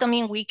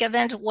Welcoming Week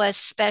event was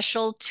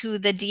special to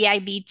the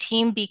DIB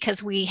team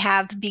because we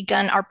have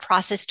begun our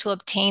process to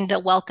obtain the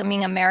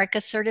Welcoming America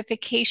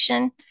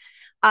certification.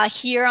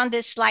 Here on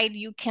this slide,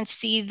 you can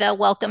see the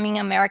Welcoming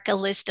America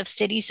list of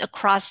cities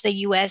across the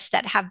US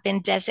that have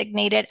been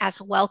designated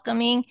as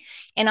welcoming.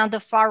 And on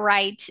the far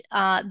right,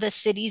 the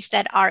cities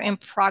that are in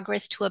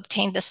progress to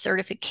obtain the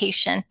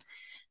certification.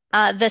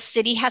 The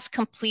city has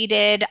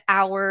completed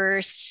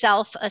our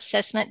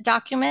self-assessment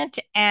document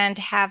and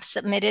have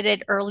submitted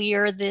it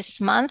earlier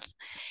this month.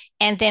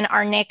 And then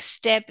our next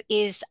step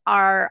is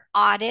our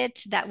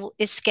audit that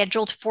is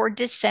scheduled for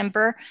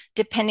December,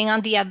 depending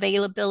on the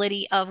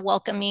availability of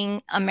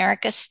Welcoming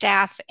America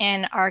staff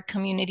and our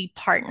community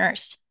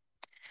partners.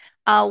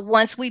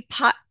 Once we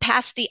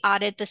pass the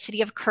audit, the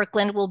city of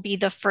Kirkland will be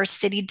the first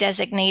city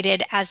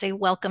designated as a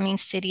welcoming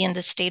city in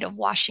the state of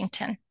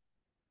Washington.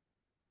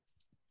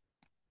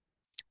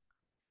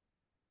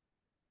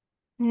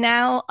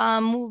 Now,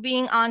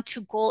 moving on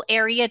to goal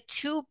area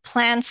 2,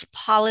 plans,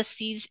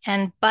 policies,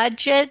 and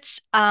budgets.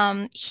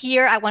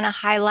 Here, I want to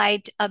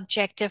highlight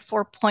objective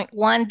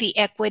 4.1, the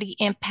Equity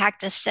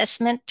Impact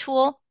Assessment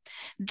Tool.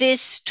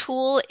 This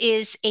tool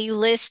is a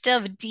list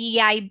of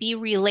DIB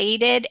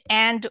related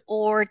and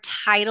or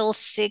Title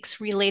VI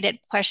related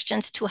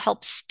questions to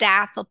help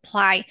staff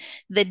apply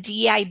the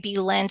DIB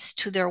lens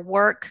to their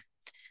work.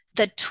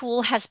 The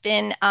tool has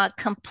been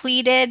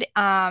completed.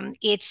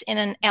 It's in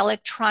an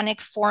electronic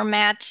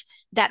format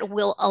that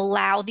will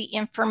allow the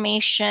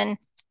information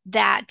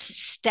that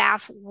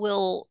staff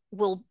will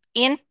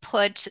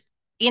input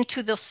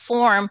into the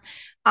form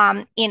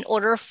in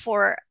order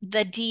for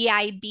the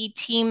DIB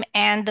team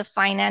and the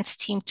finance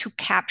team to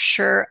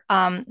capture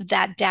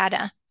that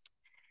data.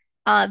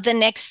 The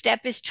next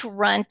step is to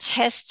run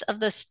tests of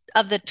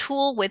the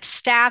tool with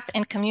staff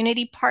and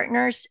community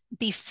partners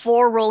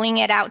before rolling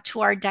it out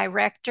to our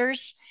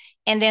directors.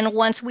 And then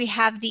once we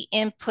have the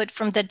input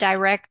from the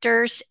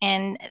directors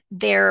and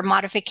their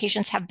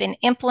modifications have been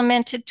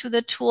implemented to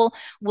the tool,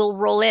 we'll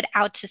roll it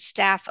out to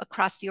staff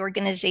across the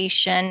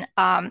organization,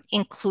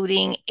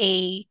 including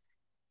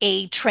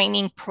a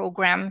training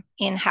program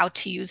in how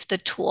to use the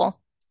tool.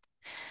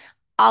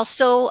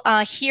 Also,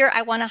 here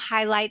I want to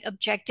highlight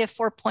objective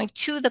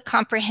 4.2, the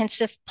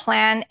comprehensive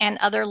plan and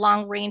other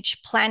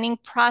long-range planning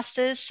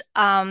process.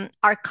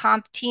 Our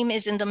comp team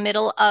is in the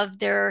middle of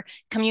their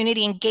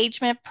community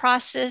engagement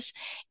process.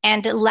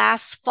 And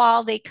last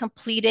fall, they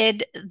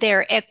completed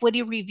their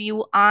equity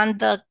review on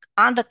the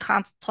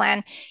comp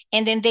plan.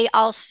 And then they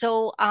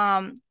also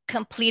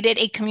completed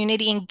a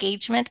community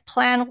engagement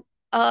plan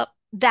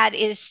that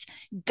is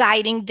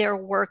guiding their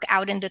work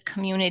out in the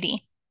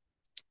community.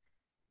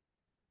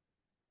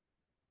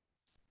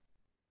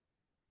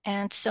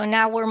 And so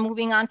now we're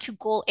moving on to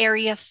goal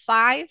area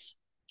 5.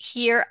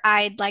 Here,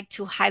 I'd like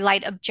to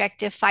highlight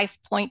objective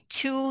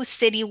 5.2,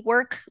 city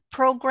work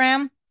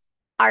program.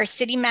 Our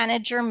city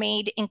manager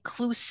made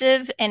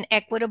inclusive and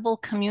equitable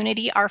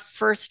community our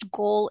first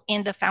goal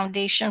in the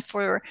foundation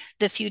for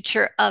the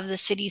future of the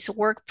city's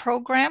work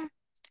program.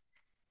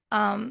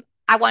 I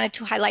wanted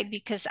to highlight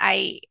because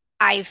I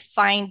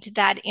find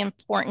that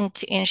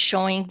important in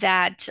showing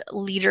that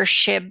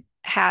leadership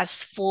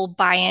has full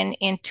buy-in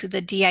into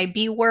the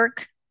DIB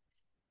work.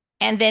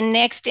 And then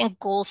next in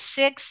goal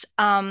 6,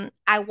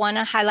 I want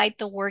to highlight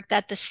the work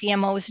that the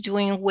CMO is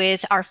doing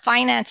with our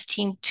finance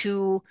team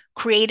to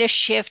create a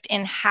shift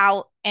in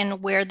how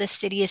and where the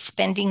city is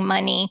spending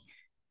money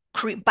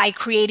by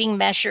creating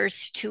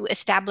measures to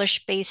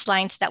establish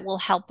baselines that will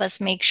help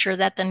us make sure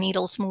that the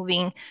needle's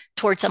moving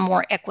towards a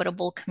more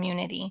equitable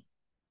community.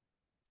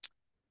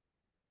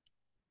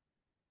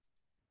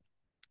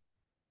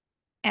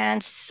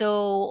 And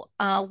so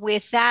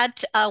with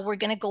that, we're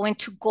going to go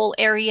into goal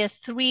area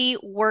 3,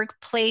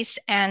 workplace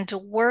and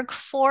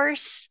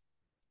workforce.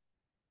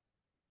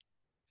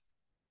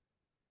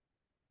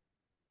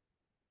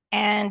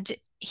 And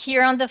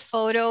here on the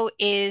photo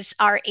is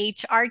our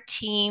HR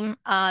team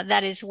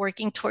that is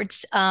working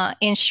towards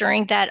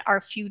ensuring that our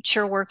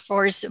future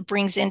workforce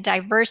brings in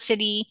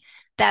diversity,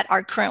 that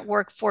our current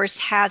workforce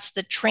has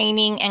the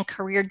training and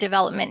career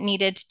development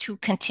needed to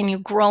continue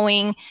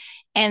growing,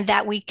 and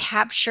that we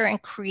capture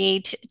and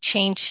create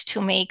change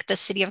to make the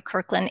city of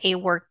Kirkland a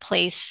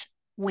workplace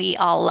we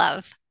all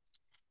love.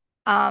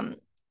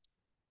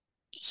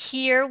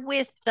 Here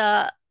with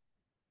the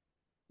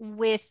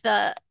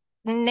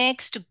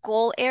next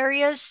goal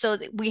areas, so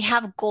we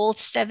have goal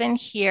 7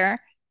 here.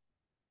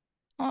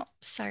 Oh,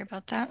 sorry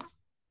about that.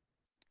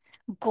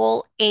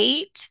 Goal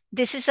 8,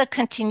 this is a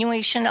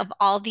continuation of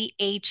all the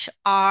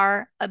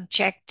HR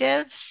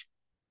objectives.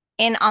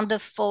 And on the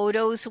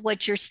photos,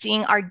 what you're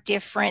seeing are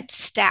different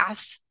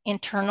staff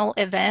internal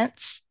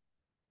events.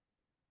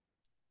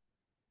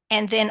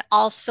 And then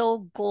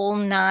also goal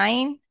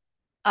 9,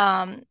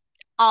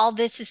 all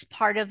this is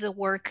part of the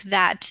work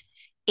that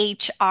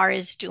HR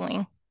is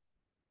doing.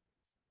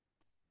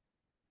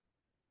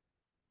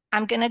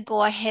 I'm going to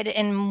go ahead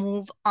and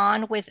move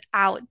on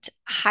without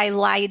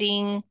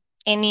highlighting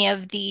any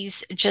of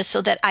these, just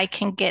so that I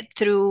can get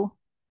through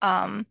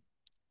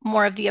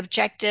more of the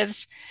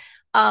objectives.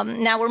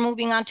 Now we're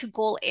moving on to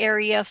goal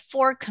area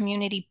 4,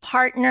 community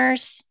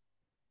partners.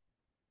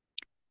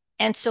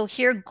 And so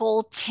here,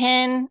 goal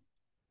 10,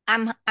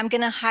 I'm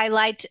going to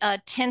highlight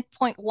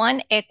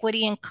 10.1,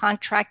 equity and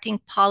contracting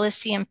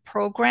policy and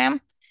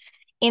program.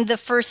 In the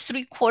first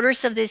 3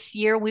 quarters of this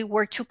year, we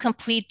worked to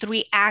complete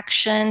 3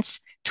 actions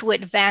to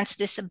advance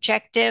this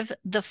objective.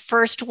 The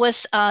first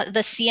was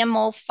the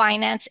CMO,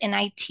 finance, and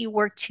IT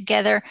worked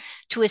together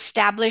to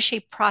establish a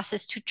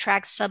process to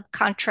track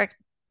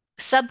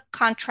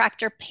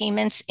subcontractor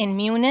payments in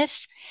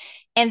Munis.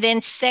 And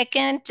then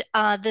second,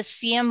 the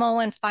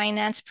CMO and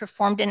finance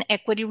performed an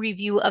equity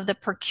review of the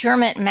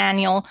procurement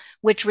manual,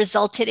 which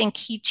resulted in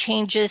key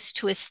changes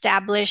to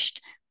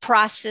established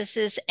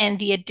processes and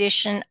the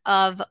addition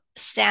of a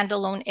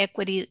standalone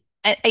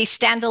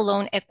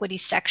equity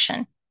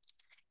section.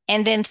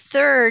 And then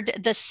third,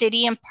 the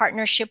city, in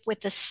partnership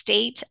with the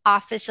State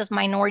Office of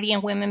Minority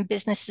and Women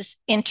Businesses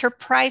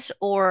Enterprise,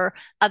 or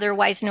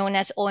otherwise known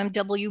as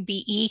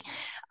OMWBE,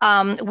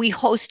 we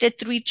hosted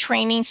 3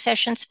 training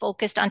sessions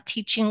focused on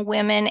teaching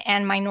women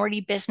and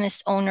minority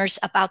business owners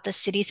about the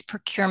city's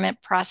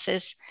procurement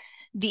process,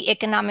 the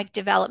economic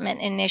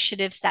development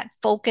initiatives that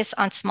focus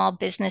on small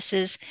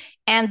businesses,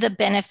 and the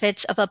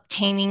benefits of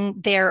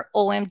obtaining their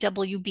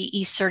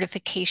OMWBE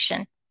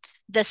certification.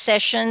 The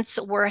sessions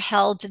were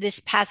held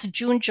this past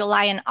June,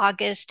 July, and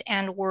August,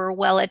 and were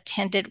well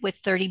attended with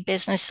 30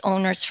 business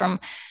owners from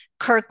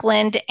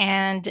Kirkland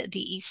and the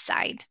East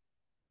Side.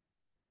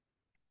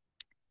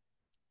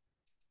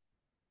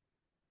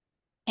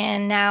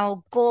 And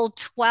now goal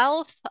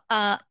 12,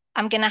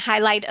 I'm going to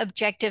highlight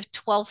objective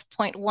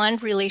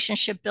 12.1,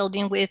 relationship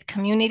building with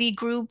community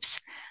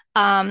groups.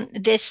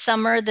 This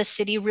summer, the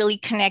city really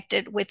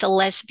connected with the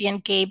lesbian,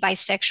 gay,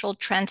 bisexual,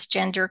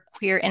 transgender,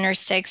 queer,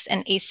 intersex,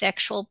 and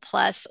asexual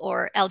plus,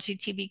 or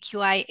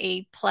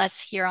LGBTQIA plus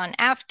here on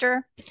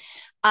after.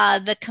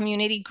 The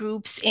community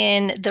groups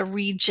in the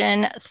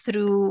region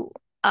through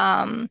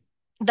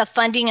the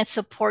funding and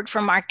support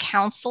from our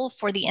council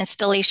for the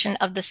installation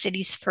of the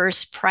city's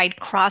first Pride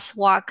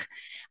Crosswalk.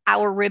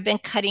 Our ribbon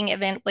cutting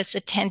event was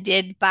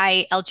attended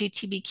by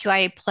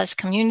LGBTQIA plus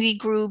community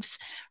groups,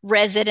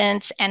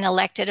 residents, and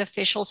elected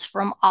officials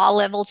from all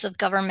levels of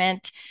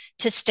government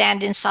to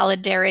stand in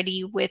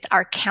solidarity with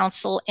our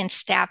council and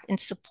staff in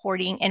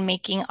supporting and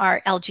making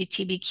our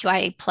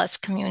LGBTQIA plus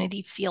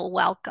community feel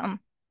welcome.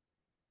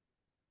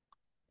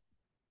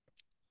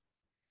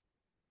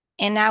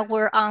 And now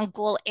we're on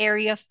goal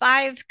area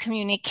 5,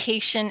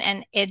 communication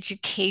and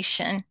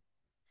education.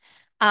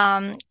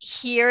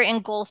 Here in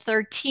goal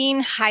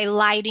 13,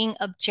 highlighting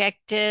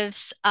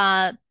objectives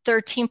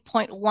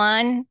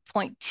 13.1,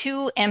 point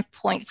 2, and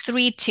point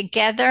 3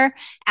 together,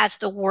 as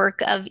the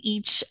work of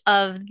each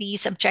of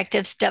these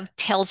objectives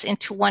dovetails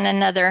into one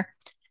another.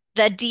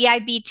 The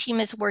DIB team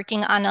is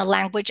working on a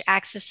language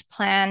access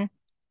plan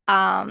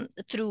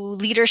through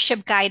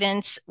leadership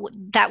guidance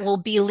that will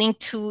be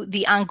linked to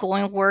the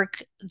ongoing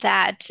work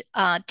that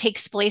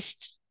takes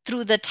place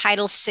through the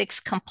Title VI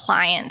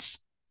compliance.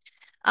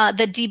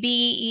 The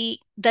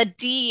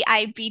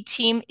DIB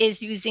team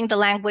is using the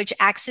language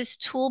access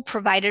tool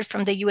provided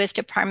from the U.S.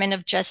 Department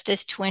of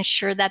Justice to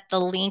ensure that the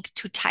link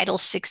to Title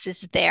VI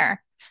is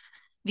there.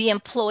 The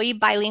Employee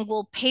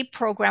Bilingual Pay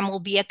Program will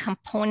be a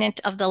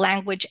component of the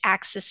language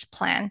access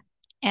plan.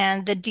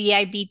 And the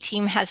DIB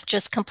team has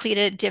just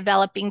completed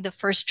developing the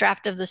first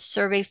draft of the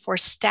survey for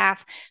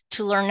staff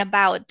to learn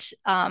about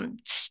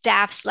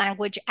staff's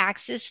language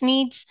access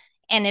needs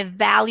and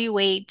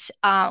evaluate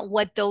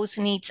what those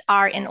needs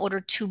are in order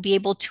to be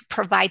able to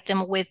provide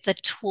them with the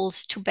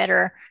tools to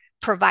better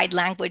provide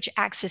language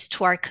access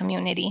to our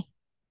community.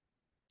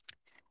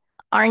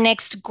 Our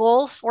next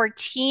goal,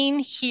 14,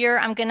 here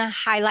I'm going to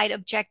highlight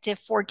objective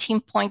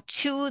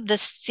 14.2, the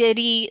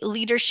City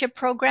Leadership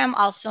Program,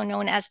 also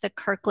known as the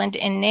Kirkland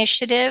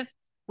Initiative,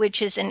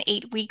 which is an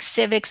 8-week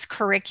civics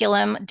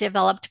curriculum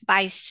developed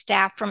by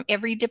staff from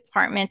every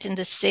department in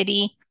the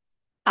city.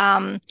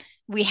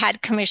 We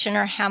had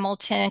Commissioner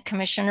Hamilton and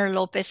Commissioner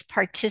Lopez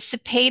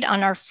participate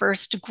on our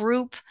first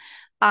group.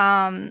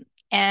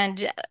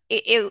 And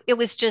it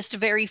was just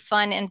very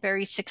fun and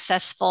very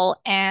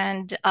successful.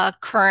 And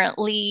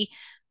currently,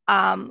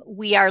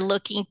 we are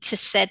looking to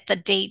set the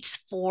dates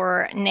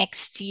for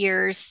next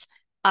year's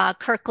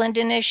Kirkland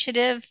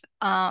Initiative,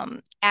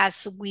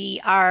 as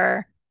we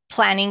are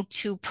planning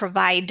to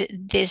provide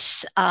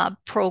this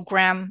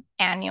program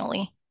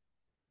annually.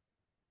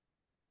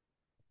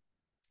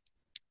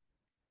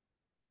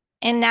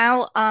 And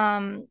now,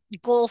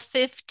 goal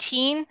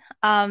 15.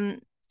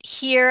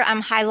 Here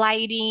I'm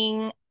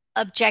highlighting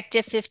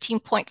objective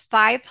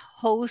 15.5,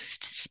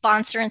 host,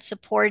 sponsor, and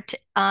support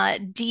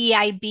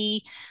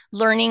DEIB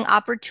learning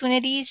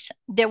opportunities.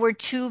 There were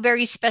 2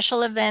 very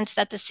special events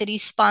that the city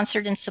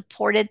sponsored and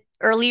supported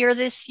earlier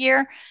this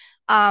year.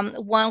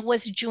 One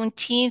was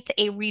Juneteenth,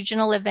 a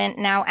regional event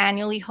now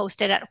annually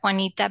hosted at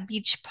Juanita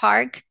Beach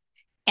Park.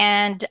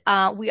 And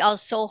we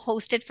also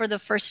hosted for the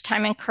first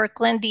time in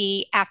Kirkland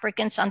the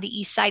Africans on the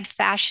East Side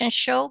Fashion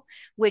Show,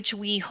 which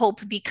we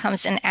hope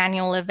becomes an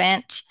annual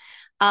event.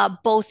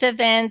 Both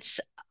events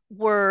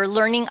were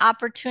learning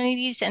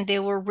opportunities and they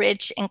were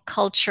rich in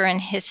culture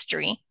and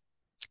history.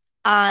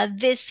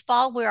 This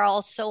fall, we're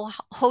also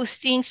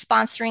hosting,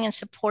 sponsoring, and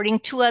supporting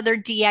 2 other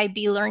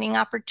DEIB learning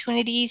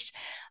opportunities.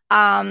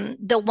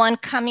 The one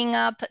coming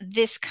up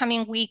this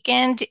coming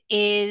weekend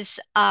is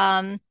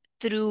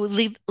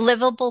through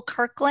Livable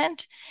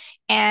Kirkland.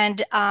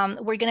 And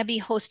we're going to be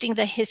hosting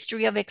the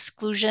History of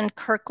Exclusion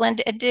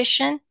Kirkland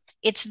edition.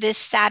 It's this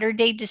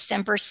Saturday,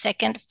 December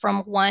 2nd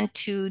from 1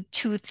 to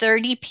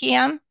 2:30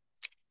 p.m.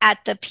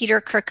 at the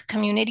Peter Kirk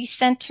Community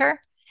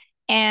Center.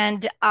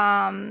 And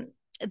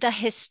the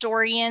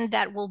historian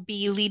that will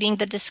be leading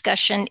the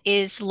discussion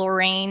is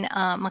Lorraine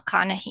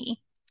McConaughey.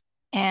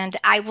 And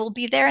I will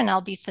be there and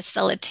I'll be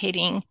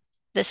facilitating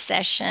the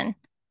session.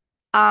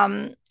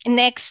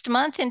 Next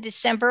month in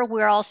December,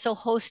 we're also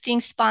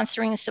hosting,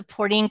 sponsoring, and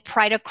supporting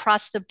Pride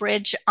Across the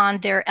Bridge on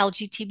their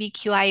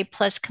LGBTQIA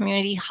plus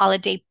community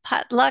holiday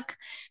potluck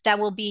that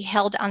will be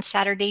held on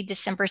Saturday,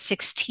 December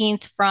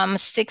 16th from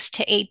 6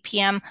 to 8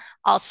 p.m.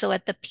 also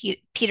at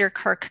the Peter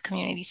Kirk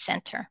Community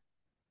Center.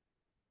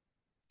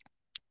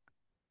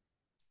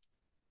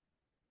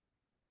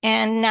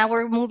 And now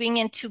we're moving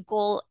into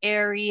goal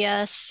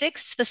area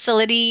 6,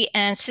 facility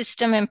and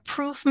system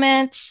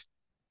improvements.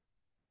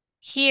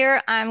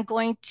 Here, I'm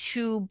going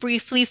to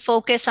briefly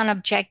focus on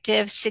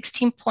objective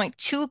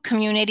 16.2,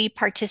 community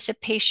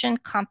participation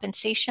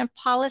compensation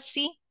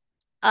policy.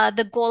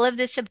 The goal of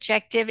this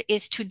objective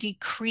is to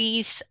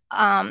decrease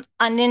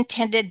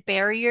unintended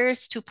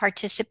barriers to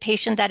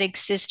participation that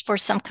exist for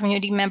some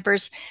community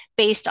members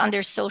based on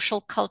their social,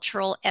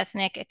 cultural,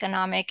 ethnic,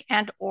 economic,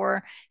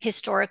 and/or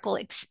historical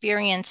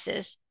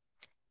experiences.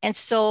 And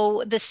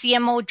so the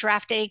CMO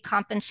drafted a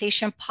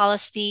compensation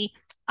policy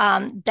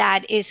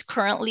that is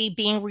currently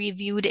being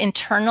reviewed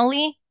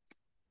internally.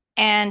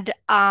 And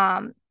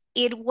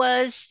it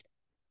was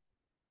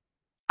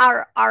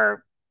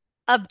our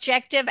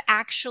objective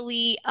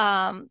actually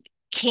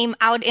came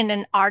out in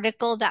an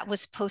article that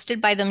was posted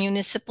by the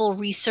Municipal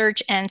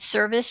Research and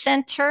Service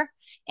Center.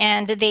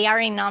 And they are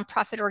a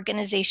nonprofit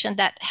organization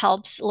that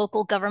helps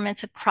local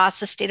governments across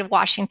the state of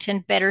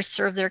Washington better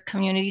serve their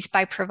communities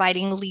by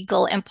providing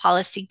legal and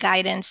policy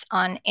guidance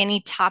on any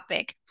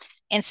topic.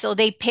 And so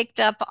they picked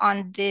up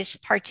on this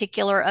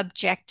particular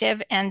objective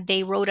and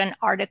they wrote an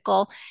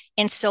article.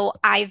 And so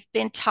I've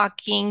been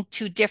talking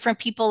to different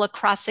people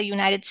across the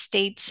United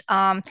States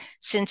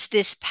since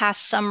this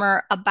past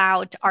summer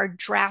about our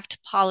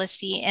draft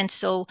policy. And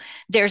so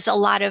there's a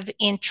lot of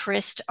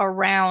interest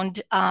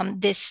around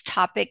this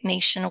topic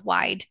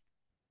nationwide.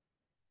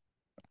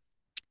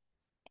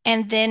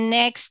 And then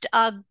next,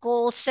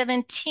 goal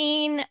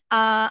 17,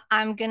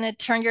 I'm going to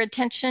turn your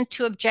attention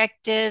to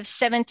objective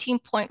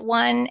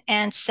 17.1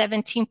 and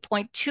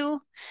 17.2.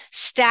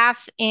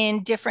 Staff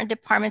in different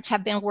departments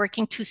have been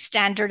working to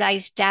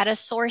standardize data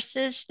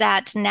sources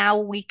that now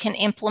we can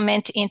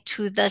implement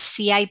into the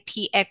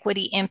CIP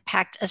Equity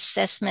Impact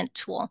Assessment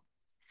tool.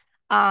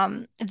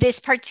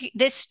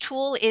 This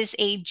tool is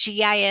a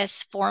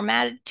GIS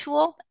formatted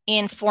tool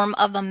in form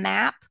of a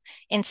map.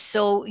 And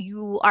so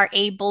you are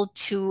able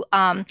to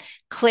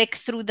click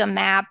through the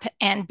map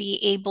and be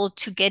able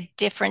to get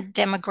different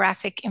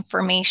demographic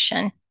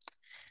information,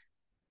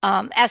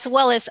 as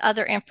well as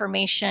other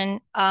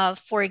information.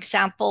 For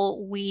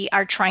example, we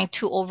are trying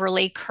to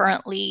overlay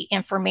currently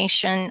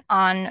information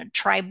on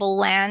tribal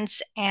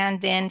lands. And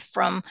then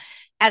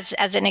as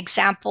an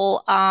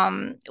example,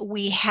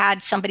 we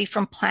had somebody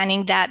from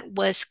planning that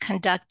was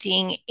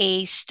conducting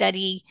a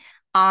study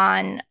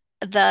on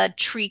the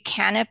tree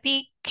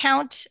canopy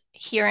count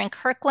here in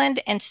Kirkland.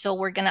 And so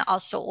we're going to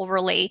also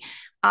overlay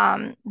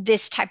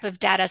this type of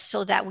data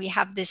so that we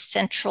have this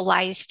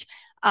centralized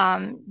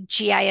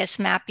GIS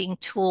mapping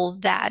tool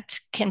that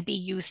can be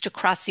used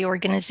across the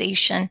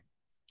organization.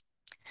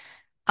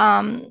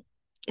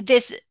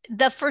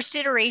 The first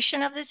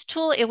iteration of this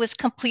tool, it was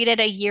completed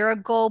a year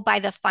ago by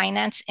the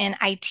finance and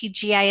IT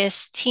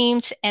GIS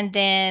teams. And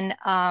then,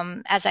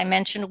 as I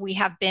mentioned, we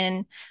have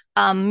been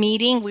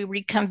meeting, we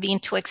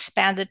reconvened to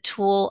expand the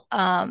tool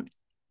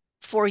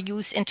for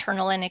use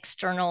internal and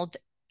external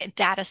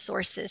data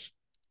sources.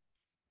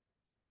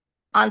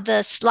 On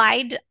the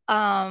slide,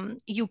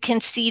 you can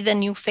see the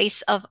new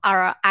face of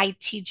our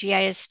IT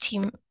GIS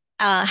team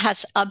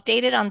has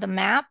updated on the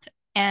map,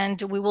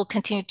 and we will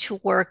continue to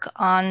work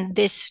on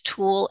this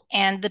tool.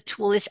 And the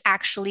tool is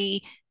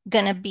actually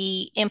going to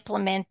be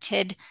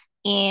implemented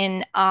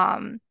in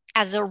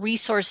as a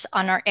resource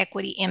on our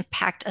equity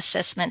impact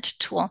assessment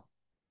tool.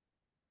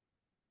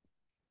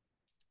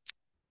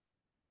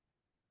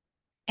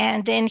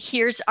 And then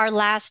here's our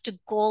last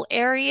goal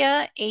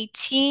area,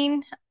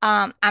 18.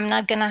 I'm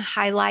not going to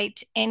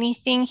highlight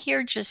anything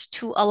here just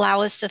to allow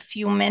us a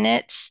few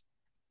minutes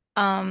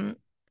to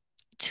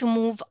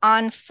move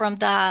on from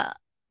the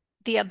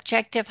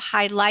objective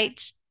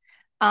highlights.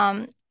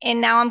 And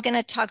now I'm going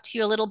to talk to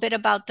you a little bit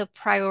about the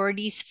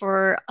priorities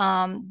for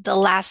the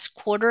last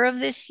quarter of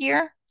this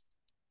year.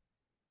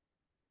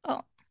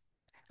 Oh,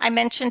 I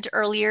mentioned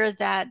earlier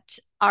that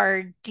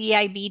our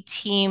DIB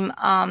team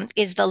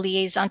is the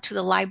liaison to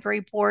the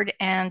library board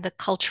and the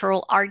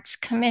Cultural Arts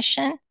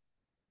Commission.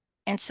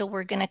 And so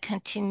we're going to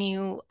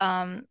continue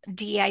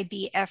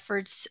DIB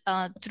efforts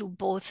through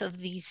both of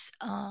these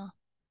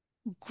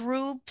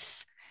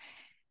groups.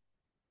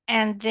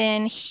 And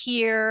then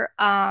here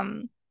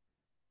I'm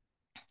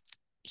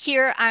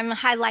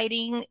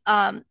highlighting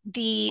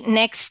the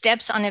next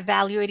steps on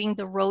evaluating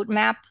the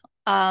roadmap.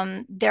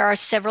 There are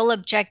several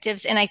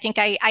objectives, and I think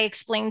I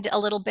explained a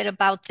little bit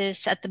about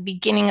this at the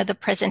beginning of the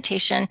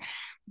presentation,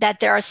 that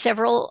there are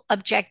several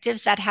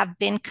objectives that have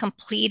been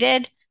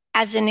completed.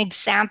 As an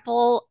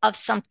example of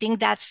something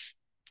that's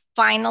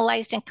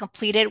finalized and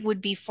completed would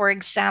be, for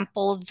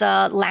example,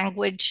 not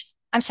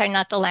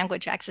the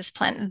language access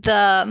plan,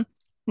 the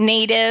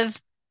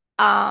native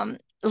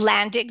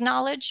land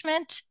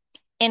acknowledgement.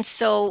 And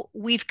so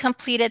we've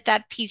completed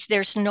that piece.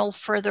 There's no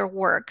further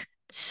work.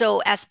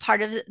 So as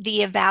part of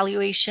the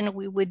evaluation,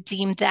 we would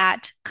deem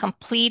that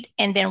complete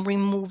and then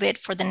remove it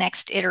for the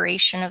next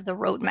iteration of the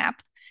roadmap.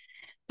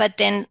 But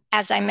then,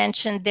 as I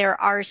mentioned, there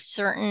are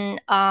certain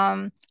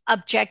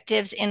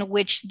objectives in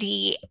which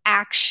the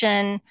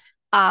action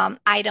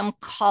item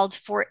called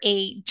for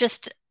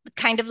just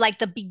kind of like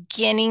the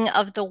beginning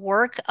of the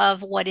work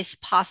of what is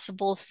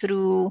possible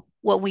through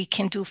what we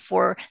can do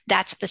for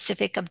that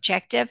specific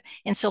objective.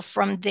 And so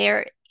from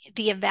there,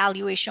 the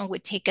evaluation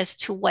would take us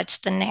to what's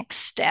the next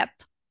step.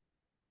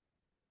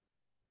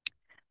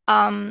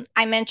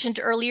 I mentioned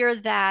earlier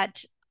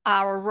that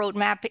our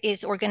roadmap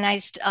is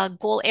organized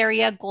goal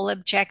area, goal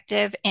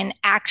objective, and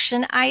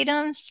action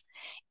items.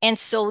 And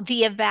so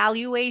the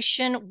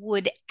evaluation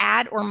would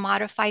add or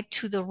modify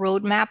to the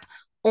roadmap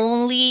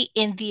only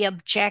in the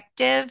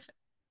objective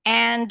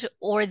and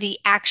or the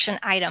action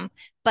item.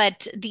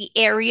 But the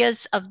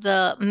areas of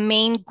the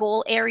main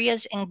goal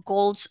areas and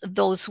goals,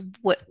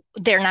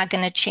 they're not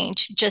going to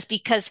change just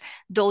because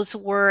those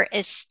were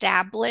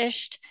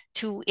established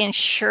to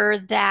ensure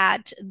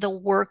that the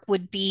work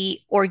would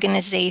be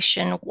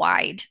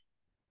organization-wide.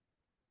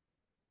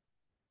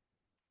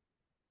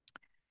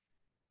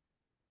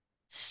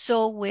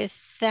 So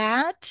with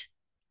that,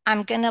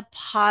 I'm going to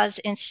pause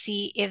and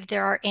see if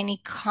there are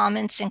any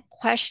comments and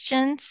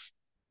questions.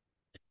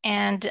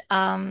 And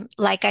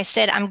like I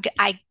said, I'm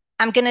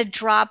going to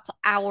drop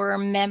our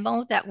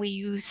memo that we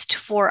used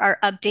for our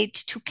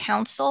updates to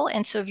council.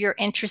 And so if you're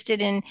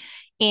interested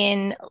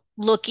in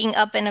looking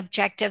up an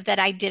objective that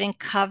I didn't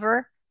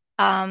cover,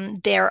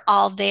 they're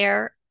all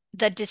there.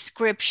 The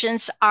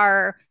descriptions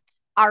are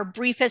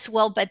brief as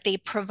well, but they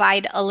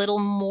provide a little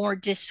more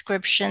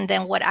description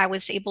than what I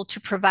was able to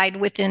provide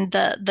within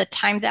the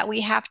time that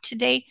we have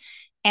today.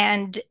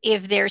 And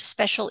if there's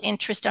special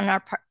interest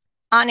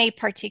on a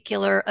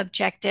particular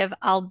objective,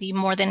 I'll be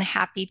more than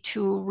happy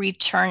to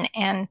return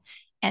and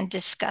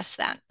discuss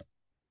that.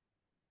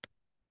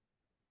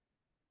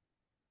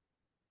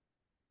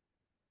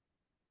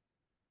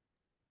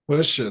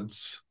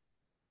 Questions?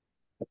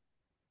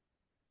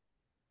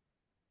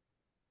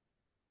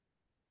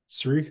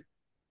 Sri?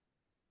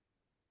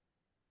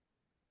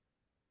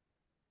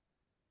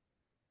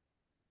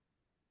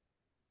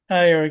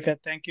 Hi, Erica.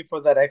 Thank you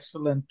for that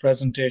excellent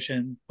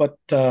presentation. But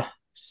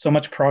so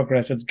much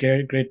progress. It's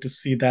great to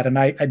see that. And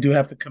I do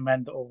have to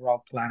commend the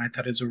overall plan. I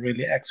thought it's a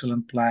really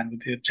excellent plan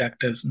with the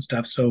objectives and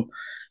stuff. So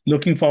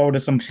looking forward to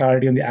some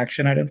clarity on the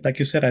action items. Like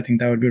you said, I think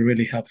that would be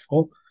really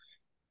helpful.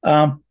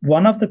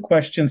 One of the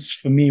questions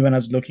for me when I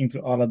was looking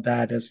through all of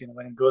that is,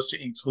 when it goes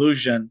to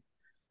inclusion,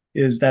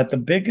 is that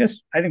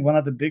one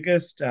of the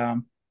biggest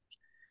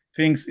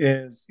things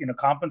is,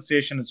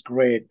 compensation is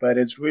great, but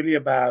it's really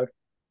about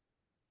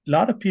a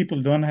lot of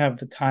people don't have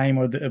the time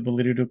or the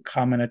ability to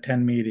come and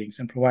attend meetings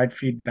and provide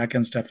feedback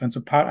and stuff. And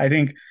so I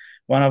think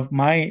one of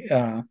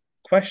my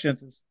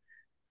questions is,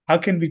 how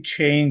can we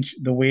change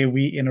the way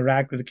we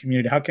interact with the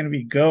community? How can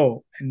we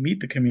go and meet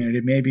the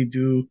community, maybe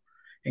do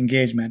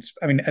engagements?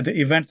 I mean, the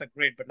events are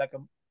great, but like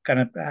kind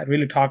of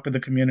really talk to the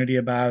community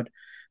about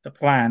the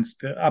plans,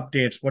 the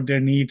updates, what their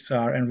needs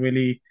are, and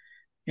really,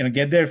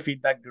 get their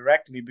feedback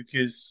directly,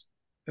 because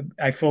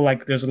I feel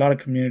like there's a lot of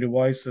community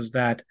voices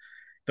that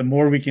the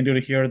more we can do to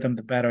hear them,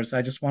 the better. So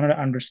I just wanted to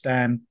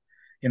understand,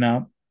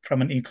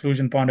 from an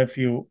inclusion point of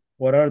view,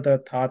 what are the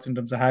thoughts in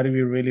terms of how do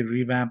we really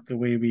revamp the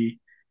way we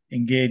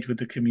engage with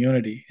the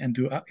community and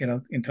do,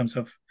 in terms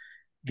of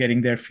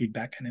getting their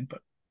feedback and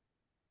input?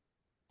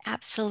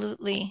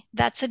 Absolutely.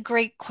 That's a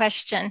great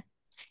question.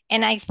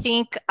 And I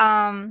think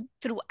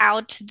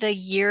throughout the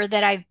year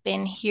that I've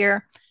been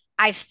here,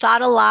 I've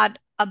thought a lot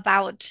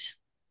about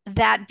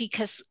that,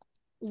 because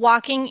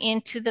walking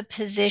into the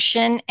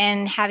position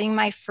and having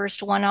my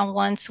first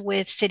one-on-ones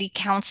with city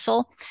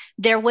council,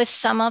 there was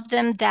some of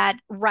them that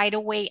right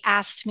away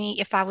asked me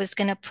if I was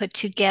going to put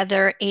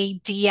together a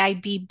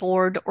DIB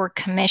board or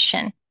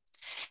commission.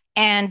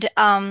 And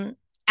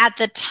at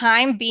the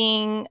time,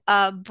 being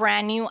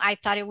brand new, I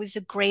thought it was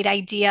a great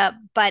idea.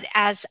 But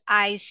as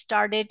I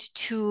started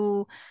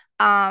to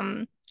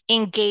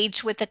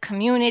engage with the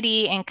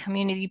community and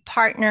community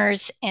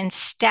partners and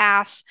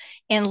staff,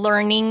 and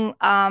learning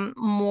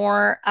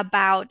more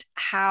about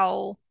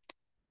how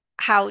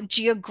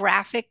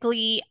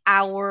geographically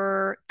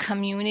our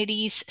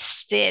communities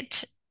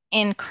sit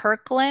in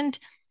Kirkland,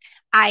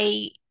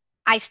 I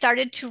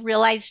started to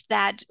realize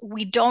that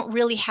we don't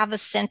really have a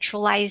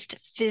centralized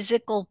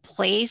physical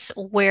place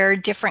where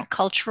different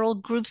cultural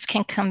groups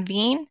can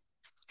convene.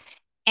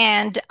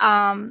 And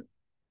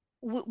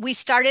we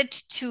started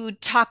to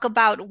talk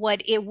about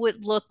what it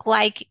would look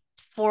like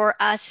for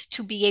us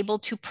to be able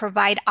to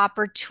provide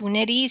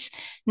opportunities,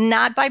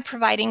 not by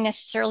providing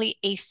necessarily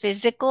a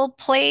physical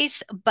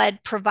place,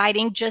 but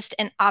providing just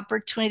an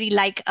opportunity,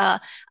 like a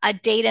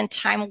date and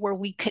time where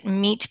we could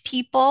meet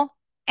people,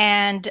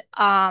 and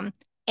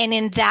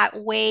in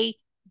that way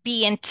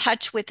be in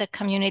touch with the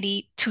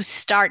community to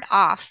start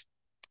off.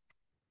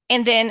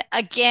 And then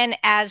again,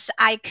 as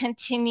I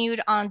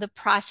continued on the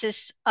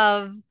process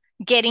of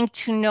getting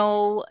to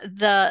know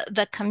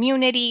the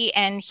community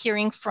and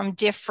hearing from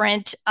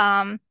different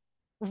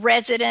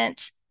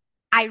residents,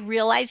 I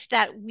realized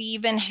that we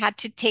even had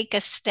to take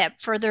a step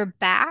further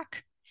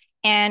back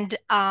and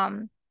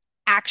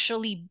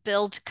actually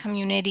build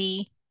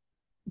community,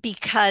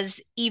 because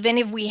even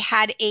if we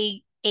had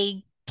a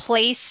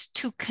place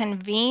to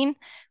convene,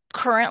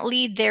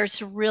 currently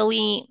there's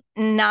really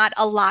not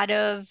a lot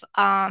of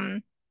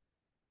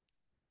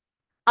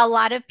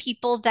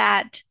people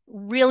that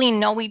really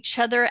know each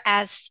other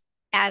as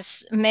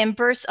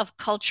members of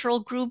cultural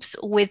groups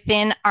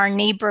within our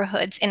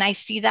neighborhoods. And I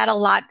see that a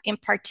lot in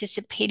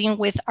participating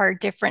with our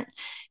different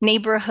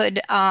neighborhood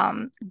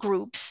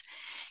groups.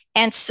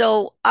 And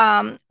so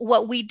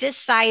what we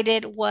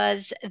decided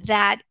was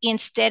that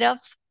instead of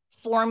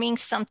forming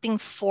something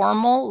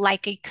formal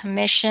like a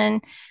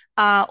commission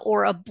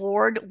or a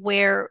board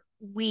where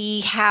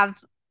we have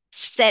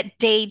set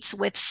dates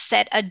with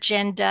set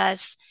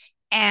agendas,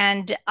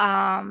 and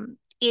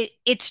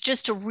it's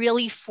just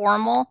really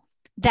formal,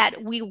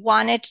 that we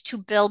wanted to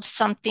build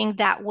something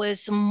that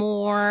was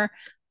more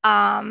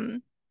that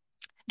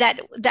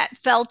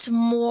felt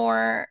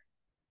more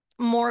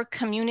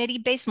community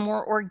based,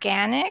 more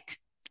organic.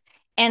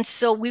 And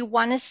so we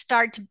want to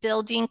start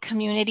building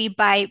community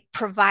by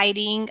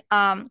providing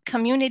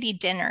community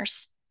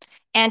dinners.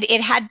 And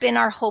it had been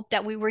our hope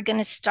that we were going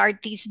to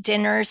start these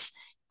dinners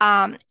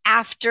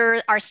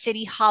after our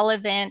city hall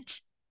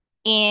event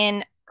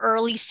in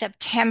early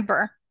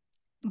September.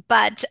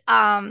 But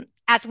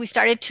as we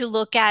started to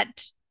look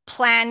at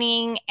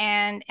planning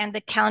and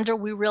the calendar,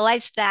 we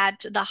realized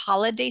that the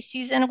holiday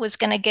season was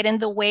going to get in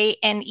the way.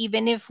 And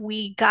even if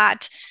we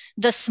got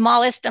the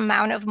smallest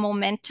amount of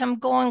momentum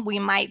going, we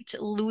might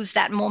lose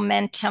that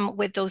momentum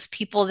with those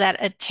people that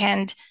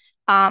attend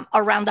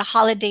around the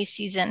holiday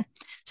season.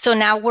 So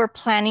now we're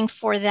planning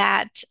for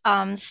that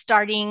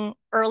starting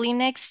early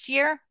next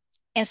year.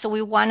 And so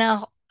we want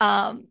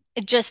to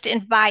just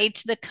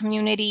invite the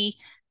community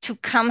to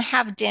come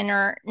have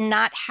dinner,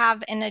 not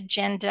have an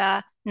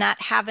agenda,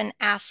 not have an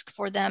ask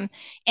for them,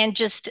 and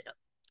just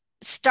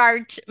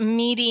start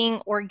meeting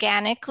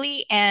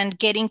organically and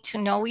getting to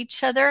know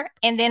each other.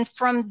 And then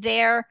from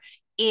there,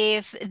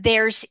 if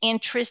there's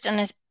interest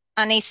in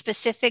on a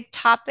specific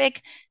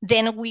topic,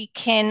 then we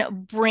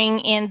can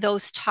bring in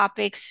those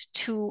topics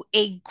to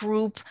a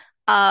group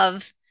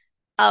of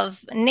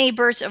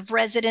neighbors, of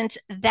residents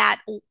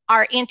that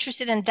are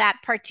interested in that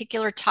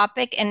particular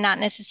topic, and not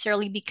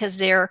necessarily because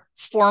they're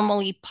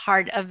formally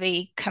part of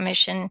a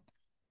commission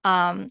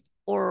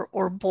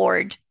or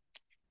board.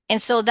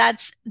 And so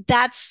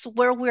that's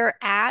where we're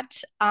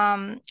at.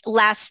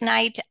 Last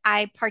night,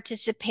 I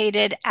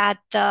participated at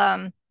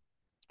the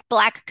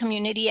Black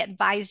Community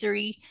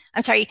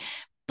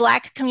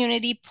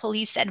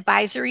Police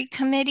Advisory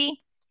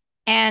Committee.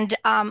 And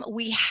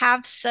we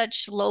have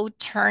such low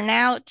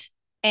turnout.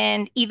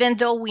 And even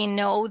though we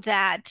know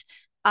that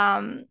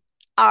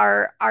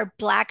our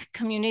Black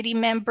community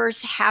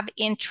members have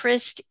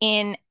interest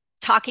in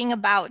talking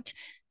about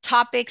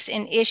topics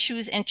and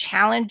issues and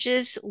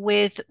challenges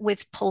with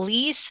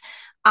police,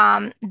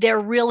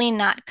 they're really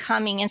not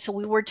coming. And so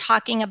we were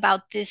talking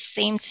about this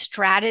same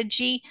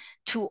strategy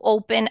to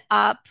open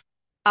up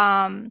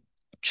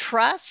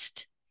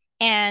trust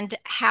and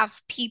have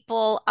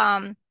people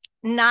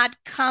not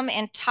come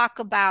and talk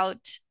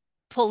about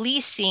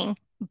policing,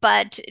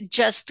 but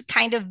just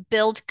kind of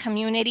build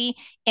community,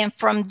 and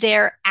from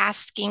there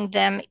asking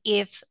them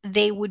if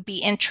they would be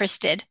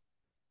interested.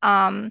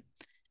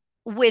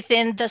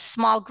 Within the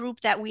small group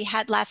that we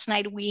had last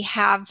night, we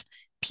have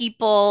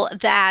people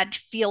that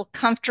feel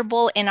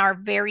comfortable and are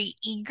very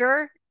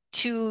eager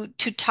to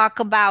talk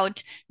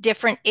about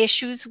different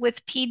issues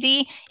with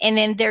PD, and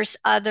then there's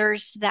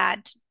others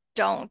that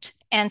don't.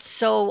 And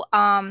so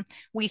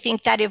we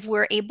think that if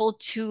we're able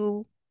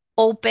to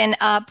open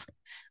up,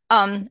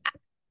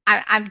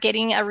 I'm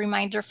getting a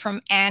reminder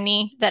from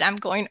Annie that I'm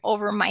going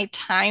over my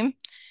time.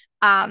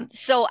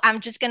 So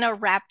I'm just going to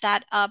wrap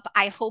that up.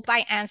 I hope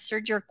I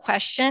answered your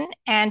question.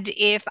 And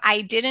if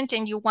I didn't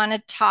and you want to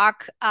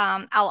talk,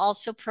 I'll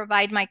also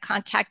provide my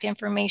contact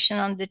information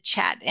on the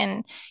chat,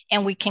 and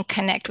we can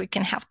connect. We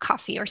can have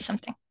coffee or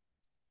something.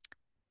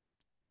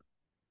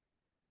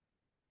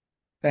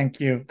 Thank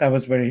you. That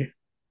was very.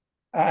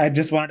 I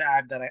just wanted to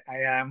add that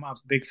I am a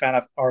big fan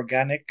of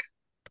organic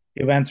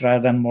events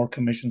rather than more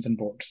commissions and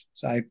boards.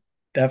 So I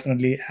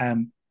definitely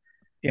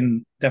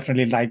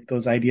definitely like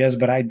those ideas,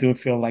 but I do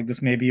feel like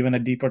this may be even a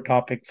deeper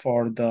topic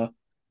for the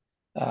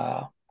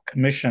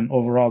commission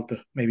overall to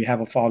maybe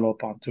have a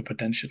follow-up on to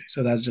potentially.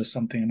 So that's just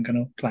something I'm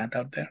going to plant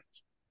out there.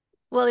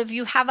 Well, if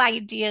you have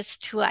ideas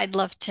too, I'd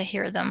love to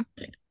hear them.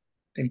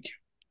 Thank you.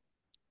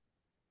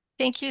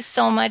 Thank you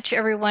so much,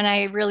 everyone.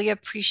 I really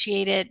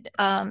appreciated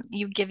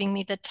you giving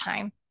me the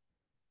time.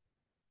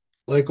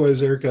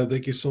 Likewise, Erica.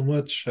 Thank you so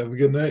much. Have a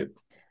good night.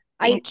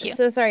 Thank you.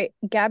 So sorry,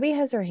 Gabby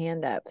has her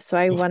hand up, so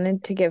I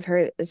wanted to give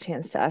her a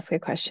chance to ask a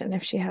question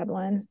if she had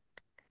one.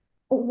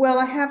 Well,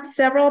 I have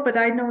several, but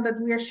I know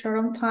that we are short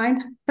on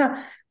time.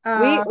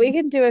 We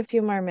can do a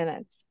few more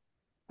minutes.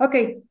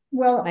 Okay.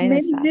 Well, Mine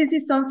maybe is fast. this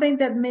is something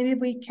that maybe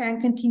we can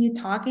continue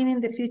talking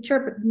in the future,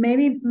 but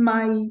maybe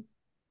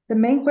the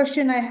main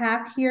question I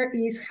have here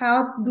is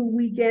how do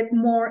we get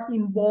more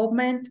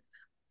involvement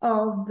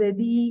of the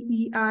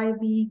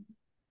DEIB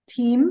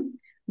team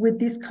with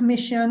this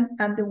commission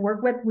and the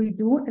work that we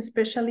do,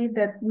 especially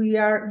that we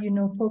are,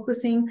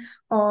 focusing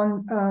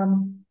on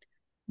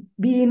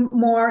being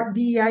more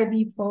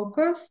DEIB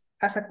focused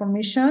as a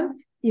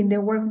commission in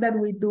the work that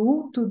we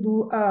do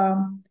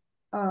to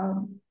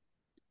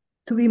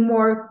be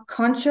more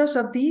conscious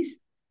of this,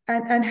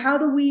 and how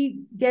do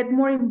we get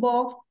more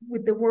involved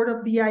with the word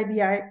of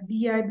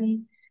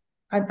DEIB?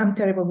 I'm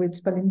terrible with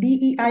spelling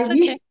DEIB.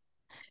 Okay.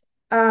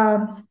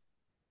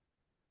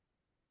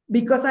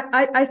 Because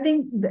I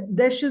think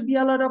there should be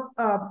a lot of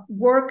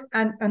work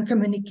and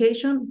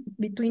communication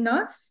between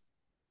us.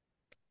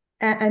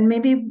 And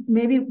maybe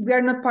we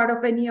are not part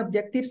of any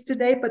objectives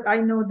today, but I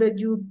know that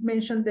you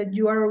mentioned that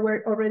you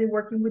are already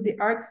working with the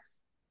Arts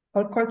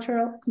or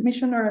Cultural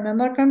Commission or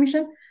another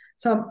commission.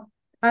 So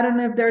I don't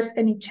know if there's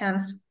any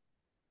chance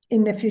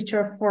in the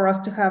future for us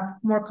to have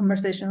more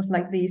conversations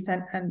like this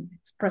and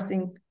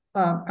expressing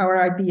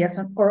our ideas,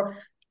 or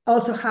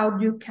also how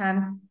you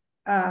can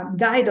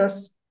guide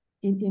us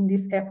in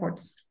these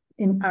efforts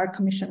in our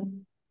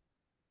commission.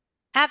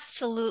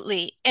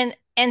 Absolutely. And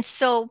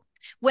so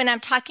when I'm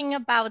talking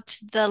about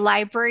the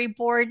library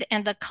board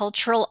and the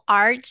cultural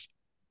arts,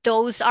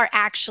 those are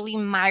actually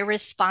my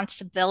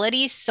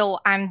responsibilities. So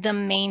I'm the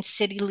main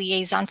city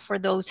liaison for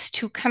those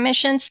two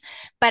commissions.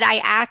 But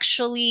I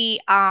actually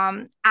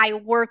I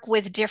work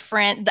with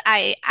different.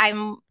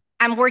 I'm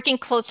working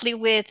closely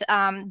with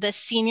the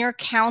senior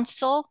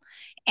council.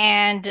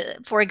 And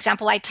for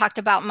example, I talked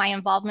about my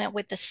involvement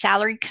with the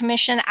Salary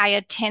Commission. I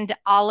attend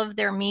all of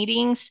their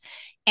meetings.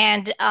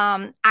 And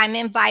I'm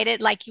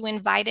invited, like you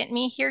invited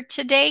me here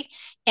today.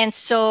 And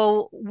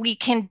so we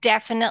can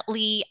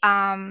definitely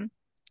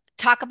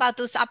talk about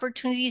those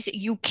opportunities.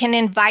 You can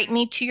invite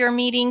me to your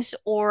meetings,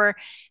 or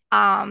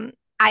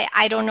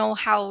I don't know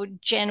how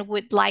Jen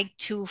would like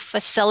to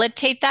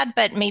facilitate that,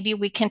 but maybe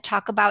we can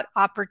talk about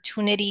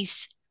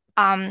opportunities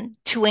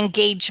to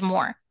engage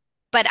more.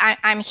 But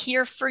I'm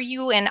here for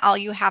you, and all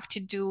you have to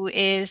do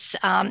is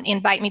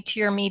invite me to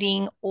your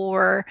meeting,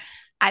 or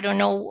I don't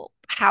know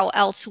how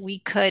else we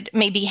could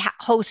maybe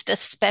host a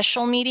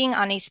special meeting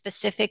on a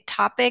specific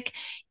topic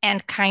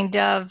and kind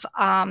of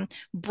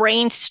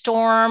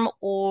brainstorm,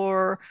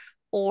 or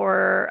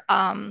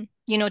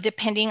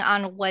depending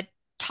on what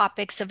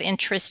topics of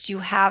interest you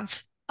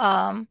have,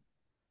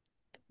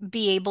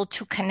 be able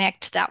to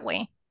connect that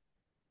way.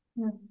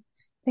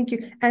 Thank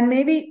you. And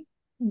maybe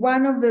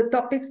one of the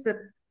topics that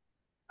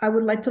I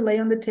would like to lay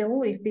on the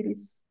table, if it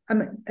is,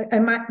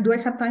 do I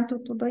have time to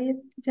do it,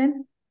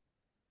 Jen?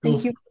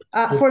 Thank you.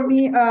 For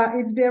me,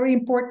 it's very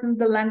important,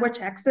 the language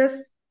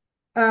access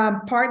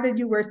part that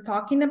you were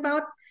talking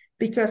about,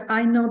 because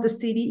I know the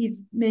city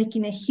is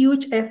making a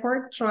huge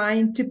effort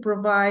trying to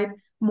provide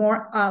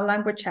more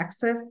language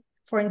access.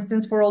 For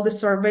instance, for all the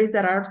surveys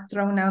that are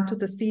thrown out to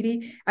the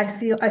city, I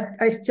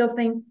still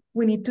think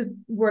we need to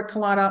work a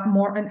lot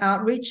more on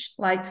outreach,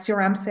 like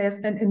Siram says,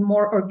 and in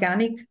more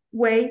organic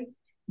way.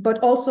 But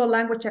also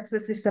language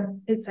access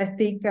is I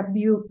think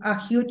a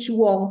huge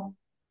wall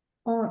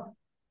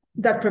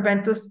that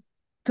prevent us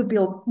to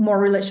build more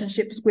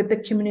relationships with the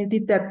community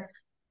that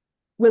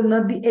will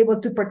not be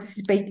able to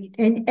participate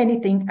in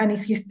anything and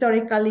is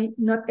historically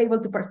not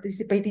able to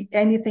participate in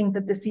anything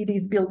that the city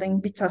is building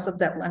because of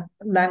that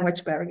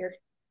language barrier.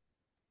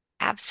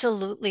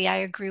 Absolutely, I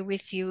agree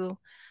with you.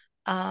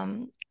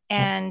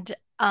 And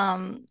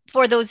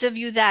for those of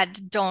you that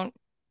don't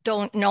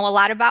know a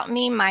lot about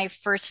me, my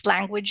first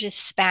language is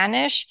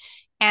Spanish.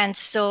 And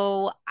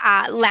so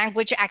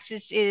language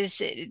access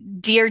is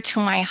dear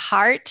to my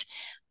heart.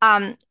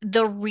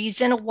 The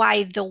reason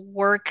why the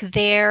work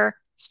there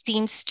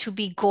seems to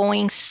be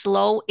going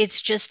slow,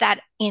 it's just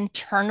that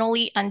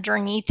internally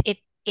underneath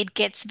it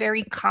gets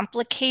very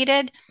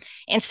complicated.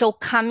 And so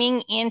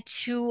coming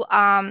into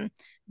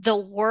the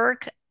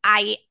work,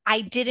 I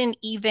didn't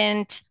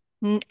even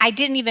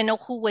know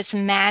who was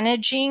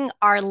managing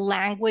our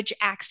language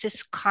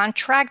access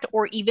contract,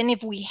 or even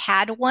if we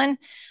had one.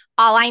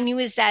 All I knew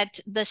is that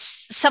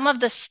some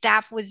of the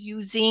staff was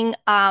using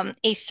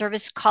a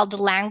service called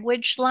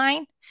Language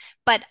Line.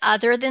 But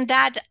other than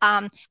that,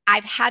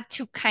 I've had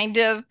to kind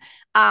of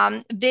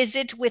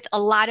visit with a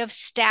lot of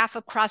staff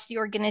across the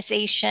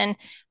organization.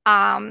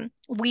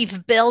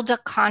 We've built a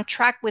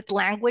contract with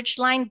Language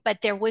Line,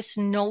 but there was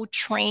no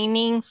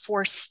training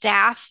for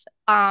staff.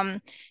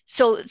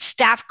 So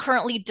staff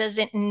currently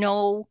doesn't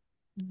know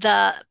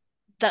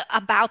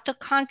about the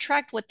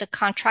contract, what the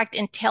contract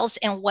entails,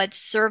 and what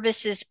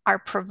services are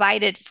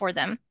provided for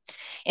them.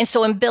 And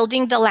so in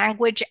building the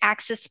language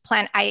access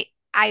plan,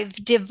 I've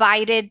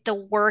divided the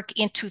work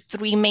into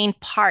three main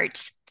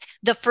parts.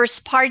 The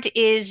first part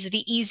is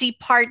the easy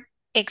part,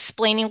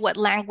 explaining what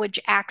language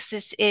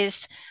access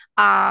is,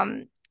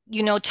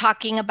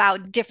 talking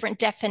about different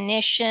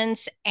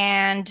definitions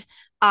and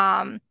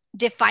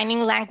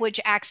defining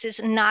language access,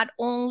 not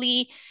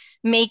only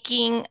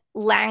making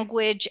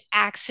language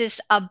access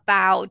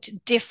about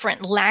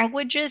different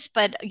languages,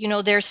 but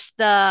there's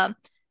the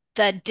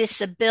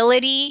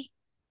disability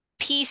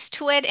piece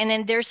to it, and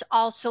then there's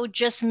also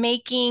just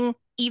making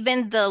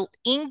even the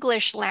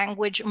English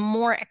language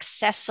more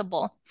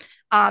accessible,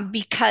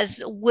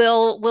 because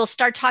we'll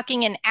start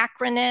talking in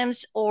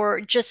acronyms,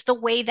 or just the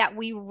way that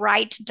we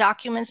write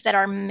documents that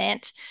are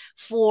meant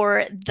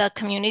for the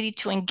community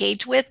to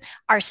engage with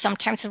are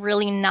sometimes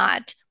really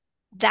not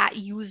that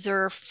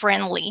user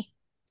friendly.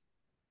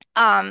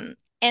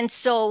 And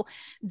so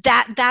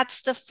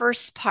that's the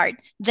first part.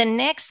 The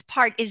next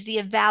part is the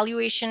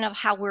evaluation of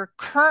how we're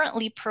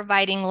currently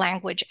providing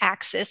language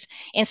access.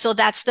 And so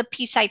that's the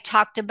piece I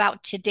talked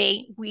about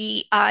today.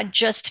 We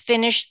just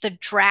finished the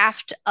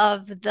draft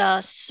of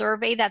the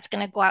survey that's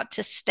going to go out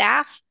to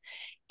staff.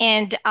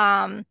 And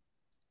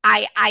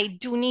I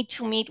do need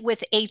to meet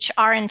with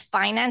HR and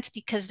finance,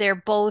 because they're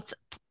both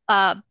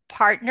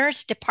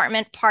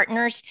department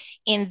partners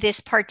in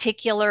this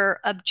particular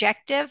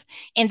objective.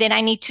 And then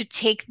I need to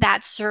take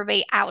that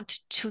survey out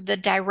to the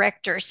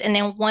directors. And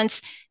then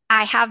once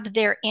I have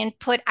their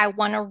input, I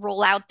want to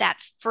roll out that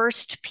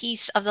first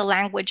piece of the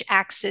language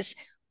access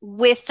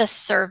with the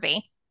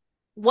survey.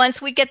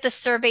 Once we get the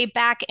survey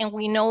back and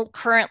we know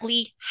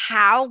currently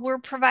how we're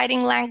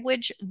providing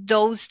language,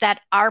 those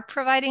that are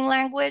providing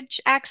language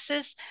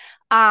access,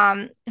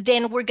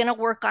 then we're going to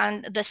work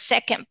on the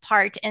second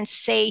part and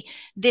say,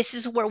 this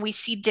is where we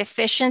see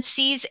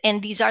deficiencies,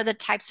 and these are the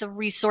types of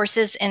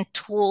resources and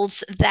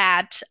tools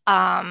that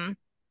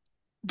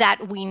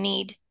we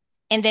need.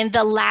 And then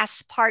the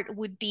last part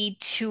would be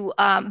to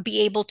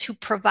be able to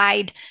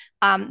provide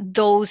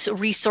those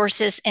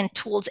resources and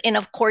tools. And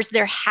of course,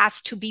 there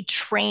has to be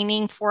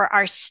training for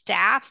our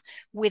staff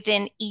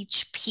within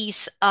each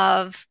piece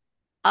of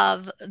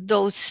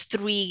those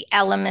three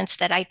elements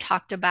that I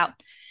talked about.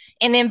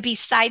 And then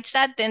besides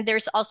that, then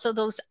there's also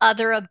those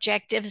other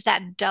objectives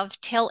that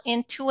dovetail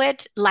into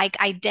it, like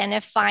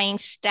identifying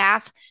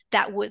staff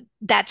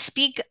that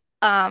speak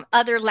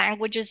other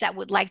languages that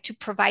would like to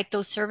provide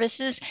those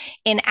services,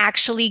 and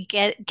actually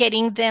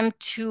getting them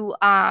to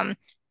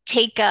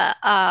take not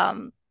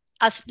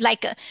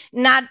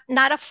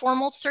a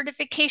formal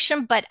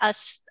certification, but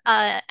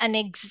an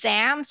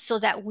exam, so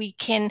that we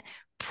can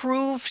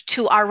prove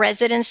to our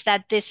residents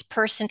that this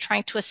person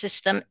trying to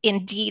assist them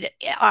indeed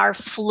are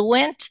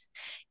fluent.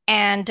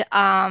 And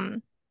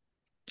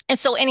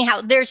so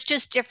anyhow, there's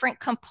just different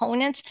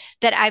components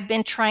that I've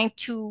been trying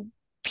to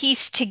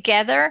piece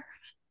together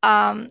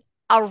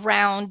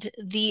around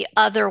the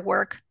other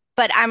work.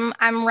 But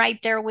I'm right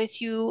there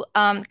with you,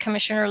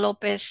 Commissioner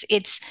Lopez.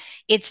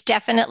 It's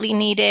definitely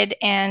needed,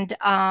 and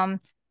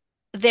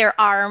there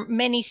are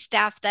many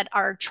staff that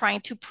are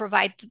trying to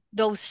provide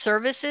those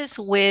services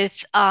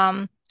with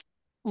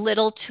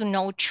little to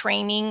no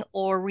training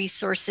or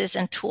resources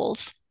and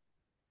tools.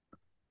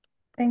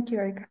 Thank you,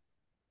 Erica.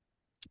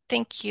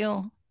 Thank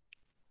you.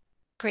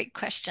 Great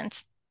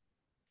questions.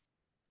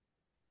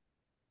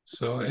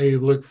 So I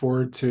look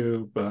forward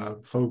to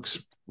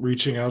folks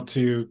reaching out to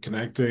you,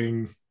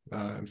 connecting,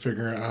 and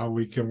figuring out how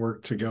we can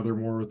work together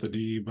more with the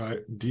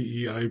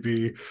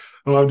DEIB.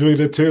 Oh, I'm doing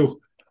it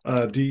too.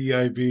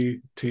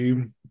 DEIB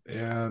team.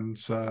 And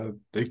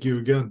thank you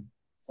again.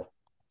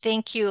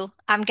 Thank you.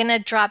 I'm going to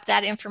drop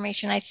that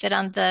information I said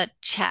on the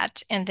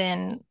chat, and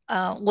then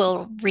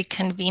we'll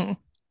reconvene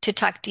to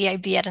talk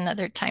DIB at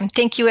another time.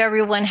 Thank you,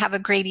 everyone. Have a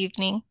great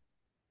evening.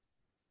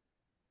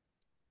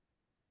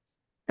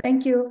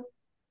 Thank you.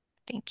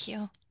 Thank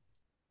you.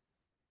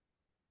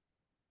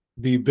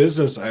 The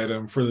business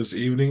item for this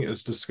evening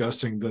is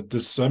discussing the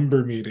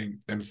December meeting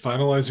and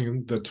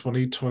finalizing the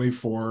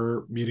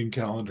 2024 meeting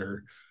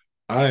calendar.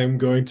 I am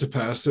going to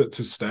pass it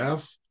to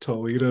staff to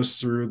lead us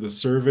through the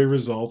survey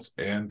results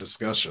and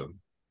discussion.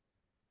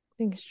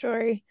 Thanks,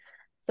 Jory.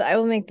 So I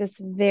will make this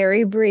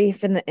very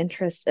brief in the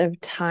interest of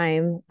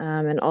time,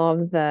 and all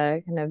of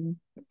the kind of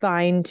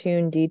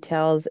fine-tuned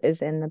details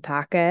is in the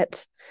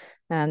packet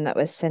that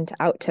was sent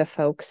out to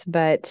folks.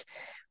 But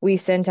we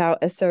sent out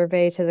a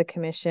survey to the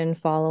commission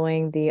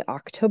following the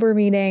October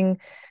meeting,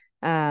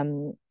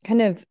 kind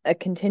of a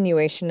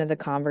continuation of the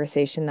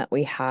conversation that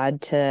we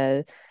had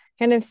to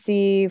kind of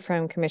see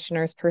from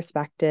commissioners'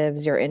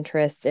 perspectives your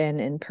interest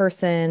in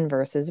person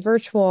versus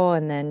virtual,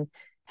 and then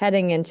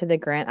heading into the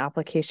grant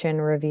application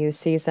review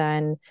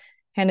season,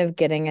 kind of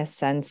getting a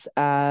sense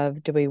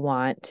of, do we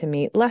want to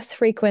meet less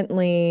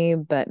frequently,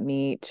 but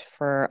meet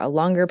for a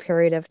longer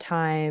period of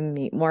time,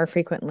 meet more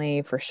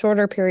frequently for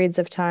shorter periods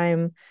of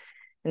time?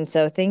 And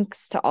so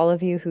thanks to all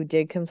of you who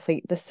did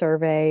complete the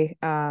survey.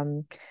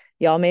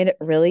 Y'all made it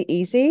really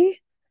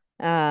easy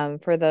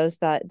for those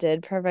that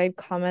did provide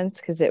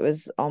comments, because it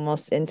was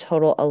almost in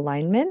total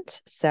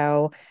alignment.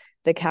 So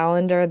the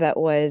calendar that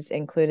was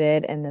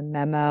included in the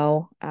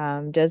memo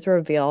does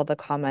reveal the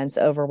comments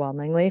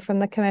overwhelmingly from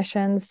the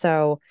commission.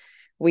 So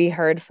we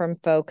heard from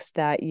folks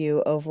that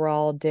you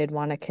overall did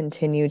want to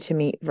continue to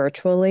meet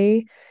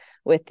virtually,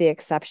 with the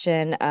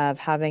exception of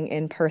having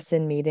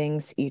in-person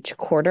meetings each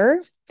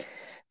quarter.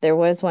 There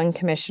was one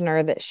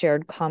commissioner that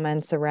shared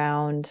comments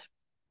around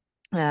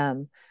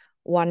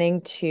wanting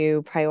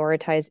to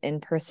prioritize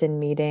in-person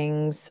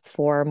meetings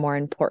for more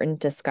important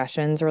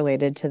discussions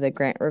related to the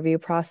grant review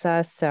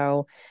process.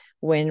 So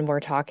when we're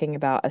talking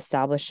about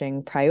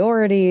establishing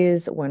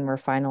priorities, when we're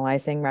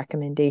finalizing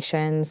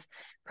recommendations,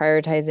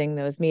 prioritizing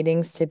those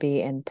meetings to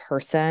be in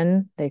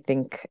person, they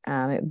think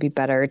it would be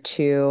better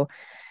to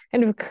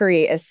kind of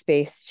create a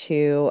space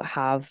to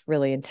have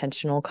really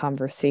intentional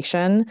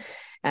conversation.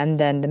 And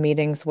then the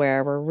meetings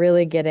where we're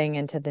really getting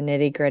into the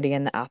nitty gritty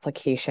and the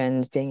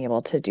applications, being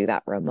able to do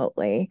that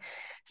remotely.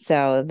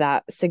 So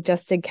that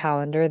suggested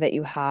calendar that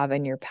you have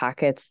in your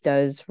packets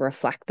does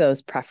reflect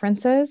those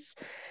preferences.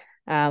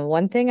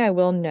 One thing I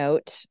will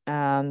note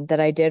that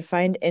I did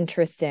find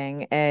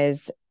interesting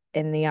is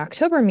in the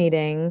October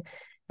meeting,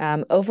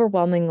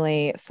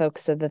 overwhelmingly,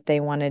 folks said that they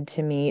wanted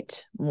to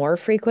meet more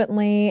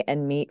frequently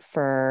and meet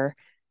for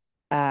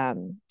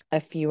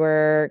a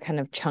fewer kind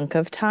of chunk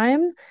of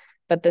time.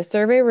 But the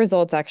survey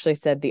results actually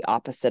said the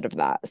opposite of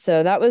that.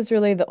 So that was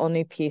really the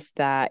only piece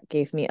that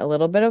gave me a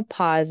little bit of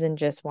pause and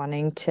just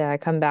wanting to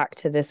come back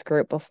to this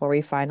group before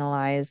we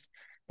finalize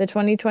the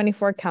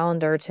 2024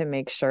 calendar to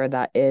make sure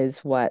that is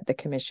what the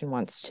commission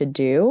wants to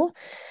do.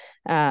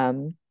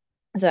 So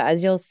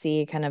as you'll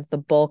see, kind of the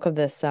bulk of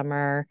the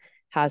summer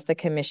has the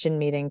commission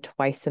meeting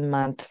twice a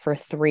month for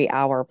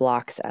 3-hour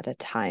blocks at a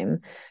time.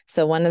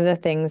 So one of the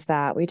things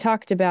that we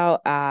talked about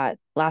at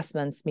last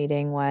month's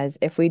meeting was,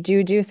 if we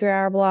do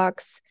 3-hour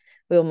blocks,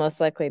 we will most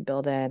likely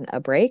build in a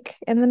break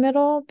in the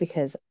middle,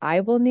 because I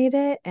will need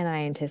it and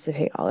I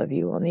anticipate all of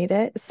you will need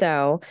it.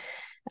 So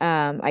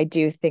I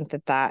do think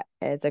that that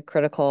is a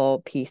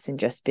critical piece in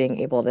just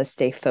being able to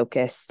stay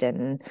focused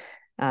and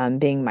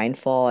being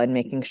mindful and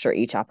making sure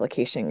each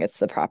application gets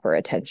the proper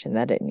attention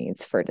that it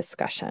needs for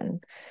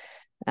discussion.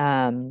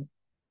 The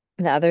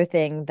other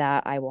thing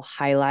that I will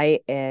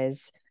highlight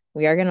is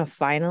we are going to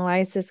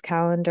finalize this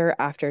calendar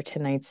after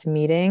tonight's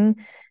meeting.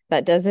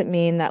 That doesn't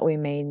mean that we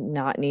may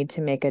not need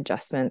to make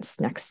adjustments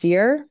next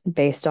year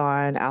based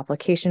on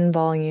application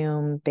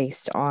volume,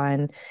 based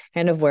on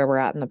kind of where we're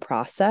at in the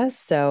process.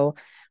 So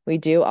we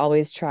do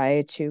always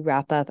try to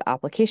wrap up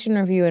application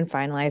review and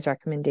finalize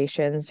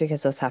recommendations,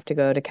 because those have to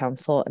go to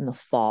council in the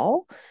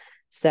fall.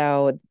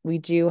 So we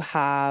do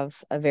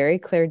have a very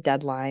clear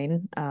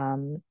deadline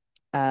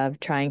of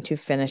trying to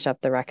finish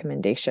up the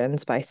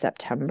recommendations by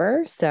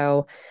September.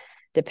 So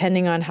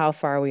depending on how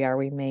far we are,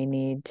 we may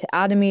need to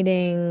add a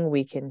meeting,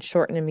 we can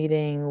shorten a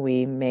meeting,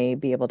 we may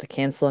be able to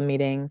cancel a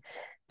meeting,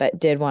 but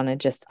did want to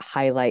just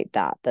highlight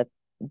that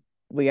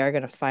we are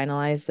going to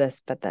finalize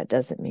this, but that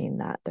doesn't mean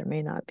that there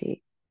may not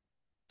be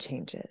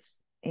changes.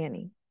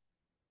 Annie.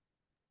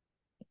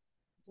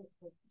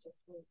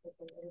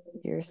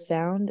 Your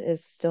sound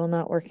is still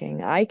not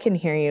working. I can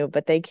hear you,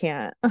 but they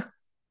can't. I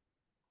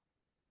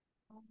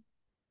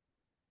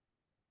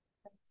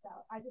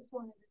just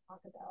wanted to talk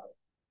about.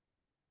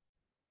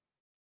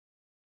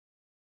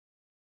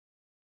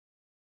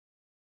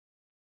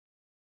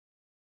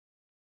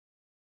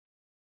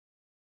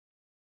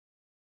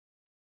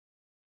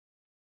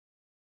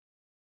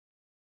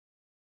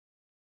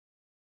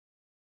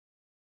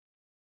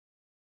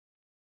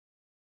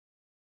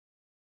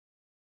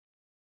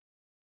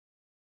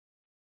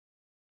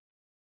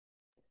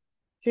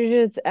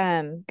 Juju's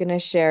gonna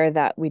share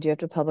that we do have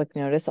to public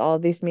notice all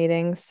of these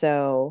meetings,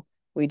 so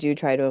we do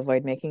try to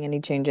avoid making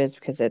any changes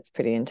because it's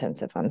pretty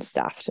intensive on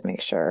staff to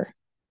make sure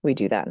we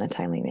do that in a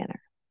timely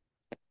manner.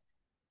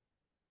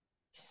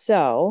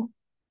 So,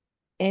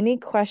 any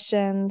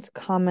questions,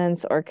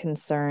 comments, or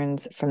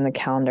concerns from the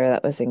calendar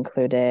that was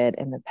included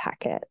in the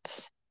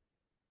packet?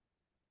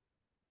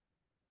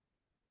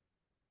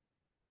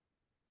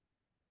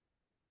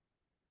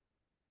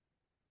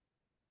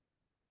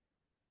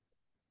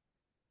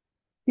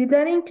 Did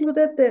that include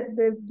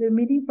the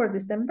meeting for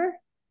December?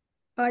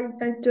 I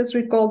just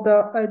recall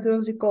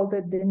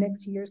the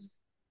next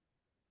year's.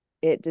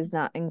 It does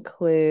not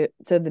include,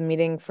 so the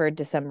meeting for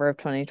December of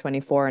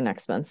 2024,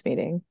 next month's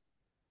meeting.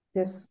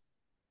 Yes.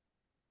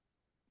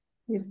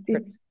 Is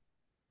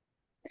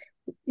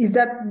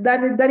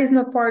that is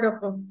not part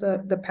of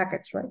the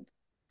package, right?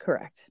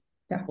 Correct.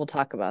 Yeah. We'll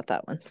talk about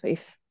that once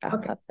we've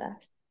wrapped up that.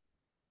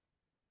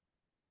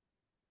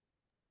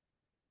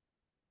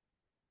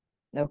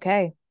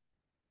 Okay.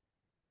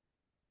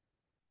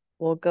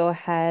 We'll go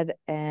ahead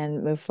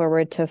and move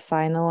forward to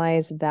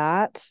finalize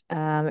that.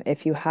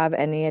 If you have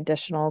any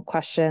additional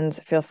questions,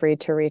 feel free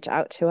to reach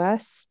out to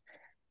us.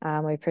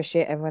 We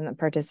appreciate everyone that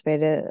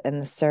participated in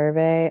the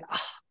survey.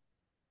 Oh,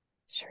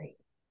 Sheree.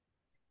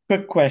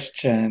 Quick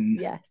question.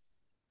 Yes.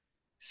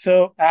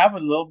 So I have a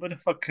little bit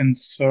of a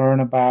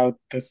concern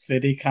about the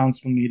city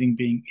council meeting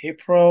being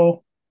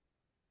April,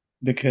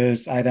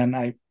 because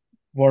I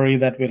worry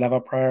that we'll have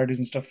our priorities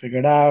and stuff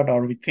figured out,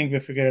 or we think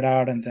we figured it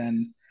out, and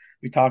then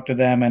we talk to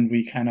them and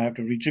we kind of have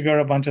to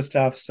rejigger a bunch of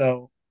stuff.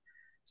 So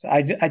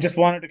I just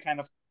wanted to kind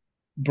of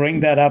bring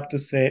that up to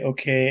say,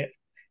 okay,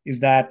 is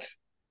there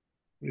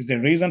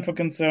reason for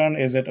concern?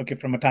 Is it okay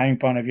from a timing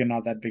point of view,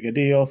 not that big a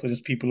deal? So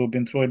just people who've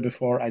been through it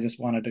before, I just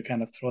wanted to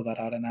kind of throw that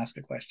out and ask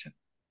a question.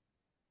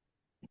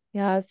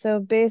 Yeah, so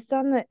based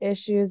on the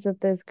issues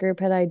that this group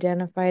had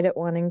identified it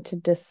wanting to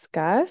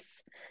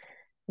discuss,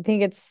 I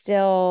think it's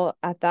still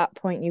at that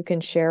point you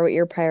can share what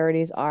your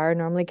priorities are.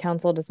 Normally,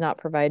 council does not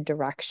provide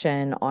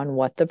direction on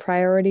what the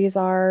priorities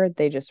are.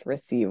 They just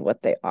receive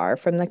what they are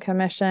from the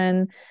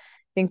commission.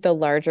 I think the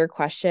larger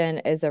question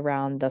is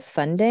around the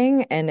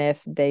funding and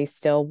if they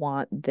still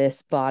want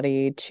this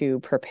body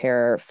to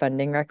prepare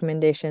funding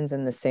recommendations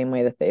in the same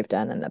way that they've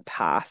done in the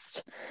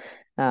past.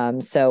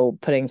 So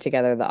putting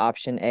together the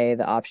option A,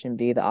 the option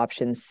B, the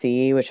option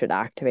C, which would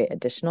activate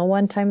additional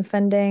one-time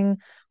funding,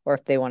 or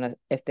if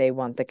they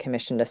want the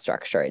commission to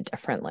structure it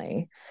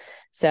differently.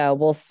 So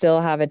we'll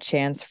still have a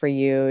chance for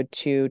you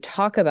to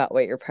talk about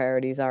what your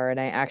priorities are. And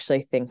I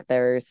actually think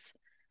there's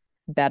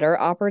better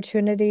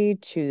opportunity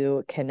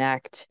to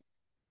connect.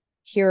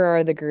 Here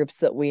are the groups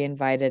that we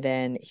invited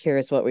in.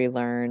 Here's what we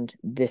learned.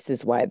 This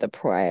is why the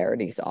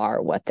priorities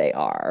are what they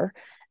are.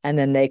 And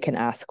then they can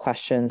ask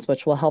questions,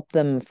 which will help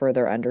them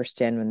further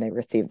understand when they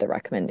receive the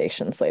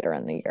recommendations later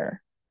in the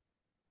year.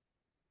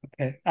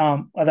 Okay.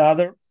 The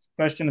other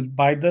question is,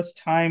 by this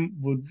time,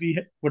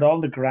 would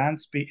all the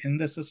grants be in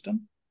the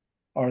system,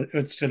 or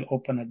it's still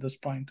open at this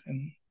point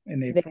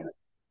in April?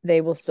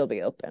 They will still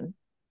be open.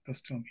 They'll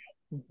still be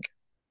open.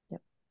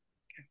 Yep.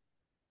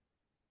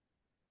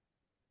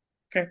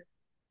 Okay.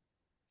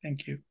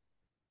 Thank you.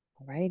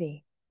 All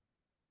righty.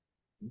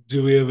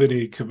 Do we have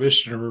any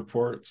commissioner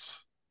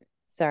reports?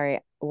 Sorry,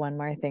 one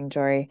more thing,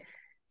 Jory.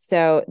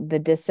 So the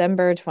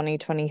December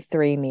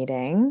 2023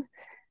 meeting,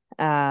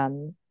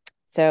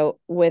 so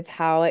with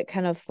how it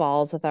kind of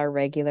falls with our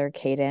regular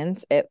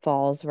cadence, it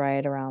falls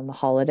right around the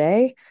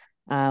holiday,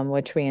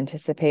 which we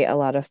anticipate a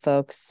lot of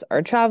folks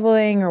are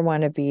traveling or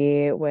want to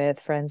be with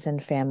friends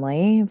and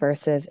family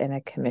versus in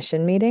a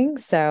commission meeting.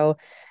 So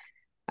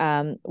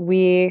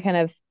we kind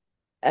of,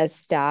 as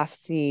staff,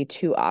 see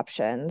two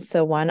options.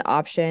 So one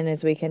option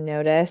is we can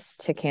notice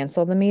to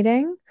cancel the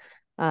meeting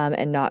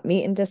and not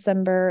meet in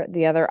December.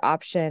 The other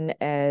option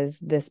is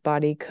this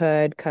body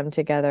could come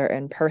together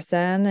in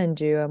person and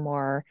do a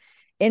more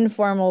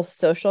informal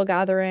social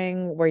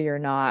gathering where you're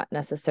not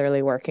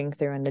necessarily working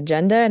through an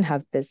agenda and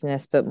have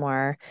business, but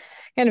more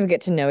kind of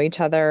get to know each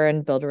other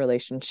and build a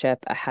relationship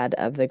ahead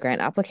of the grant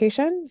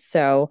application.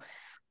 So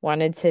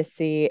wanted to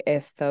see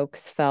if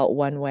folks felt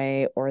one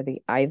way or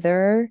the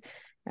either.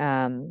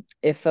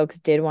 If folks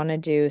did want to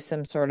do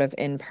some sort of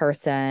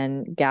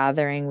in-person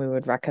gathering, we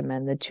would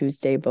recommend the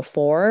Tuesday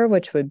before,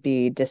 which would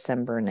be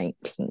December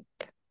 19th.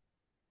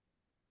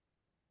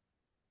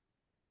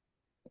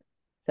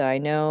 So I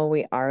know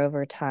we are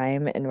over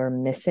time and we're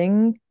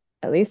missing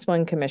at least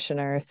one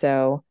commissioner.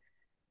 So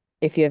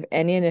if you have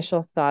any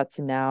initial thoughts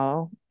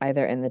now,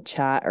 either in the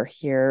chat or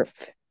here,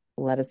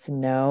 let us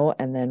know,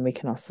 and then we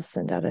can also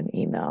send out an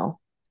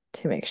email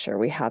to make sure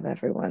we have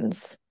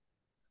everyone's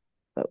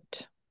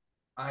vote.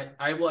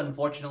 I will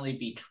unfortunately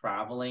be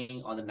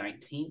traveling on the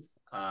 19th.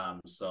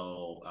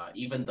 So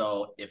even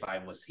though if I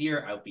was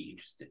here,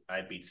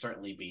 I'd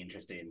certainly be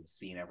interested in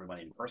seeing everyone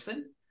in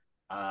person.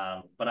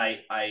 But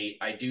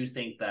I do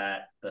think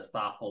that the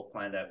thoughtful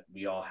plan that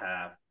we all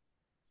have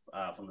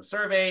from the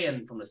survey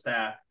and from the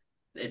staff,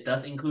 it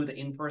does include the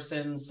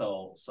in-person.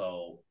 So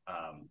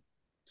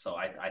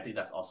I think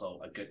that's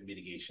also a good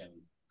mitigation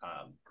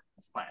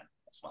plan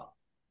as well.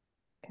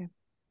 Okay.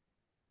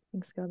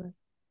 Thanks, Gilda.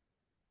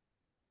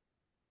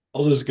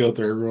 I'll just go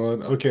through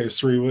everyone. Okay,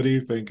 Sri, what are you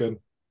thinking?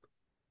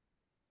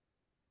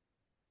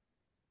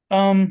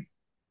 Well,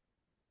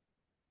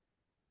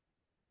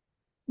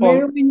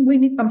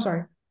 I'm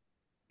sorry.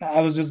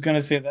 I was just going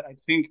to say that I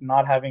think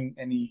not having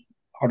any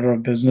order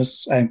of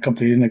business, I'm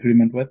completely in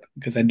agreement with,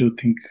 because I do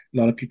think a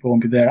lot of people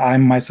won't be there.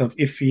 I'm myself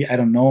iffy. I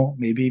don't know.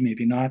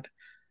 Maybe not.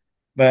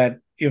 But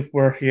if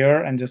we're here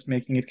and just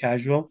making it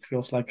casual,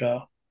 feels like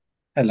I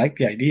like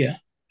the idea.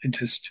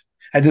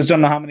 I just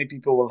don't know how many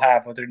people we'll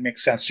have, whether it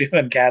makes sense to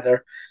even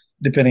gather,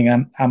 depending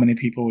on how many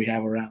people we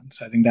have around.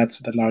 So I think that's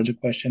the larger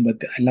question,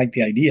 but I like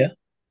the idea.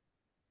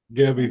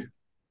 Gabby.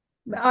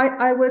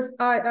 I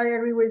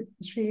agree with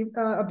Sri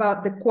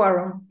about the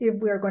quorum, if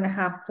we are going to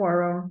have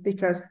quorum,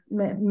 because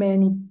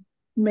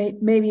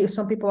maybe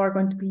some people are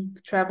going to be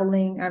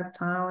traveling out of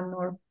town,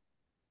 or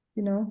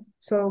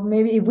so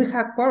maybe if we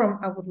have quorum,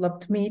 I would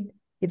love to meet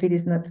if it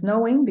is not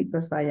snowing,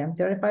 because I am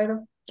terrified of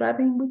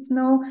driving with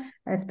snow,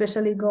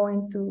 especially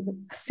going to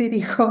the city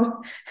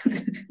hall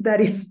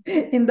that is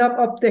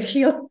up the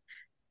hill.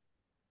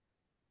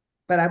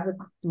 But I would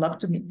love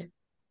to meet.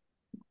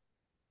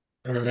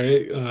 All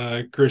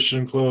right,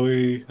 Christian,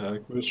 Chloe,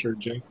 Commissioner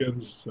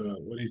Jenkins,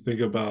 what do you think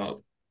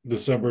about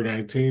December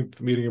 19th,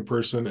 meeting in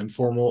person,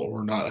 informal,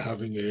 or not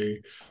having a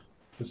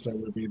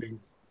December meeting?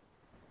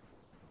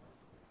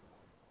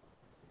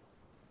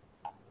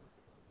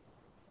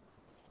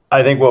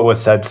 I think what was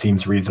said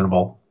seems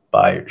reasonable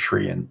by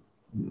Sriram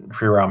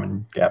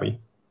and Gabby.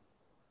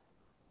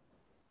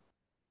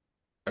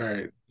 All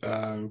right,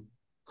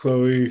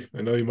 Chloe,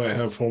 I know you might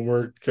have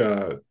homework,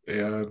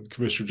 and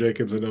Commissioner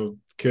Jenkins, I know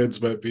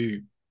kids might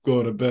be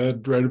going to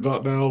bed right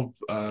about now.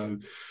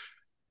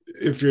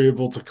 If you're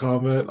able to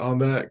comment on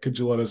that, could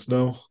you let us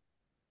know?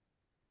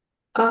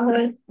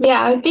 Yeah,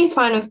 I would be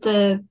fine with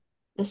the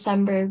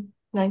December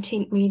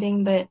 19th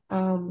meeting, but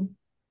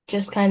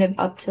just kind of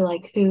up to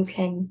like who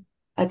can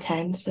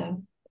attend.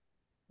 So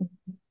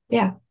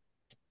yeah.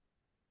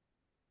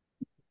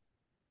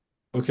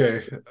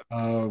 Okay.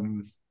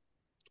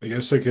 I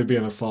guess I could be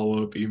in a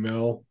follow-up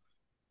email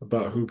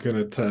about who can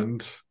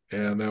attend,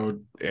 and that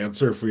would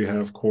answer if we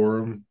have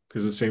quorum,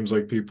 because it seems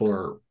like people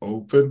are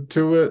open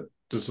to it,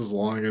 just as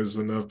long as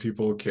enough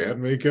people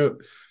can make it.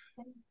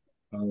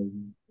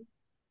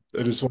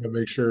 I just want to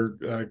make sure,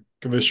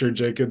 Commissioner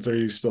Jenkins, are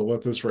you still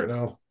with us right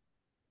now?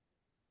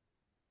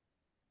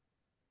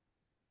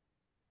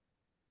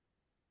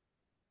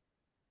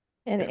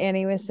 And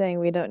Annie was saying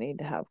we don't need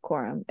to have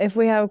quorum. If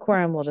we have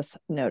quorum, we'll just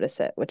notice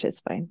it, which is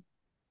fine.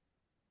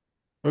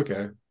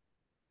 Okay.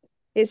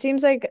 It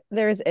seems like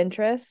there's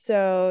interest,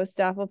 so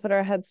staff will put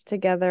our heads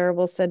together.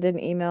 We'll send an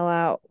email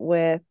out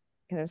with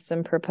kind of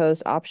some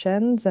proposed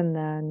options, and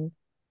then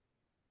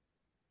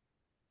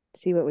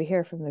see what we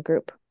hear from the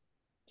group.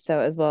 So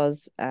as well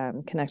as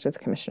connect with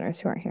commissioners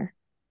who aren't here.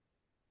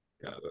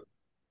 Got it.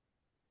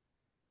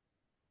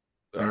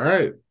 All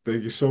right.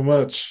 Thank you so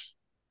much.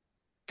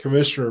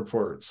 Commissioner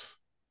reports.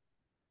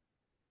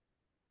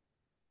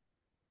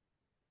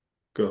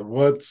 Going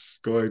once,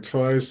 going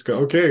twice.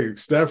 Okay,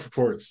 staff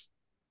reports.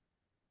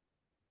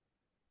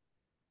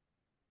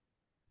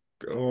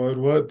 Going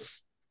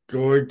once,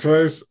 going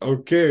twice.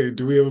 Okay,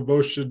 do we have a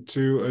motion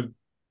to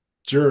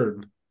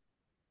adjourn?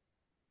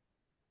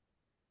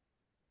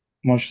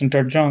 Motion to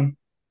adjourn.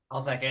 I'll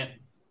second.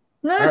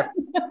 All right.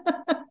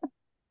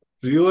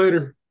 See you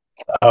later.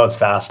 That was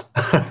fast.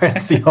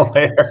 See you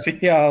later. See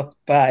y'all.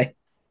 Bye.